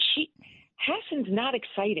 Hassan's not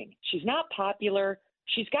exciting. She's not popular.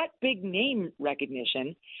 She's got big name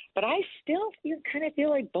recognition, but I still kind of feel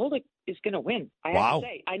like Bolduc is going to win. I have to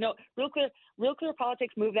say. I know Real Clear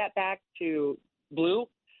Politics moved that back to blue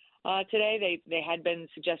today. They had been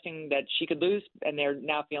suggesting that she could lose, and they're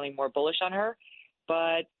now feeling more bullish on her.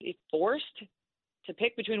 But if forced to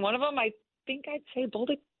pick between one of them, I think I'd say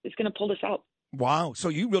Bolduc is going to pull this out. Wow. So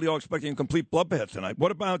you really are expecting a complete bloodbath tonight.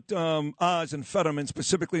 What about Oz and Fetterman,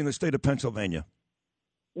 specifically in the state of Pennsylvania?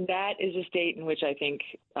 That is a state in which I think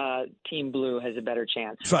Team Blue has a better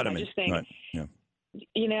chance. Fetterman. I just think, right.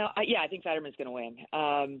 I think Fetterman's going to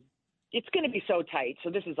win. It's going to be so tight. So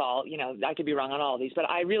this is all, I could be wrong on all of these. But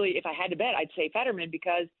if I had to bet, I'd say Fetterman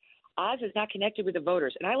because Oz is not connected with the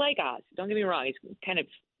voters. And I like Oz. Don't get me wrong.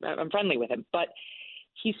 I'm friendly with him. But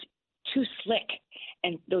he's too slick.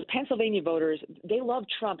 And those Pennsylvania voters, they love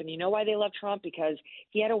Trump. And you know why they love Trump? Because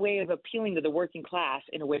he had a way of appealing to the working class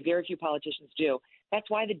in a way very few politicians do. That's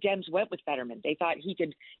why the Dems went with Fetterman. They thought he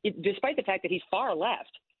could, despite the fact that he's far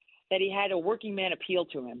left, that he had a working man appeal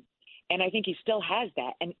to him. And I think he still has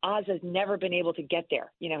that. And Oz has never been able to get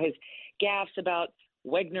there. His gaffes about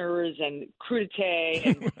Wegner's and crudité,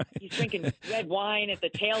 and he's drinking red wine at the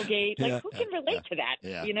tailgate. Who can relate to that?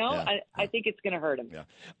 Yeah. I think it's going to hurt him.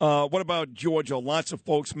 Yeah. What about Georgia? Lots of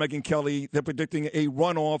folks, Megyn Kelly, they're predicting a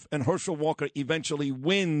runoff, and Herschel Walker eventually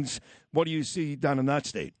wins. What do you see down in that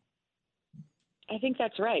state? I think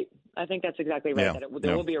that's right. I think that's exactly right. Yeah.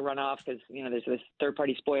 There will be a runoff because, there's this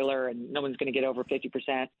third-party spoiler and no one's going to get over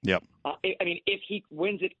 50%. Yep. If he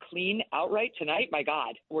wins it clean outright tonight, my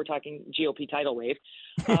God, we're talking GOP tidal wave.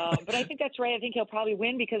 But I think that's right. I think he'll probably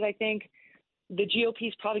win because I think the GOP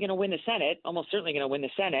is probably going to win the Senate, almost certainly going to win the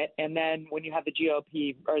Senate. And then when you have the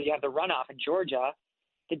GOP or you have the runoff in Georgia,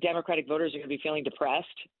 the Democratic voters are going to be feeling depressed.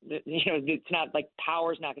 It's not like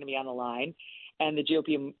power's not going to be on the line, and the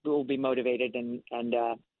GOP will be motivated and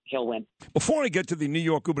he'll win. Before I get to the New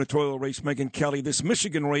York gubernatorial race, Megyn Kelly, this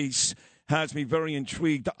Michigan race has me very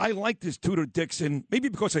intrigued. I like this Tudor Dixon, maybe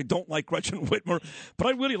because I don't like Gretchen Whitmer, but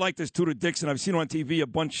I really like this Tudor Dixon. I've seen her on TV a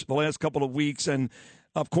bunch the last couple of weeks, and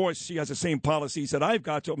of course she has the same policies that I've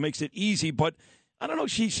got, so it makes it easy. But I don't know,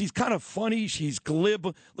 she's kind of funny, she's glib,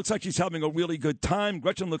 looks like she's having a really good time.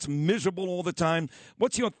 Gretchen looks miserable all the time.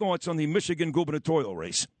 What's your thoughts on the Michigan gubernatorial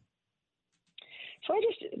race? So I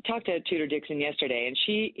just talked to Tudor Dixon yesterday, and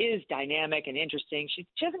she is dynamic and interesting. She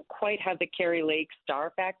doesn't quite have the Carrie Lake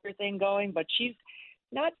star factor thing going, but she's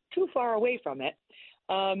not too far away from it.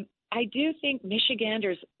 I do think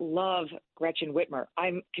Michiganders love Gretchen Whitmer.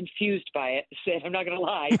 I'm confused by it, Sid. I'm not going to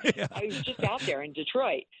lie. Yeah. I was just out there in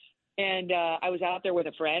Detroit, and I was out there with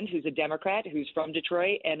a friend who's a Democrat who's from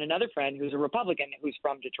Detroit and another friend who's a Republican who's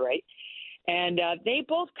from Detroit. And they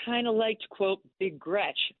both kind of like to quote Big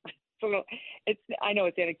Gretch. So I know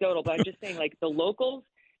it's anecdotal, but I'm just saying, like, the locals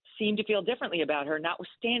seem to feel differently about her,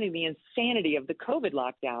 notwithstanding the insanity of the COVID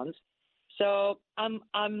lockdowns. So I'm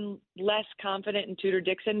less confident in Tudor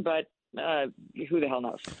Dixon, but who the hell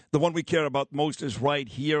knows? The one we care about most is right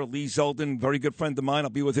here. Lee Zeldin, very good friend of mine. I'll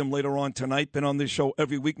be with him later on tonight. Been on this show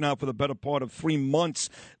every week now for the better part of 3 months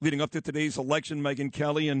leading up to today's election, Megyn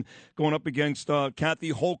Kelly, and going up against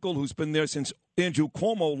Kathy Hochul, who's been there since Andrew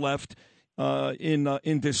Cuomo left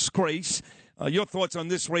in disgrace. Your thoughts on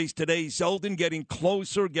this race today? Zeldin getting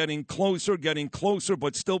closer,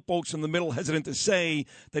 but still folks in the middle hesitant to say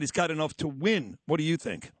that he's got enough to win. What do you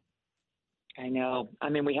think? I know. I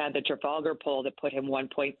mean, we had the Trafalgar poll that put him 1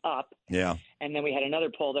 point up. Yeah. And then we had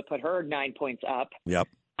another poll that put her 9 points up. Yep.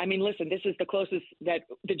 I mean, listen, this is the closest that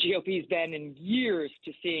the GOP's been in years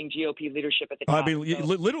to seeing GOP leadership at the top. I mean,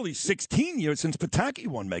 literally 16 years since Pataki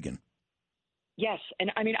won, Megyn. Yes, and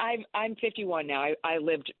I mean, I'm 51 now. I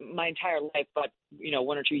lived my entire life, but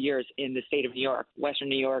 1 or 2 years in the state of New York, Western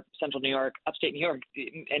New York, Central New York, Upstate New York,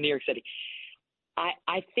 and New York City.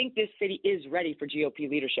 I think this city is ready for GOP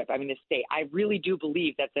leadership. I mean, this state. I really do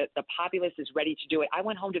believe that the populace is ready to do it. I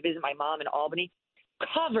went home to visit my mom in Albany,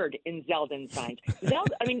 covered in Zeldin signs.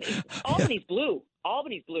 Albany's blue.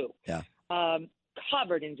 Albany's blue. Yeah.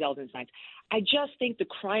 Covered in Zeldin signs. I just think the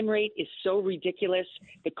crime rate is so ridiculous.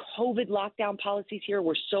 The COVID lockdown policies here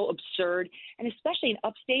were so absurd, and especially in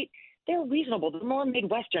upstate, they're reasonable. They're more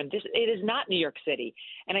Midwestern. It is not New York City,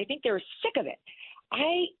 and I think they're sick of it.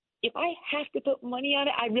 If I have to put money on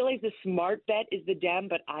it, I realize the smart bet is the Dem,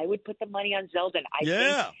 but I would put the money on Zeldin. I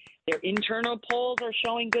think their internal polls are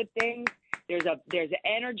showing good things. There's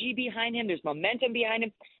energy behind him. There's momentum behind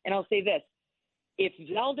him. And I'll say this. If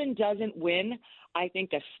Zeldin doesn't win, I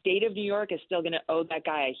think the state of New York is still going to owe that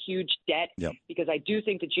guy a huge debt because I do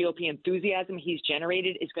think the GOP enthusiasm he's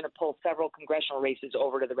generated is going to pull several congressional races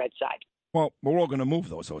over to the red side. Well, we're all going to move,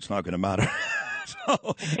 though, so it's not going to matter.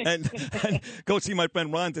 And go see my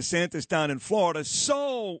friend Ron DeSantis down in Florida.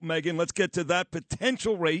 So, Megyn, let's get to that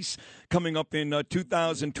potential race coming up in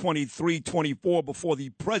 2023-24 before the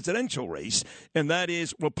presidential race, and that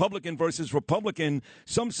is Republican versus Republican.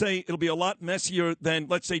 Some say it'll be a lot messier than,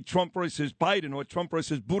 let's say, Trump versus Biden or Trump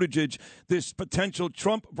versus Buttigieg, this potential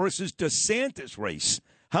Trump versus DeSantis race.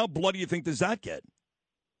 How bloody do you think does that get?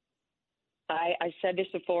 I said this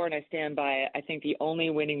before, and I stand by it. I think the only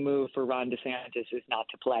winning move for Ron DeSantis is not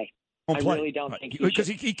to play. I really don't think because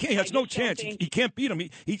he can't. He has no chance. He can't beat him.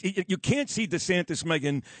 You can't see DeSantis,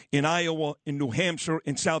 Megyn, in Iowa, in New Hampshire,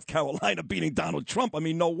 in South Carolina beating Donald Trump. I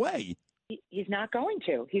mean, no way. He's not going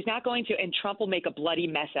to. He's not going to, and Trump will make a bloody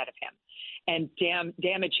mess out of him and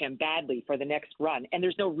damage him badly for the next run. And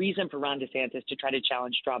there's no reason for Ron DeSantis to try to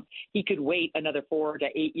challenge Trump. He could wait another 4 to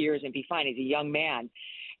 8 years and be fine. He's a young man.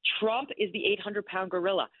 Trump is the 800-pound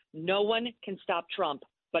gorilla. No one can stop Trump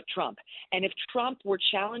but Trump. And if Trump were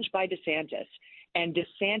challenged by DeSantis and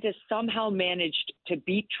DeSantis somehow managed to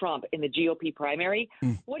beat Trump in the GOP primary,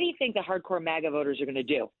 what do you think the hardcore MAGA voters are going to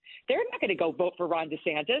do? They're not going to go vote for Ron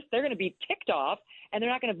DeSantis. They're going to be ticked off, and they're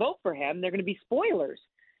not going to vote for him. They're going to be spoilers.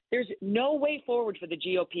 There's no way forward for the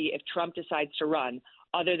GOP if Trump decides to run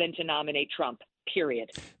other than to nominate Trump. Period.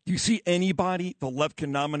 Do you see anybody the left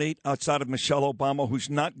can nominate outside of Michelle Obama who's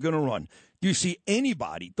not going to run? Do you see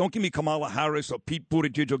anybody, don't give me Kamala Harris or Pete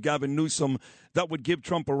Buttigieg or Gavin Newsom, that would give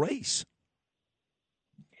Trump a race?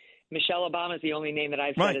 Michelle Obama is the only name that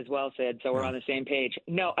I've said as well, Sid, so we're on the same page.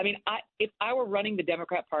 No, I mean, if I were running the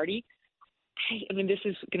Democrat Party, I mean, this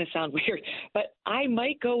is going to sound weird, but I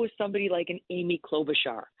might go with somebody like an Amy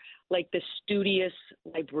Klobuchar. like the studious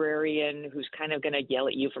librarian who's kind of going to yell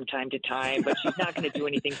at you from time to time, but she's not going to do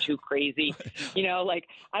anything too crazy. You know, like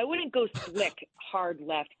I wouldn't go slick, hard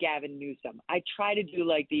left Gavin Newsom. I try to do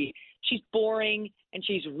like she's boring and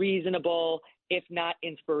she's reasonable, if not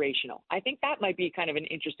inspirational. I think that might be kind of an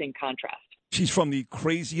interesting contrast. She's from the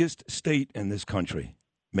craziest state in this country,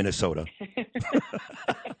 Minnesota.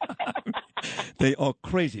 They are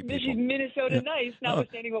crazy people. She's Minnesota nice,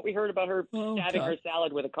 notwithstanding what we heard about her stabbing her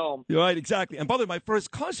salad with a comb. You're right, exactly. And by the way, my first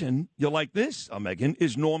cousin, you're like this, Megan,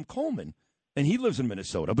 is Norm Coleman. And he lives in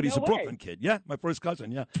Minnesota, but he's a Brooklyn kid. Yeah, my first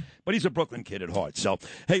cousin, yeah. But he's a Brooklyn kid at heart. So,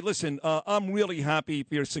 hey, listen, I'm really happy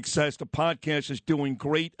for your success. The podcast is doing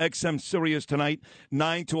great. XM Sirius tonight,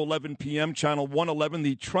 9 to 11 p.m., channel 111,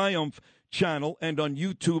 the Triumph channel, and on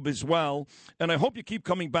YouTube as well. And I hope you keep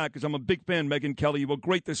coming back because I'm a big fan, Megyn Kelly. You were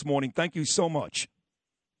great this morning. Thank you so much.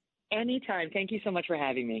 Anytime. Thank you so much for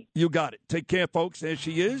having me. You got it. Take care, folks. There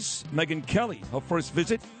she is, Megyn Kelly, her first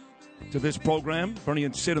visit to this program, Bernie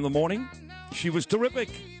and Sid in the morning. She was terrific.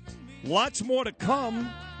 Lots more to come.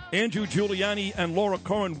 Andrew Giuliani and Laura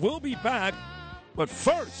Curran will be back. But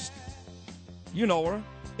first, you know her,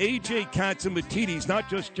 A.J. Catsimatidis, not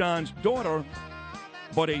just John's daughter,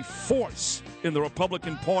 but a force in the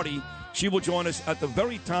Republican Party. She will join us at the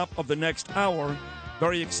very top of the next hour.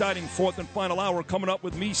 Very exciting fourth and final hour coming up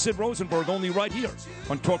with me, Sid Rosenberg, only right here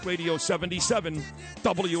on Talk Radio 77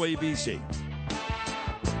 WABC.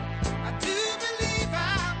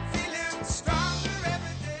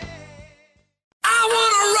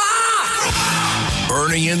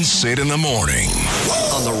 Bernie and Sid in the morning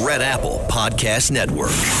on the Red Apple Podcast Network.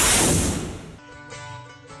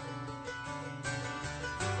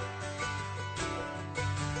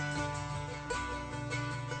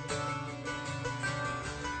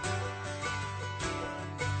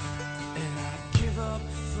 And I'd give up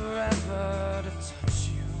forever to touch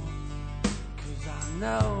you, 'cause I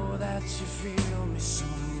know that you feel me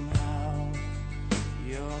somehow.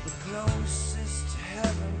 You're the closest to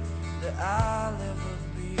heaven that I'll ever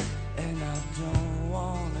be, and I don't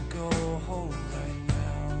wanna go home right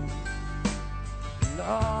now. And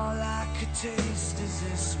all I could taste is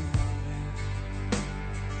this moment,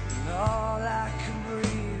 and all I can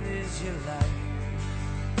breathe is your light.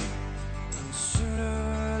 And sooner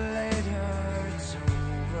or later it's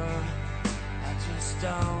over. I just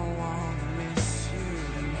don't wanna miss you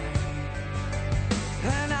tonight.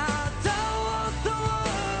 And I don't want the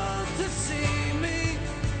world to see me,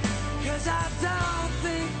 'cause I don't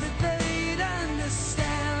think that they'd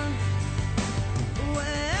understand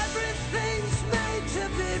when everything's made to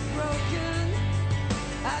be broken.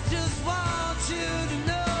 I just want you to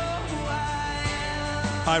know who I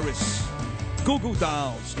am. Iris, Goo Goo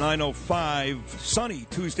Dolls, 9:05, sunny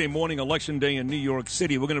Tuesday morning, Election Day in New York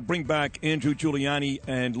City. We're going to bring back Andrew Giuliani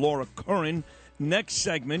and Laura Curran next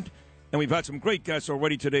segment. And we've had some great guests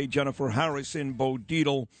already today, Jennifer Harrison, Bo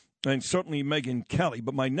Dietl, and certainly Megyn Kelly.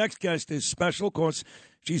 But my next guest is special. Of course,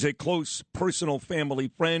 she's a close personal family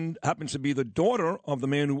friend, happens to be the daughter of the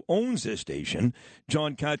man who owns this station,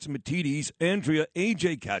 John Catsimatidis, Andrea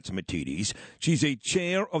A.J. Catsimatidis. She's a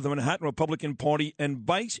chair of the Manhattan Republican Party and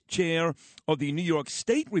vice chair of the New York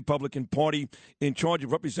State Republican Party, in charge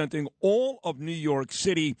of representing all of New York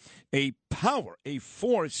City, a power, a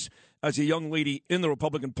force as a young lady in the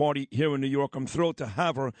Republican Party here in New York. I'm thrilled to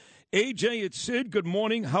have her. AJ, it's Sid. Good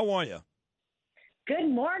morning. How are you? Good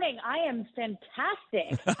morning. I am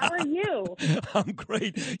fantastic. How are you? I'm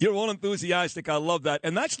great. You're all enthusiastic. I love that.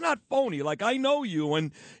 And that's not phony. Like, I know you,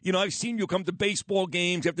 and, you know, I've seen you come to baseball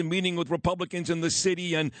games after meeting with Republicans in the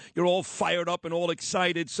city, and you're all fired up and all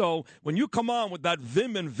excited. So when you come on with that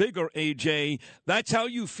vim and vigor, AJ, that's how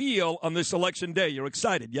you feel on this election day. You're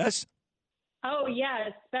excited, yes? Oh, yeah,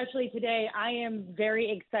 especially today. I am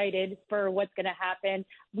very excited for what's going to happen.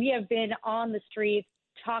 We have been on the streets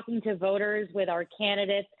talking to voters with our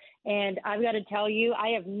candidates, and I've got to tell you, I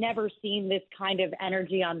have never seen this kind of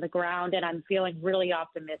energy on the ground, and I'm feeling really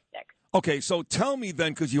optimistic. Okay, so tell me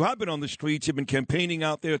then, because you have been on the streets, you've been campaigning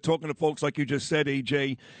out there, talking to folks like you just said,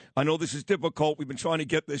 AJ. I know this is difficult. We've been trying to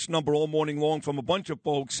get this number all morning long from a bunch of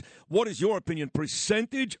folks. What is your opinion,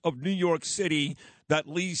 percentage of New York City that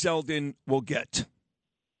Lee Zeldin will get?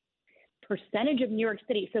 Percentage of New York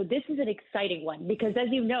City. So this is an exciting one because, as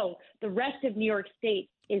you know, the rest of New York State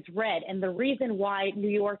is red. And the reason why New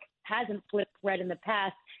York hasn't flipped red in the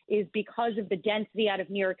past is because of the density out of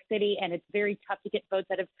New York City, and it's very tough to get votes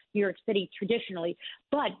out of New York City traditionally.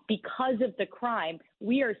 But because of the crime,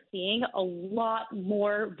 we are seeing a lot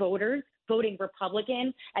more voters voting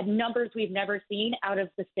Republican at numbers we've never seen out of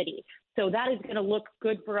the city. So that is going to look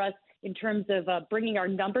good for us in terms of bringing our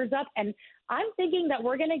numbers up. And I'm thinking that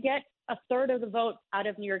we're going to get a third of the vote out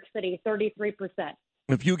of New York City, 33%.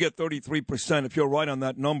 If you get 33%, if you're right on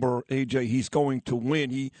that number, AJ, he's going to win.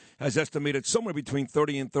 He has estimated somewhere between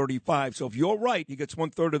 30 and 35. So if you're right, he gets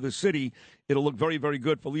 1/3 of the city. It'll look very, very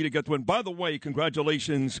good for Lee to get to win. By the way,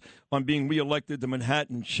 congratulations on being reelected to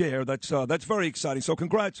Manhattan chair. That's very exciting. So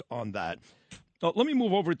congrats on that. Let me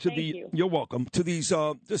move over to you're welcome, to these,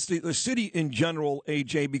 the city in general,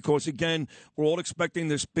 AJ, because, again, we're all expecting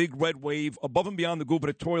this big red wave above and beyond the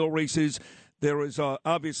gubernatorial races. There is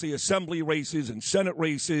obviously assembly races and Senate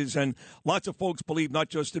races, and lots of folks believe, not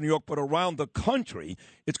just in New York, but around the country,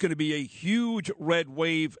 it's going to be a huge red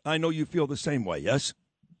wave. I know you feel the same way, yes?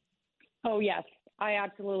 Oh, yes. I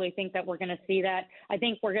absolutely think that we're going to see that. I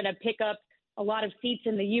think we're going to pick up a lot of seats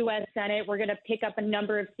in the U.S. Senate. We're going to pick up a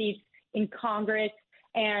number of seats in Congress,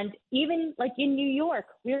 and even like in New York,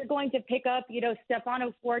 we're going to pick up,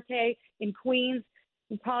 Stefano Forte in Queens,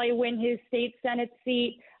 will probably win his state Senate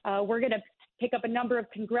seat. We're going to pick up a number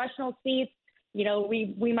of congressional seats.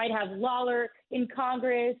 We might have Lawler in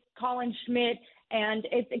Congress, Colin Schmidt, and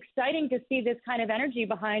it's exciting to see this kind of energy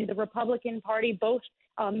behind the Republican Party, both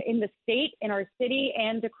in the state, in our city,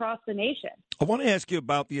 and across the nation. I want to ask you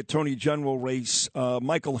about the Attorney General race.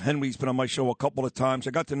 Michael Henry's been on my show a couple of times.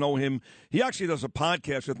 I got to know him. He actually does a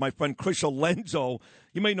podcast with my friend Krisha Lenzo.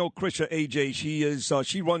 You may know Krisha, AJ.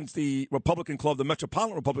 She runs the Republican Club, the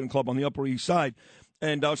Metropolitan Republican Club on the Upper East Side.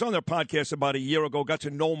 And I was on their podcast about a year ago, got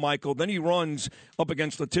to know Michael. Then he runs up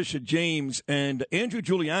against Letitia James. And Andrew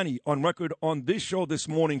Giuliani on record on this show this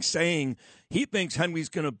morning saying he thinks Henry's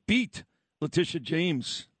going to beat Letitia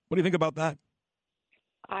James. What do you think about that?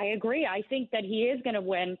 I agree. I think that he is going to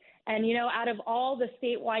win. And, out of all the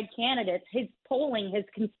statewide candidates, his polling has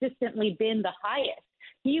consistently been the highest.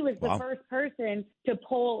 He was the first person to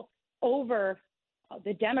poll over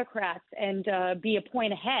the Democrats and be a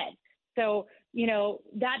point ahead. So,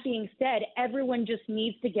 that being said, everyone just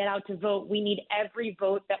needs to get out to vote. We need every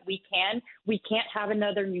vote that we can. We can't have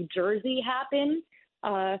another New Jersey happen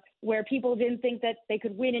where people didn't think that they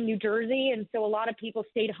could win in New Jersey. And so a lot of people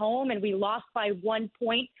stayed home and we lost by 1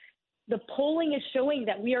 point. The polling is showing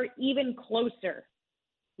that we are even closer.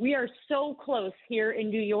 We are so close here in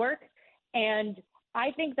New York. And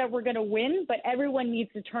I think that we're going to win, but everyone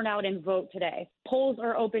needs to turn out and vote today. Polls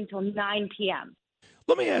are open till 9 p.m.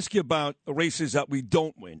 Let me ask you about the races that we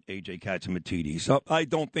don't win, AJ Katzimatidis. I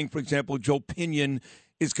don't think, for example, Joe Pinion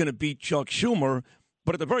is going to beat Chuck Schumer.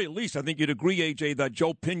 But at the very least, I think you'd agree, AJ, that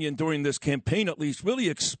Joe Pinion, during this campaign at least, really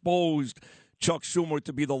exposed Chuck Schumer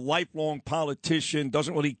to be the lifelong politician,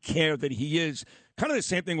 doesn't really care that he is. Kind of the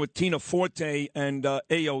same thing with Tina Forte and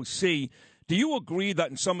AOC. Do you agree that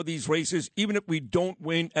in some of these races, even if we don't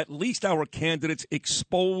win, at least our candidates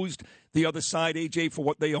exposed the other side, AJ, for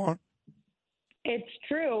what they are? It's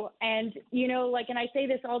true. And, and I say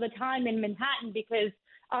this all the time in Manhattan because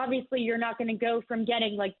obviously you're not going to go from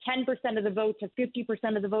getting like 10% of the vote to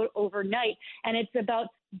 50% of the vote overnight. And it's about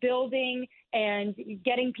building and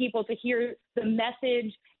getting people to hear the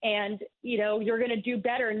message. And, you're going to do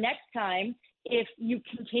better next time if you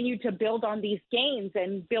continue to build on these gains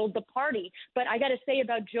and build the party. But I got to say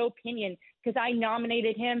about Joe Pinion, because I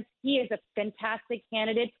nominated him, he is a fantastic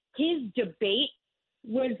candidate. His debate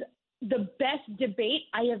was the best debate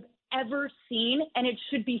I have ever seen, and it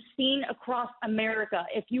should be seen across America.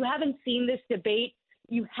 If you haven't seen this debate,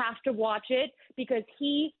 you have to watch it because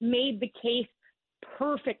he made the case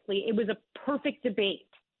perfectly. It was a perfect debate.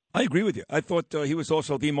 I agree with you. I thought he was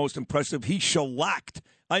also the most impressive. He shellacked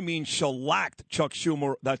Chuck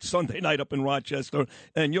Schumer that Sunday night up in Rochester.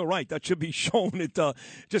 And you're right, that should be shown. It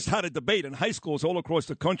just had a debate in high schools all across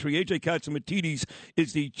the country. A.J. Katzimatidis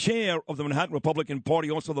is the chair of the Manhattan Republican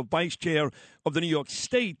Party, also the vice chair of the New York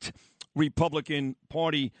State Republican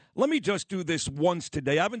Party. Let me just do this once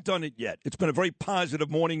today. I haven't done it yet. It's been a very positive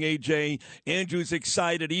morning, AJ. Andrew's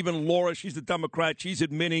excited. Even Laura, she's the Democrat. She's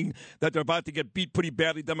admitting that they're about to get beat pretty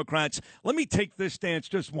badly, Democrats. Let me take this stance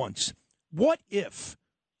just once. What if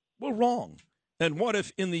we're wrong? And what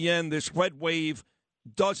if, in the end, this red wave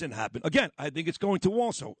doesn't happen? Again, I think it's going to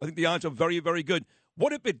also. I think the odds are very, very good.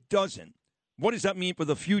 What if it doesn't? What does that mean for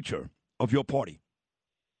the future of your party?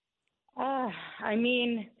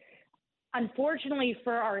 Unfortunately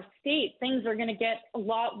for our state, things are going to get a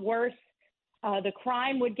lot worse. The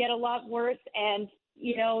crime would get a lot worse. And,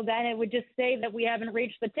 then it would just say that we haven't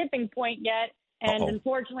reached the tipping point yet. And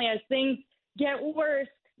unfortunately, as things get worse,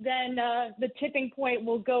 then the tipping point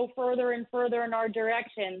will go further and further in our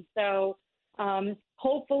direction. So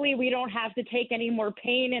Hopefully we don't have to take any more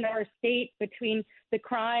pain in our state between the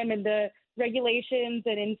crime and the regulations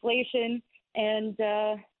and inflation. And,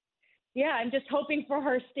 I'm just hoping for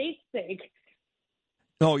her state's sake.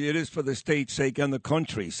 No, it is for the state's sake and the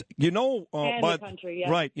country's. And the country, yeah.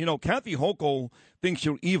 Right. Kathy Hochul thinks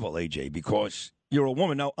you're evil, AJ, because you're a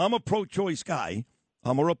woman. Now, I'm a pro-choice guy.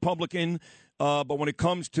 I'm a Republican. But when it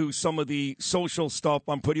comes to some of the social stuff,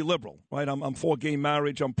 I'm pretty liberal, right? I'm for gay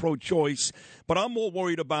marriage. I'm pro-choice. But I'm more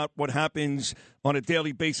worried about what happens on a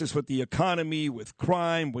daily basis with the economy, with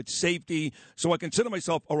crime, with safety. So I consider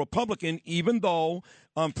myself a Republican, even though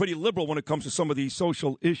I'm pretty liberal when it comes to some of these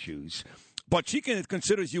social issues. But she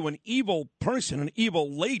considers you an evil person, an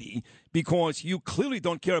evil lady, because you clearly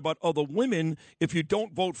don't care about other women. If you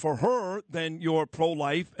don't vote for her, then you're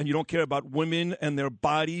pro-life, and you don't care about women and their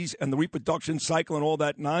bodies and the reproduction cycle and all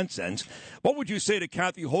that nonsense. What would you say to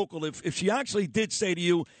Kathy Hochul if she actually did say to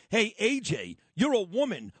you, hey, AJ, you're a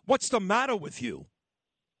woman. What's the matter with you?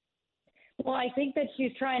 Well, I think that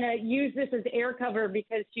she's trying to use this as air cover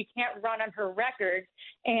because she can't run on her record.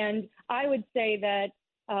 And I would say that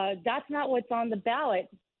that's not what's on the ballot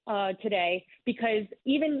today, because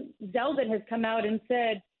even Zeldin has come out and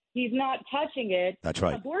said he's not touching it. That's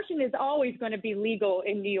right. Abortion is always going to be legal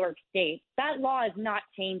in New York State. That law is not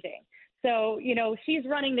changing. So, she's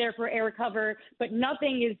running there for air cover, but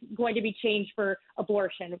nothing is going to be changed for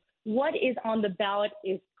abortion. What is on the ballot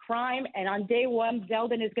is crime, and on day one,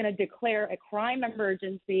 Zeldin is going to declare a crime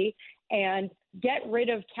emergency and get rid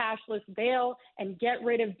of cashless bail and get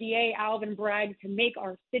rid of DA Alvin Bragg to make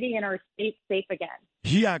our city and our state safe again.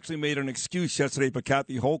 He actually made an excuse yesterday for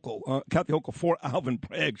Kathy Hochul. Kathy Hochul for Alvin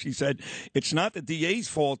Bragg. She said, it's not the DA's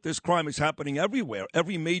fault. This crime is happening everywhere.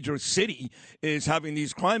 Every major city is having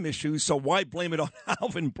these crime issues, so why blame it on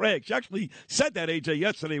Alvin Bragg? She actually said that, AJ,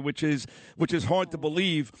 yesterday, which is hard to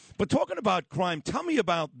believe. But talking about crime, tell me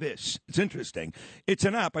about this. It's interesting. It's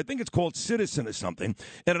an app. I think it's called Citizen or something,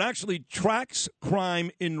 and it actually tracks crime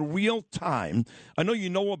in real time. I know you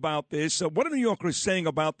know about this. What are New Yorkers saying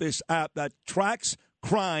about this app that tracks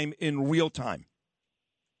crime in real time?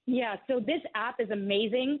 Yeah, so this app is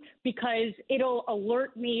amazing because it'll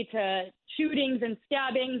alert me to shootings and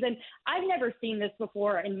stabbings, and I've never seen this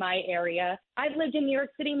before in my area. I've lived in New York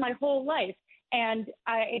City my whole life, and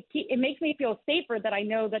it makes me feel safer that I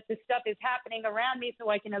know that this stuff is happening around me so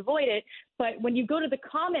I can avoid it. But when you go to the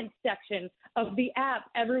comments section of the app,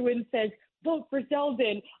 everyone says, vote for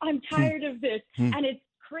Zeldin. I'm tired of this. And it's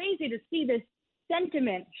crazy to see this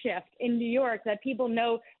sentiment shift in New York that people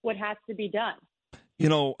know what has to be done.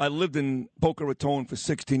 I lived in Boca Raton for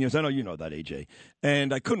 16 years. I know you know that, AJ.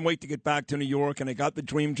 And I couldn't wait to get back to New York, and I got the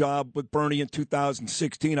dream job with Bernie in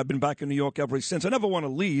 2016. I've been back in New York ever since. I never want to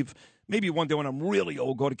leave. Maybe one day when I'm really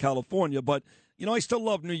old, go to California. But, I still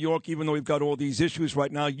love New York, even though we've got all these issues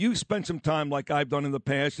right now. You spent some time, like I've done in the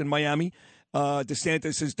past, in Miami.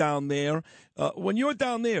 DeSantis is down there. When you're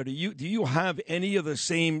down there, do you have any of the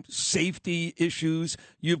same safety issues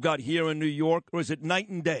you've got here in New York, or is it night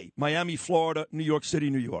and day? Miami, Florida, New York City,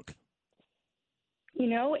 New York.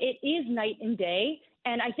 It is night and day,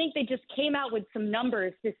 and I think they just came out with some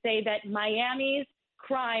numbers to say that Miami's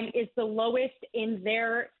crime is the lowest in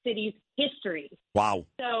their city's history. Wow.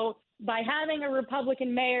 So by having a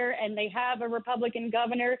Republican mayor and they have a Republican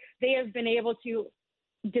governor, they have been able to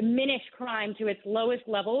diminish crime to its lowest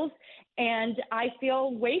levels. And I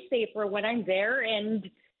feel way safer when I'm there. And,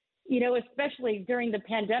 especially during the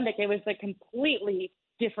pandemic, it was a completely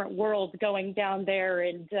different world going down there.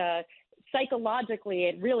 And psychologically,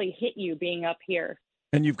 it really hit you being up here.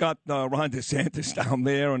 And you've got Ron DeSantis down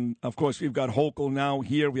there, and, of course, we've got Hochul now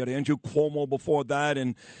here. We had Andrew Cuomo before that,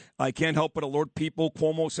 and I can't help but alert people.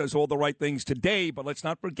 Cuomo says all the right things today, but let's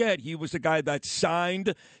not forget he was the guy that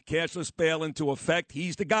signed cashless bail into effect.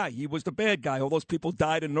 He's the guy. He was the bad guy. All those people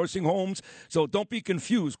died in nursing homes, so don't be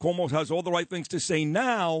confused. Cuomo has all the right things to say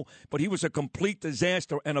now, but he was a complete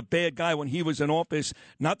disaster and a bad guy when he was in office.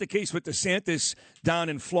 Not the case with DeSantis down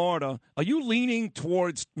in Florida. Are you leaning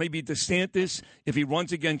towards maybe DeSantis if he runs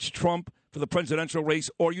against Trump for the presidential race,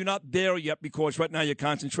 or are you not there yet because right now you're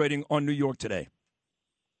concentrating on New York today?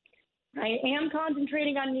 I am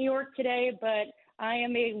concentrating on New York today, but I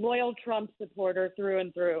am a loyal Trump supporter through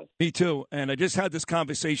and through. Me too. And I just had this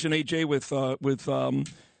conversation, AJ, with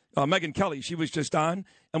Megyn Kelly. She was just on,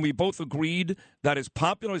 and we both agreed that as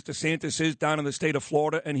popular as DeSantis is down in the state of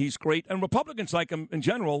Florida, and he's great, and Republicans like him in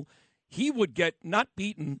general, he would get not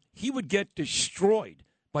beaten, he would get destroyed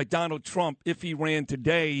by Donald Trump if he ran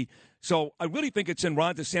today. So I really think it's in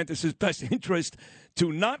Ron DeSantis' best interest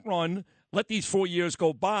to not run, let these 4 years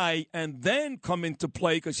go by, and then come into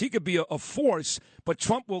play, because he could be a force, but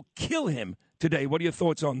Trump will kill him today. What are your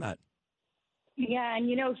thoughts on that? Yeah, and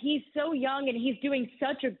he's so young and he's doing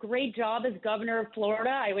such a great job as governor of Florida.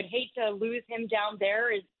 I would hate to lose him down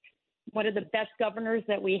there as one of the best governors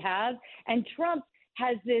that we have. And Trump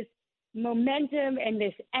has this momentum and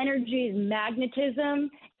this energy, magnetism,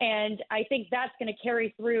 and I think that's going to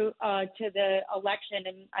carry through to the election.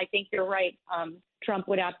 And I think you're right. Trump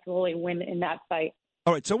would absolutely win in that fight.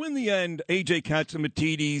 All right, so in the end, A.J.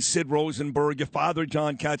 Catsimatidis, Sid Rosenberg, your father,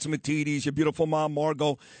 John Catsimatidis, your beautiful mom,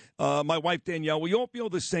 Margot, my wife, Danielle, we all feel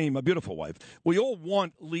the same, my beautiful wife. We all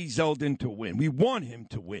want Lee Zeldin to win. We want him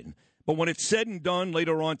to win. But when it's said and done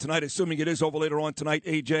later on tonight, assuming it is over later on tonight,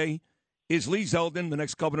 A.J., is Lee Zeldin the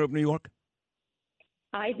next governor of New York?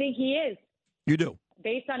 I think he is. You do?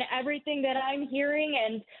 Based on everything that I'm hearing,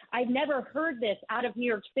 and I've never heard this out of New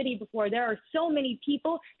York City before. There are so many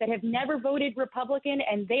people that have never voted Republican,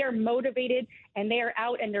 and they are motivated, and they are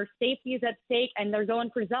out, and their safety is at stake, and they're going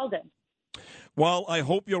for Zeldin. Well, I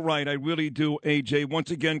hope you're right. I really do, AJ. Once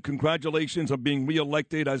again, congratulations on being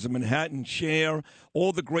reelected as a Manhattan chair.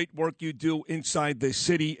 All the great work you do inside the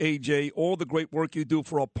city, AJ. All the great work you do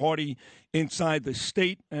for our party inside the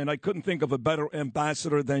state. And I couldn't think of a better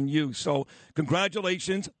ambassador than you. So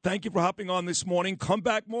congratulations. Thank you for hopping on this morning. Come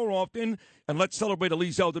back more often, and let's celebrate a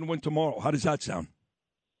Lee Zeldin win tomorrow. How does that sound?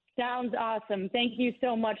 Sounds awesome. Thank you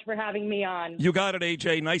so much for having me on. You got it,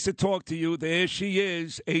 AJ. Nice to talk to you. There she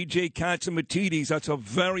is, AJ Catsimatidis. That's a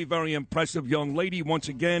very, very impressive young lady. Once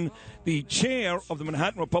again, the chair of the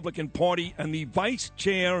Manhattan Republican Party and the vice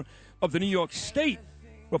chair of the New York State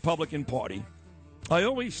Republican Party. I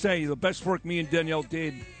always say the best work me and Danielle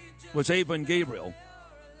did was Ava and Gabriel.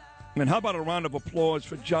 And how about a round of applause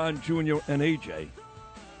for John Jr. and AJ?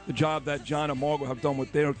 The job that John and Margot have done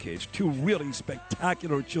with their kids. Two really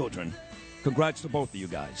spectacular children. Congrats to both of you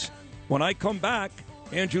guys. When I come back,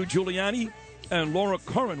 Andrew Giuliani and Laura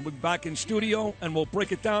Curran will be back in studio, and we'll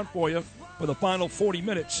break it down for you for the final 40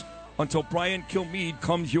 minutes until Brian Kilmeade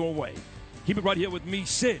comes your way. Keep it right here with me,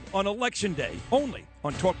 Sid, on Election Day, only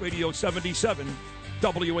on Talk Radio 77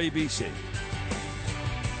 WABC.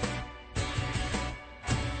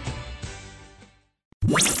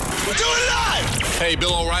 We're doing it live! Hey,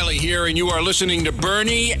 Bill O'Reilly here, and you are listening to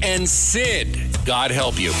Bernie and Sid. God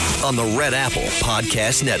help you. On the Red Apple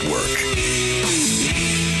Podcast Network.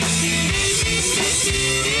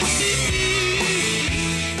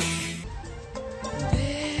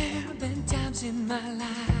 There have been times in my life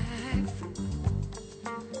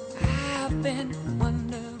I've been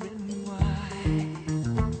wondering why.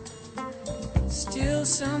 Still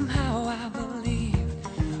somehow I believe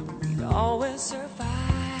we'd always survive.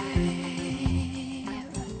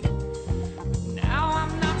 Now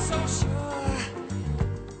I'm not so sure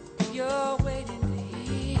you're waiting to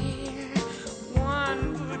hear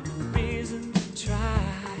one good reason to try.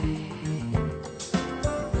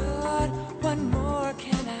 But what more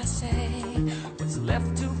can I say? What's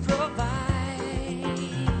left to provide?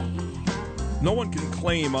 No one can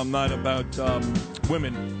claim I'm not about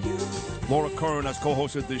women. Laura Curran has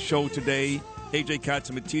co-hosted this show today. AJ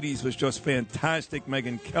Catsimatidis was just fantastic.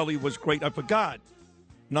 Megyn Kelly was great. I forgot.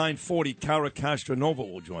 9:40, Cara Castronova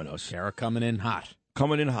will join us. Cara coming in hot.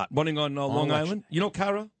 Coming in hot. Running on Long election. Island. You know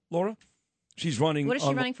Cara, Laura? She's running. What is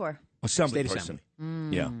she running for? Assembly State person.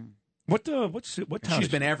 Assembly. Yeah. What town? She's is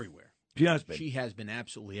been she? everywhere. She has been. She has been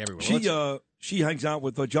absolutely everywhere. She hangs out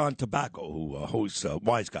with John Tobacco, who hosts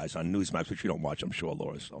Wise Guys on Newsmax, which you don't watch, I'm sure,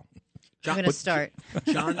 Laura. So I'm going to start.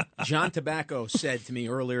 John Tobacco said to me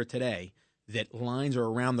earlier today that lines are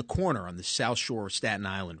around the corner on the South Shore of Staten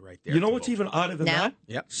Island right there. You know what's even odder than that?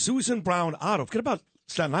 Yep. Susan Brown Otto. Forget about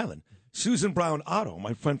Staten Island. Susan Brown Otto,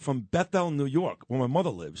 my friend from Bethel, New York, where my mother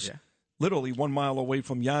lives, literally 1 mile away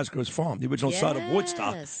from Yasgur's farm, the original site of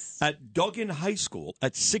Woodstock. At Duggan High School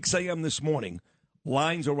at 6 a.m. this morning,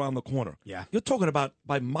 lines around the corner. Yeah. You're talking about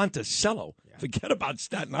by Monticello. Yeah. Forget about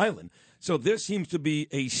Staten Island. So there seems to be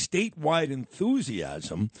a statewide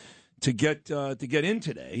enthusiasm to get in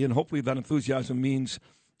today, and hopefully that enthusiasm means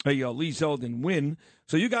a Lee Zeldin win.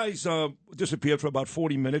 So you guys disappeared for about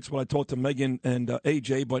 40 minutes when I talked to Megyn and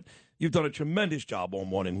AJ, but you've done a tremendous job all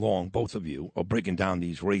morning long, both of you, of breaking down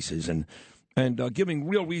these races and giving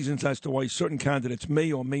real reasons as to why certain candidates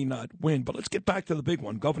may or may not win. But let's get back to the big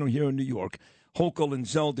one, Governor here in New York, Hochul and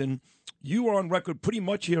Zeldin. You are on record pretty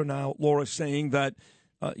much here now, Laura, saying that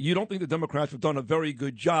you don't think the Democrats have done a very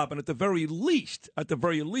good job, and at the very least,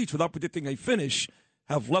 without predicting a finish,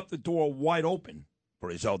 have left the door wide open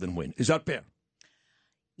for a Zeldin win. Is that fair?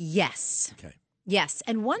 Yes. Okay. Yes.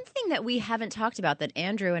 And one thing that we haven't talked about that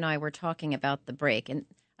Andrew and I were talking about the break, and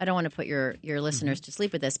I don't want to put your listeners to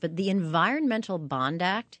sleep with this, but the Environmental Bond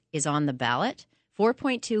Act is on the ballot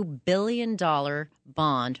 $4.2 billion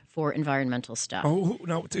bond for environmental stuff. Oh,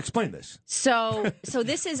 now explain this. So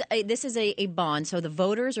this is a bond. So the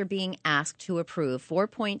voters are being asked to approve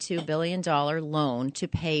 $4.2 billion loan to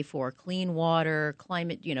pay for clean water,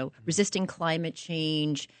 climate, resisting climate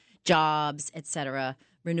change, jobs, etc.,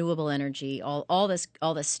 renewable energy, all this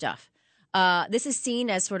stuff. This is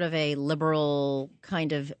seen as sort of a liberal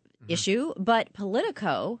kind of issue, but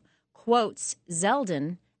Politico quotes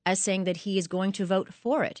Zeldin as saying that he is going to vote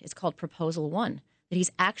for it. It's called Proposal 1, that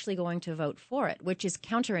he's actually going to vote for it, which is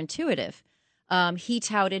counterintuitive. He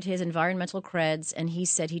touted his environmental creds, and he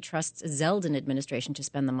said he trusts Zeldin administration to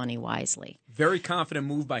spend the money wisely. Very confident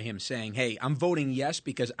move by him saying, hey, I'm voting yes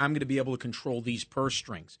because I'm going to be able to control these purse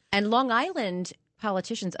strings. And Long Island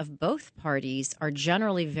politicians of both parties are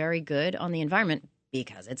generally very good on the environment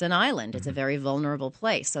because it's an island. It's a very vulnerable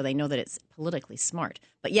place, so they know that it's politically smart.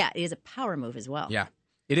 But yeah, it is a power move as well. Yeah,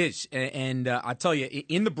 it is. And I'll tell you,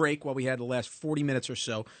 in the break, while we had the last 40 minutes or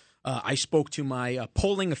so, I spoke to my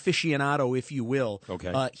polling aficionado, if you will.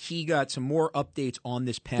 Okay. He got some more updates on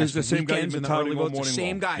this past This is the same guy weekends you've and been the early touting all votes. The morning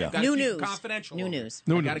same long. guy. Yeah. I've got New to keep news. him confidential. New news.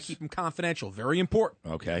 New I got to news. keep him confidential. Very important.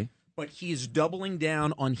 Okay. But he is doubling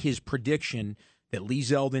down on his prediction that Lee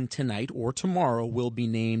Zeldin tonight or tomorrow will be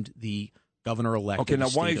named the governor-elect. Okay, of the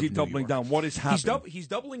now why state is he of New doubling York. down? What is happening? He's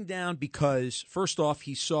doubling down because, first off,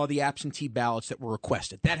 he saw the absentee ballots that were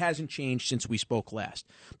requested. That hasn't changed since we spoke last.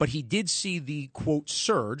 But he did see the, quote,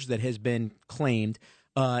 surge that has been claimed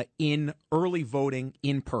in early voting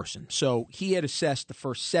in person. So he had assessed the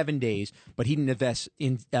first 7 days, but he didn't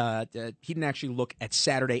he didn't actually look at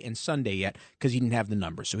Saturday and Sunday yet because he didn't have the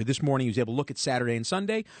numbers. So this morning he was able to look at Saturday and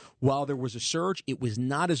Sunday. While there was a surge, it was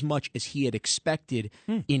not as much as he had expected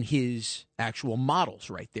in his actual models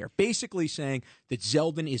right there. Basically saying that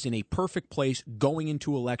Zeldin is in a perfect place going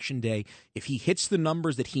into Election Day. If he hits the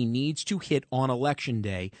numbers that he needs to hit on Election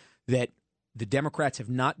Day, that the Democrats have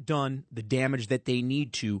not done the damage that they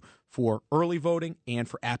need to for early voting and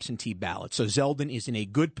for absentee ballots. So Zeldin is in a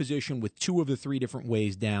good position with 2 of the 3 different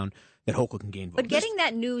ways down that Hochul can gain votes. But getting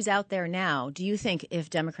that news out there now, do you think if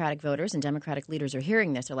Democratic voters and Democratic leaders are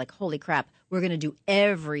hearing this, they're like, holy crap, we're going to do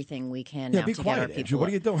everything we can now be to quiet, get our people Andrew. What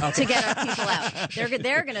are you doing? to get our people out.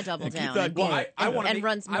 They're going to double down and,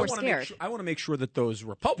 run more scared. I want to make sure that those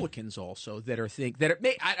Republicans also that are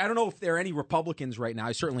I don't know if there are any Republicans right now.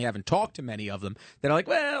 I certainly haven't talked to many of them that are like,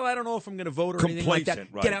 well, I don't know if I'm going to vote or anything like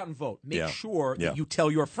that. Right. Get out and vote. Make sure that you tell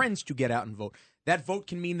your friends to get out and vote. That vote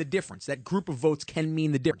can mean the difference. That group of votes can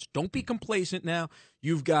mean the difference. Don't be complacent now.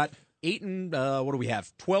 You've got 12 and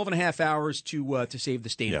a half hours to save the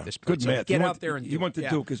state at this point. Good math. Get out there and you went to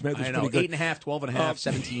Duke. His math was I know, pretty good. 8.5, 12 and a half,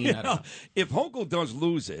 17. I don't know. If Hochul does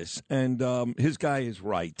lose this, and his guy is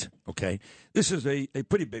right, okay, this is a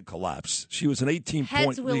pretty big collapse. She was an 18-point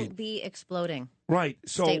Heads will lead. be exploding. Right.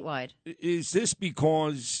 So statewide. Is this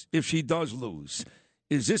because, if she does lose,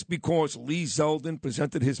 is this because Lee Zeldin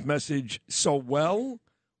presented his message so well,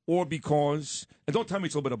 or because, and don't tell me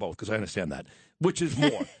it's a little bit of both, because I understand that, which is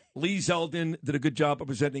more? Lee Zeldin did a good job of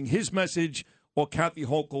presenting his message, or Kathy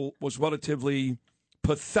Hochul was relatively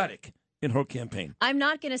pathetic in her campaign? I'm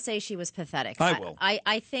not going to say she was pathetic. I will.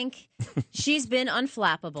 I think she's been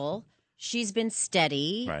unflappable. She's been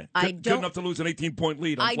steady. Right. Good enough to lose an 18-point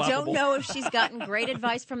lead. I don't know if she's gotten great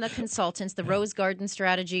advice from the consultants. The Rose Garden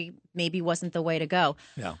strategy maybe wasn't the way to go.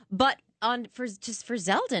 Yeah. But for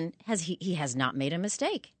Zeldin, he has not made a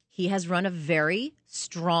mistake. He has run a very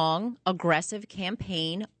strong, aggressive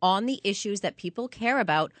campaign on the issues that people care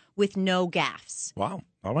about with no gaffes. Wow.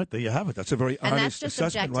 All right, there you have it. That's a very honest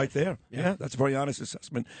assessment right there. Yeah, that's a very honest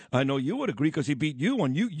assessment. I know you would agree because he beat you.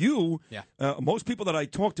 And most people that I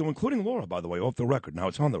talked to, including Laura, by the way, off the record, now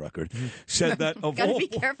it's on the record, said that of Gotta all... be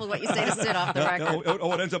careful what you say to sit off the record.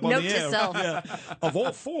 it ends up on Note the to air. self. Yeah. Of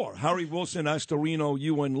all 4, Harry Wilson, Astorino,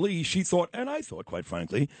 you, and Lee, she thought, and I thought, quite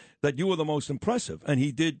frankly, that you were the most impressive, and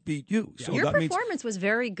he did beat you. So Your that performance was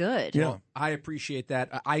very good. Yeah. Well, I appreciate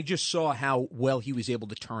that. I just saw how well he was able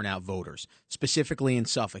to turn out voters, specifically in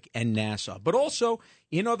Suffolk and Nassau, but also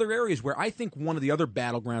in other areas where I think one of the other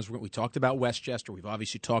battlegrounds, we talked about Westchester, we've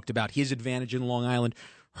obviously talked about his advantage in Long Island,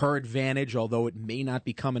 her advantage, although it may not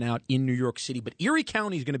be coming out in New York City. But Erie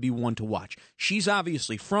County is going to be one to watch. She's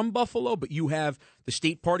obviously from Buffalo, but you have the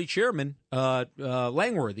state party chairman,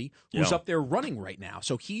 Langworthy, who's up there running right now.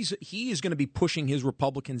 So he is going to be pushing his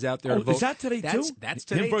Republicans out there to vote. Is that today, too? That's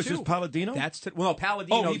today, him versus too. Palladino?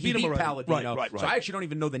 Palladino, he beat Palladino. Right. So I actually don't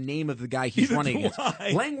even know the name of the guy he's running against.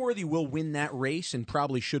 Langworthy will win that race and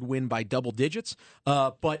probably should win by double digits.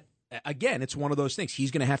 But again, it's one of those things.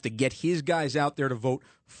 He's going to have to get his guys out there to vote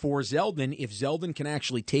for Zeldin. If Zeldin can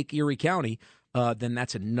actually take Erie County, then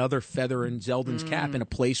that's another feather in Zeldin's cap in a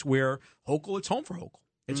place where Hochul, it's home for Hochul.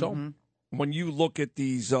 It's home. When you look at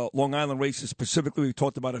these Long Island races specifically, we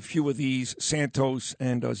talked about a few of these, Santos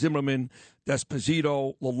and Zimmerman,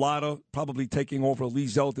 Desposito, Lolata probably taking over Lee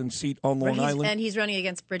Zeldin's seat on Long Island. And he's running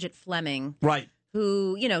against Bridget Fleming. Right.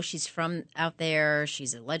 Who, she's from out there.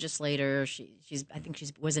 She's a legislator. I think she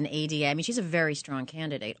was an ADA. I mean, she's a very strong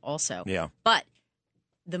candidate also. Yeah. But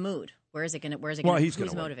the mood. Where is it going to? Who's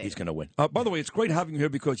motivated? He's going to win. By the way, it's great having you here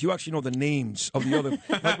because you actually know the names of the other.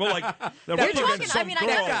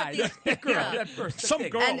 Some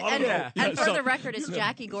girl. And for the record, it's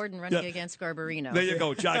Jackie Gordon running against Garbarino. There you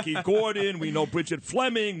go, Jackie Gordon. We know Bridget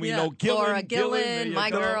Fleming. We know Gillen. Laura Gillen, my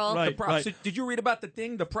girl. Right, right. So did you read about the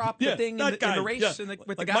prop in the race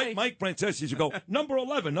with the guy? Mike Francesi should go number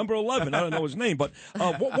 11. I don't know his name, but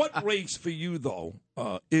what race for you though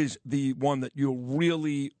is the one that you're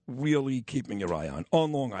really keeping your eye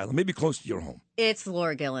on Long Island, maybe close to your home? It's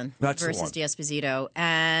Laura Gillen versus D'Esposito.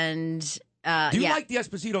 And do you like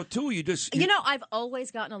D'Esposito too? You just I've always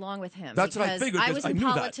gotten along with him. That's what I figured. I was in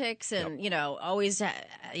politics that. and always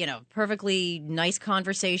perfectly nice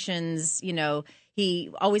conversations. He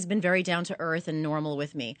always been very down to earth and normal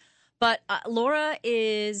with me. But Laura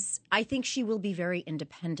I think she will be very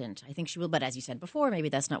independent. I think she will, but as you said before, maybe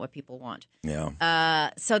that's not what people want. Yeah.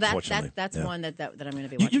 So that's one that I'm going to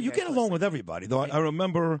be watching. You get along with everybody, though. I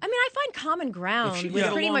remember. I mean, I find common ground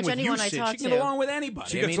with pretty much anyone I talk to. She can get along with anybody.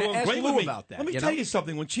 She gets along great with me. About that. Let me tell you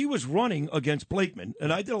something. When she was running against Blakeman,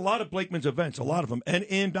 and I did a lot of Blakeman's events, a lot of them, and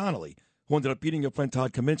Ann Donnelly, who ended up beating your friend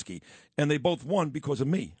Todd Kaminsky, and they both won because of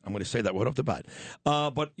me. I'm going to say that right off the bat.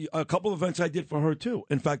 But a couple of events I did for her, too.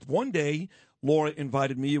 In fact, one day, Laura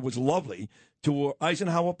invited me. It was lovely. To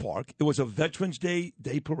Eisenhower Park. It was a Veterans Day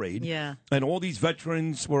parade. Yeah. And all these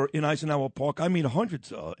veterans were in Eisenhower Park. I mean,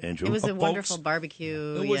 hundreds, Andrew. It was a folks. wonderful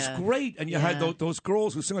barbecue. It was great. And you had those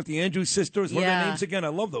girls who sing like the Andrews sisters. What are their names again? I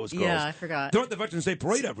love those girls. Yeah, I forgot. They're at the Veterans Day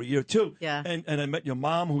parade every year, too. Yeah. And I met your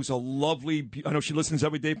mom, who's a lovely, I know she listens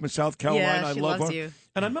every day from South Carolina. Yeah, she I love loves her. you.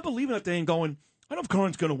 And I remember leaving that day and going, I don't know if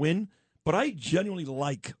Curran's going to win, but I genuinely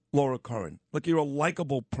like Laura Curran. Like, you're a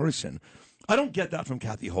likable person. I don't get that from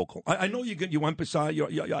Kathy Hochul. I know you emphasize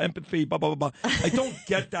your empathy, blah, blah, blah, blah. I don't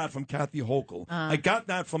get that from Kathy Hochul. I got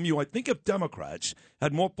that from you. I think if Democrats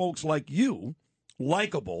had more folks like you,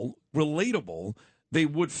 likable, relatable, they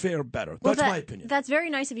would fare better. That's my opinion. That's very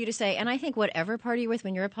nice of you to say. And I think whatever party you're with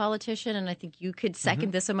when you're a politician, and I think you could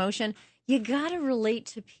second this emotion, you got to relate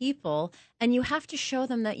to people, and you have to show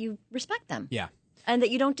them that you respect them. Yeah. And that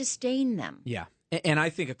you don't disdain them. Yeah. And I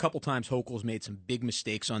think a couple times Hochul's made some big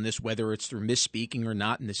mistakes on this, whether it's through misspeaking or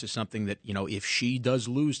not. And this is something that, if she does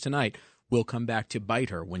lose tonight, will come back to bite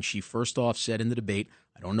her. When she first off said in the debate,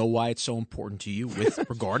 I don't know why it's so important to you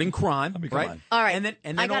regarding crime, right? All right. And then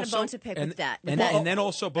I got also, a bone to pick with that. And then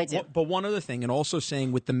also, but one other thing, and also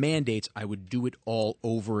saying with the mandates, I would do it all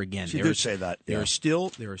over again. She did say that. There are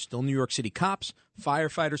still New York City cops,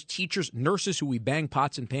 firefighters, teachers, nurses who we bang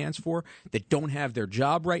pots and pans for that don't have their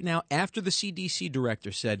job right now after the CDC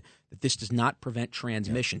director said that this does not prevent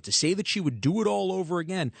transmission. Yeah. To say that she would do it all over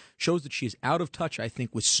again shows that she is out of touch, I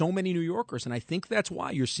think, with so many New Yorkers. And I think that's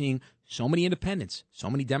why you're seeing so many independents, so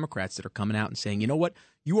many Democrats that are coming out and saying, you know what,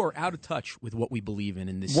 you are out of touch with what we believe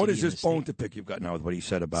in this What city is this bone to pick you've got now with what he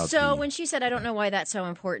said about when she said, I don't know why that's so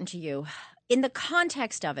important to you, in the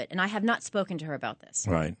context of it, and I have not spoken to her about this,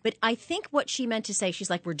 right? But I think what she meant to say, she's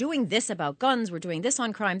like, we're doing this about guns, we're doing this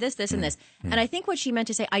on crime, this, and this. And I think what she meant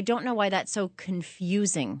to say, I don't know why that's so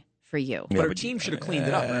confusing for you. But her team should have cleaned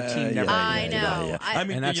it up. Her team never. I know. Yeah. I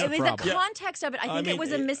mean, that's in the problem. context of it, I think it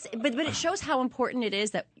was a but it shows how important it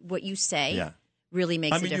is that what you say really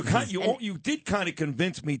makes a difference. You did kind of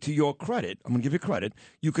convince me, to your credit. I'm going to give you credit.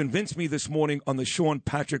 You convinced me this morning on the Sean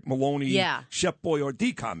Patrick Maloney Chef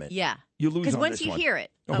Boyardee comment. Yeah. You lose because on once this you one. hear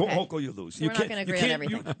it, Hochul, you lose. We're not going to agree on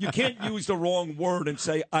everything. You can't use the wrong word and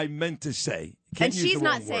say I meant to say. And she's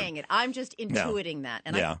not saying it. I'm just intuiting that.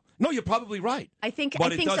 And no, you're probably right. I think so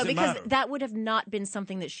because matter. that would have not been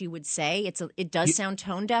something that she would say. It does sound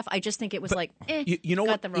tone deaf. I just think it was you know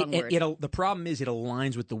got what? the wrong word. The problem is it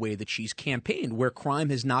aligns with the way that she's campaigned, where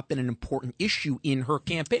crime has not been an important issue in her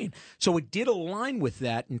campaign. So it did align with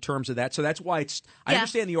that in terms of that. So that's why it's. I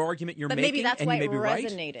understand the argument you're making, maybe that's and why you may it be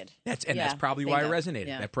resonated. Right. That's probably why it resonated.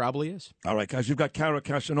 Yeah. That probably is. All right, guys, you've got Kara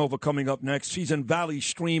Casanova coming up next. She's in Valley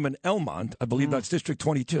Stream in Elmont. I believe that's District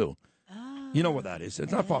 22. You know where that is.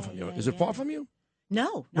 It's not far from you. Is it far from you?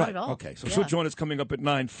 No, not at all. Okay, so she'll join us coming up at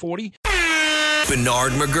 9:40.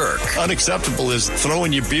 Bernard McGuirk. Unacceptable is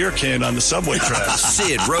throwing your beer can on the subway tracks.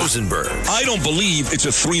 Sid Rosenberg. I don't believe it's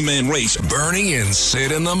a three-man race. Bernie and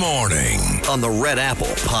Sid in the morning. On the Red Apple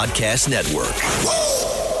Podcast Network.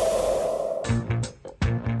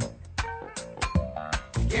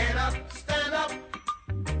 Get up, stand up.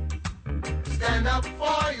 Stand up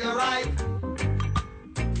for your right.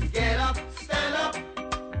 Get up, stand up.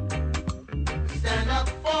 Stand up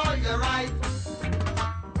for your right.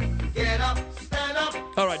 Get up, stand up.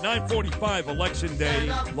 All right, 9:45, Election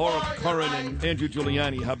Day. Laura Curran and Andrew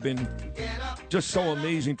Giuliani have been just so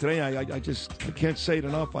amazing today. I can't say it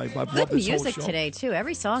enough. I've loved Good this whole music show. today, too.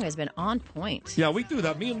 Every song has been on point. Yeah, we do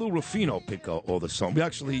that. Me and Lou Rufino pick all the songs. We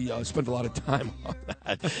actually spend a lot of time on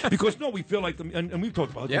that. Because, we feel like, and we've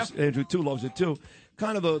talked about this, Andrew, too, loves it, too,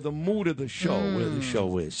 kind of the mood of the show, where the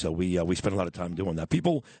show is. So we spend a lot of time doing that.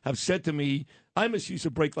 People have said to me, I used to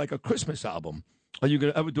break like a Christmas album. Are you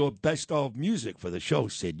going to ever do a best of music for the show,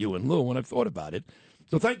 Sid, you and Lou? And I've thought about it.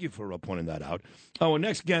 So thank you for pointing that out. Our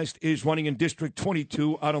next guest is running in District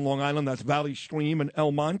 22 out on Long Island. That's Valley Stream in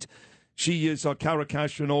Elmont. She is Cara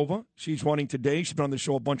Castronova. She's running today. She's been on the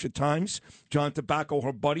show a bunch of times. John Tobacco,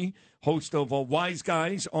 her buddy, host of Wise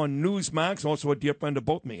Guys on Newsmax, also a dear friend of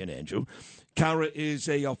both me and Andrew. Cara is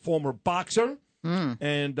a former boxer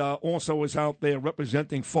and also is out there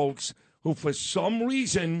representing folks who, for some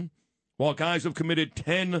reason, while guys have committed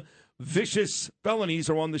 10 vicious felonies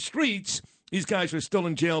are on the streets, these guys are still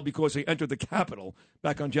in jail because they entered the Capitol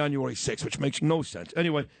back on January 6th, which makes no sense.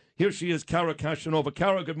 Anyway, here she is, Cara Castronova.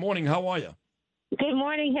 Cara, good morning. How are you? Good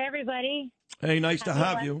morning. Hey, everybody. Hey, nice to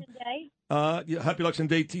have you. Day. Happy Election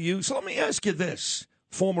Day to you. So let me ask you this.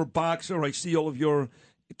 Former boxer, I see all of your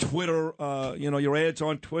Twitter, your ads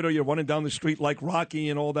on Twitter. You're running down the street like Rocky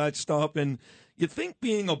and all that stuff. And you think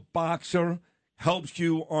being a boxer helps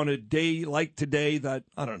you on a day like today, that,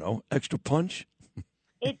 I don't know, extra punch?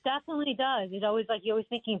 It definitely does. It's always like you're always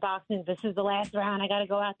thinking boxing, this is the last round. I got to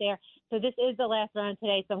go out there. So this is the last round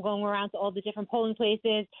today. So I'm going around to all the different polling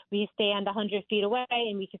places. We stand 100 feet away,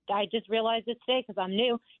 and I just realized this today because I'm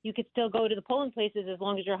new. You could still go to the polling places as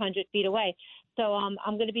long as you're 100 feet away. So I'm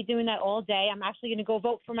going to be doing that all day. I'm actually going to go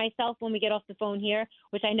vote for myself when we get off the phone here,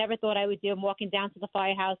 which I never thought I would do. I'm walking down to the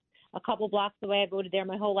firehouse a couple blocks away. I voted there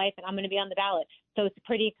my whole life, and I'm going to be on the ballot. So it's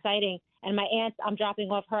pretty exciting. And my aunt, I'm dropping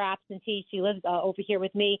off her absentee. She lives over here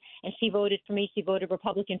with me, and she voted for me. She voted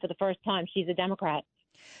Republican for the first time. She's a Democrat.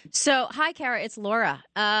 So, hi, Cara. It's Laura.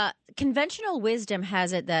 Conventional wisdom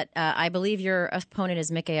has it that I believe your opponent is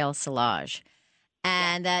Michael Szilagyi.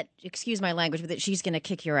 And that, excuse my language, but that she's going to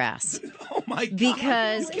kick your ass. Oh, my God.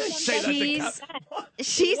 Because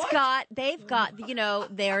she's What? got, they've got,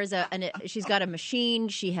 she's got a machine.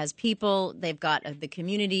 She has people. They've got the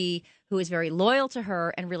community who is very loyal to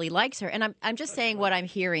her and really likes her. And I'm just saying what I'm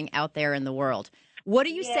hearing out there in the world. What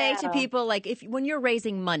do you say to people, like, when you're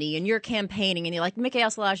raising money and you're campaigning and you're like, Michael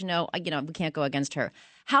Szilagyi, no, we can't go against her.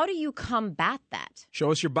 How do you combat that?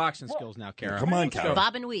 Show us your boxing skills now, Cara. Come on, Cara.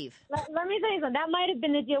 Bob and weave. Let me tell you something. That might have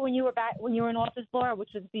been the deal when you were in office, Laura, which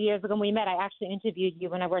was a few years ago when we met. I actually interviewed you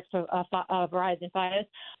when I worked for Verizon Fios.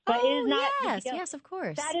 But it is not. Yes, of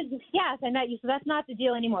course. Yes, I met you. So that's not the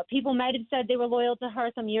deal anymore. People might have said they were loyal to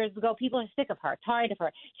her some years ago. People are sick of her, tired of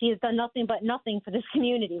her. She has done nothing but nothing for this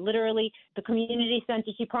community. Literally, the community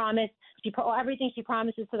center she promised, everything she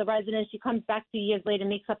promises to the residents, she comes back 2 years later and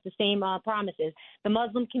makes up the same promises. The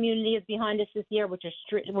Muslim community is behind us this year, which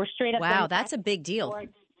we're straight up. Wow, that's a big deal.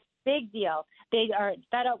 Big deal. They are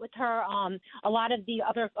fed up with her. A lot of the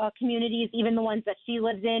other communities, even the ones that she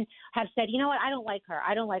lives in, have said, you know what, I don't like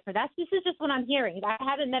her. This is just what I'm hearing. I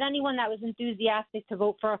haven't met anyone that was enthusiastic to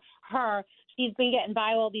vote for her. She's been getting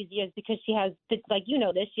by all these years because she has, like, you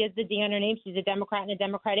know this, she has the D on her name. She's a Democrat in a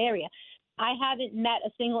Democrat area. I haven't met a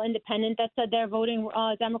single independent that said they're voting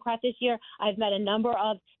Democrat this year. I've met a number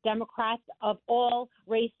of Democrats of all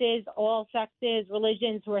races, all sexes,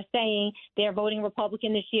 religions who are saying they're voting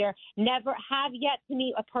Republican this year. Never have yet to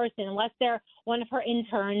meet a person, unless they're one of her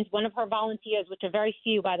interns, one of her volunteers, which are very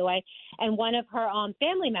few, by the way, and one of her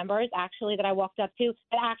family members, actually, that I walked up to,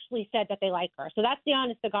 that actually said that they like her. So that's the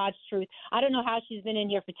honest to God's truth. I don't know how she's been in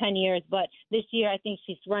here for 10 years, but this year I think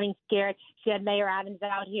she's running scared. She had Mayor Adams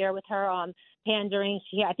out here with her pandering.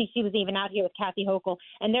 I think she was even out here with Kathy Hochul,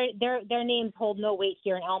 and their names hold no weight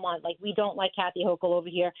here in Elmont. Like, we don't like Kathy Hochul over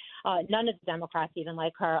here. None of the Democrats even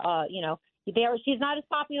like her. She's not as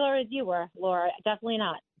popular as you were, Laura. Definitely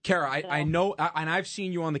not. Kara, I know, and I've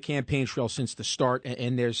seen you on the campaign trail since the start,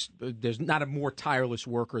 and there's not a more tireless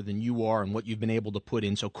worker than you are and what you've been able to put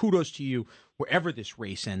in. So kudos to you wherever this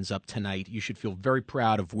race ends up tonight. You should feel very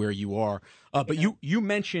proud of where you are. But you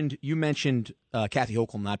mentioned Kathy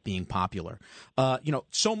Hochul not being popular.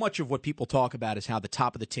 So much of what people talk about is how the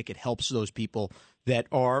top of the ticket helps those people that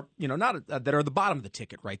are, that are the bottom of the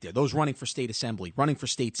ticket right there. Those running for state assembly, running for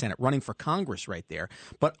state senate, running for Congress right there.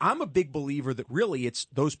 But I'm a big believer that really it's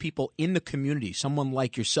those people in the community, someone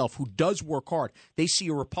like yourself who does work hard. They see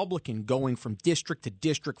a Republican going from district to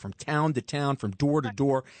district, from town to town, from door to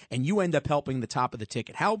door, and you end up helping the top of the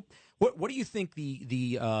ticket. What do you think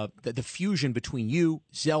the fusion between you,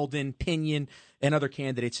 Zeldin, Pinion, and other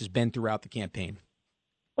candidates has been throughout the campaign?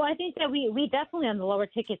 Well, I think that we definitely on the lower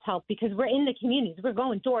tickets help because we're in the communities. We're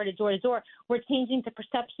going door to door to door. We're changing the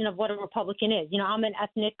perception of what a Republican is. I'm an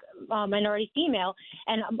ethnic minority female,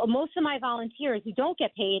 and most of my volunteers who don't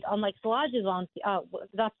get paid, unlike Szilagyi's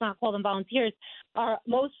that's not call them volunteers, are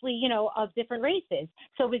mostly, of different races.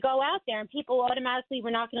 So we go out there and people automatically,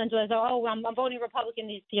 we're knocking on doors, I'm voting Republican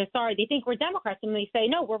this year. Sorry, they think we're Democrats. And we say,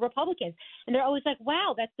 no, we're Republicans. And they're always like,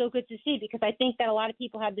 wow, that's so good to see, because I think that a lot of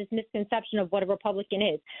people have this misconception of what a Republican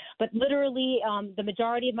is. But literally, the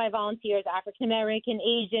majority of my volunteers, African-American,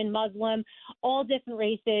 Asian, Muslim, all different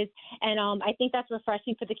races. And I think that's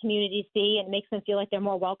refreshing for the community to see, and it makes them feel like they're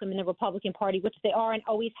more welcome in the Republican Party, which they are and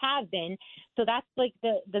always have been. So that's like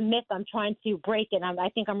the myth I'm trying to break. And I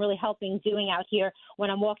think I'm really helping doing out here when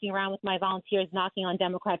I'm walking around with my volunteers knocking on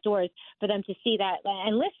Democrat doors for them to see that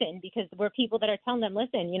and listen, because we're people that are telling them,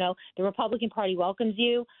 listen, the Republican Party welcomes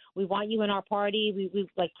you. We want you in our party. We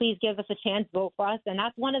please give us a chance, vote for us. And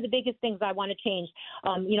that's one of the biggest things I want to change.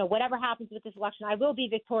 Whatever happens with this election, I will be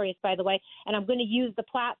victorious, by the way, and I'm going to use the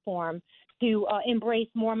platform to embrace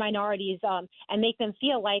more minorities and make them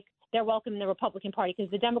feel like they're welcome in the Republican Party, because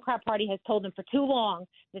the Democrat Party has told them for too long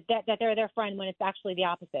that they're their friend when it's actually the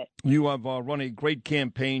opposite. You have run a great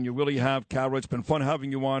campaign. You really have, Kara. It's been fun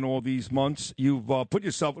having you on all these months. You've put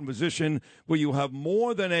yourself in a position where you have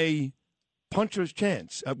more than a puncher's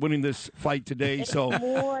chance at winning this fight today. It's so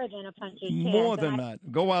more than a puncher's chance. More than that.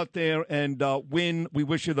 Go out there and win. We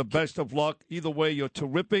wish you the best of luck. Either way, you're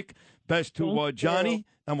terrific. Best to Johnny.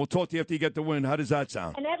 And we'll talk to you after you get the win. How does that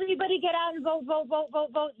sound? And everybody get out and vote, vote, vote,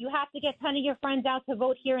 vote, vote. You have to get a ton of your friends out to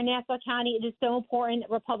vote here in Nassau County. It is so important.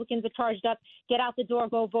 Republicans are charged up. Get out the door,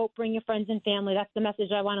 go vote, bring your friends and family. That's the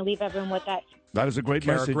message I want to leave everyone with. That is a great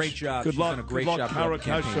Kara, message. Great job. Good She's luck. done a great Good luck, job Kara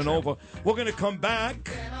Casanova. We're going to come back.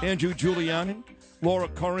 Andrew Giuliani, Laura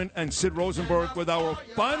Curran, and Sid Rosenberg with our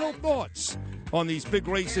final thoughts on these big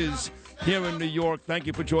races here in New York. Thank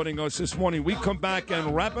you for joining us this morning. We come back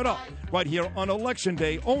and wrap it up right here on Election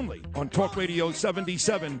Day, only on Talk Radio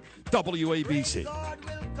 77 WABC. Lord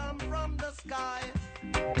will come from the sky,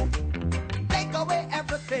 take away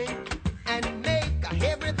everything and make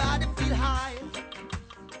everybody feel high.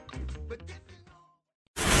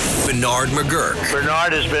 Bernard McGuirk.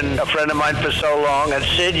 Bernard has been a friend of mine for so long. And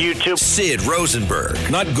Sid, you too. Sid Rosenberg.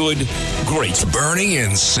 Not good, great. Bernie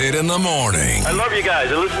and Sid in the morning. I love you guys.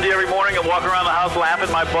 I listen to you every morning and walk around the house laughing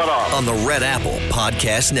my butt off. On the Red Apple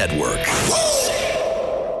Podcast Network.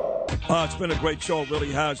 It's been a great show. It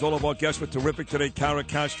really has. All of our guests were terrific today. Kara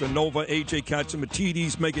Castronova, AJ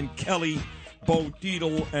Katsimatidis, Megan Kelly, Bo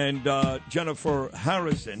Dietl, and Jennifer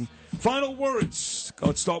Harrison. Final words.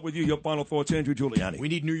 Let's start with you. Your final thoughts, Andrew Giuliani. We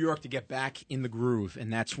need New York to get back in the groove,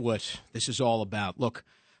 and that's what this is all about. Look,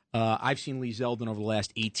 I've seen Lee Zeldin over the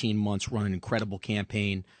last 18 months run an incredible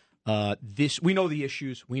campaign. We know the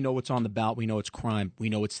issues. We know what's on the ballot. We know it's crime. We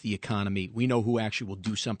know it's the economy. We know who actually will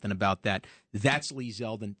do something about that. That's Lee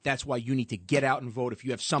Zeldin. That's why you need to get out and vote. If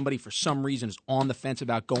you have somebody for some reason is on the fence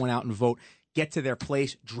about going out and vote, get to their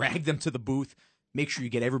place, drag them to the booth. Make sure you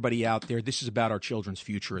get everybody out there. This is about our children's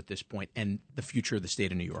future at this point and the future of the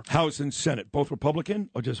state of New York. House and Senate, both Republican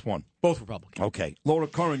or just one? Both Republican. Okay. Laura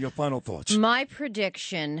Curran, your final thoughts. My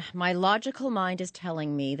prediction, my logical mind is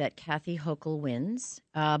telling me that Kathy Hochul wins,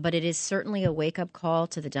 but it is certainly a wake-up call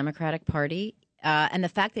to the Democratic Party. And the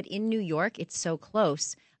fact that in New York it's so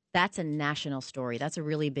close, that's a national story. That's a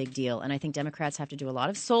really big deal. And I think Democrats have to do a lot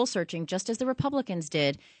of soul searching, just as the Republicans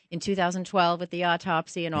did in 2012 with the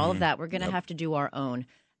autopsy and all of that. We're going to have to do our own.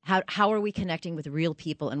 How are we connecting with real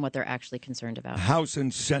people and what they're actually concerned about? House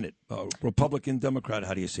and Senate, Republican, Democrat,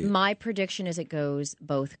 how do you see it? My prediction is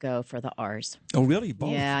both go for the R's. Oh, really?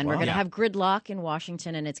 Both? Yeah, and we're going to have gridlock in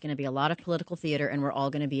Washington, and it's going to be a lot of political theater, and we're all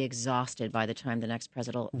going to be exhausted by the time the next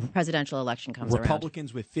presidential election comes around.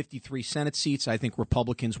 Republicans with 53 Senate seats. I think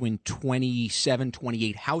Republicans win 27,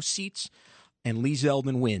 28 House seats. and Lee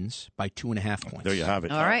Zeldin wins by 2.5 points. There you have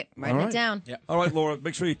it. All right, write it down. Yep. All right, Laura,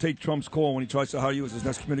 make sure you take Trump's call when he tries to hire you as his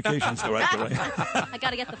next communications director. Right? I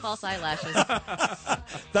got to get the false eyelashes.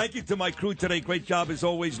 Thank you to my crew today. Great job as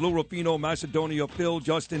always. Lou Rufino, Macedonia, Phil,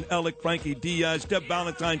 Justin, Ellick, Frankie Diaz, Deb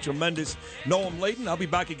Valentine, tremendous. Noam Layton. I'll be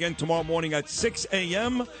back again tomorrow morning at 6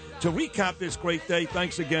 a.m. to recap this great day.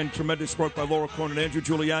 Thanks again. Tremendous work by Laura Cronin and Andrew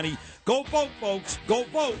Giuliani. Go vote, folks. Go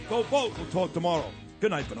vote. Go vote. We'll talk tomorrow.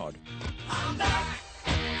 Good night, Bernard. I'm back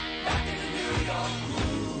in New York.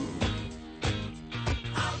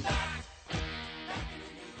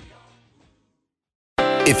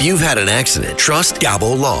 If you've had an accident, trust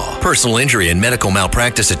Gabo Law. Personal injury and medical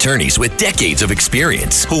malpractice attorneys with decades of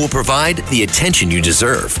experience who will provide the attention you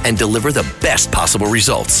deserve and deliver the best possible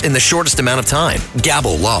results in the shortest amount of time.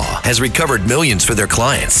 Gabo Law has recovered millions for their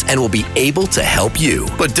clients and will be able to help you.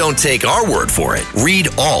 But don't take our word for it. Read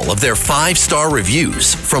all of their 5-star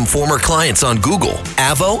reviews from former clients on Google,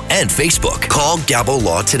 Avo, and Facebook. Call Gabo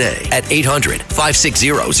Law today at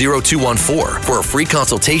 800-560-0214 for a free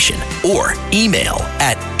consultation or email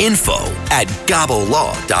at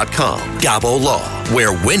info@gabolaw.com. Gabo Law,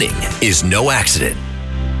 where winning is no accident.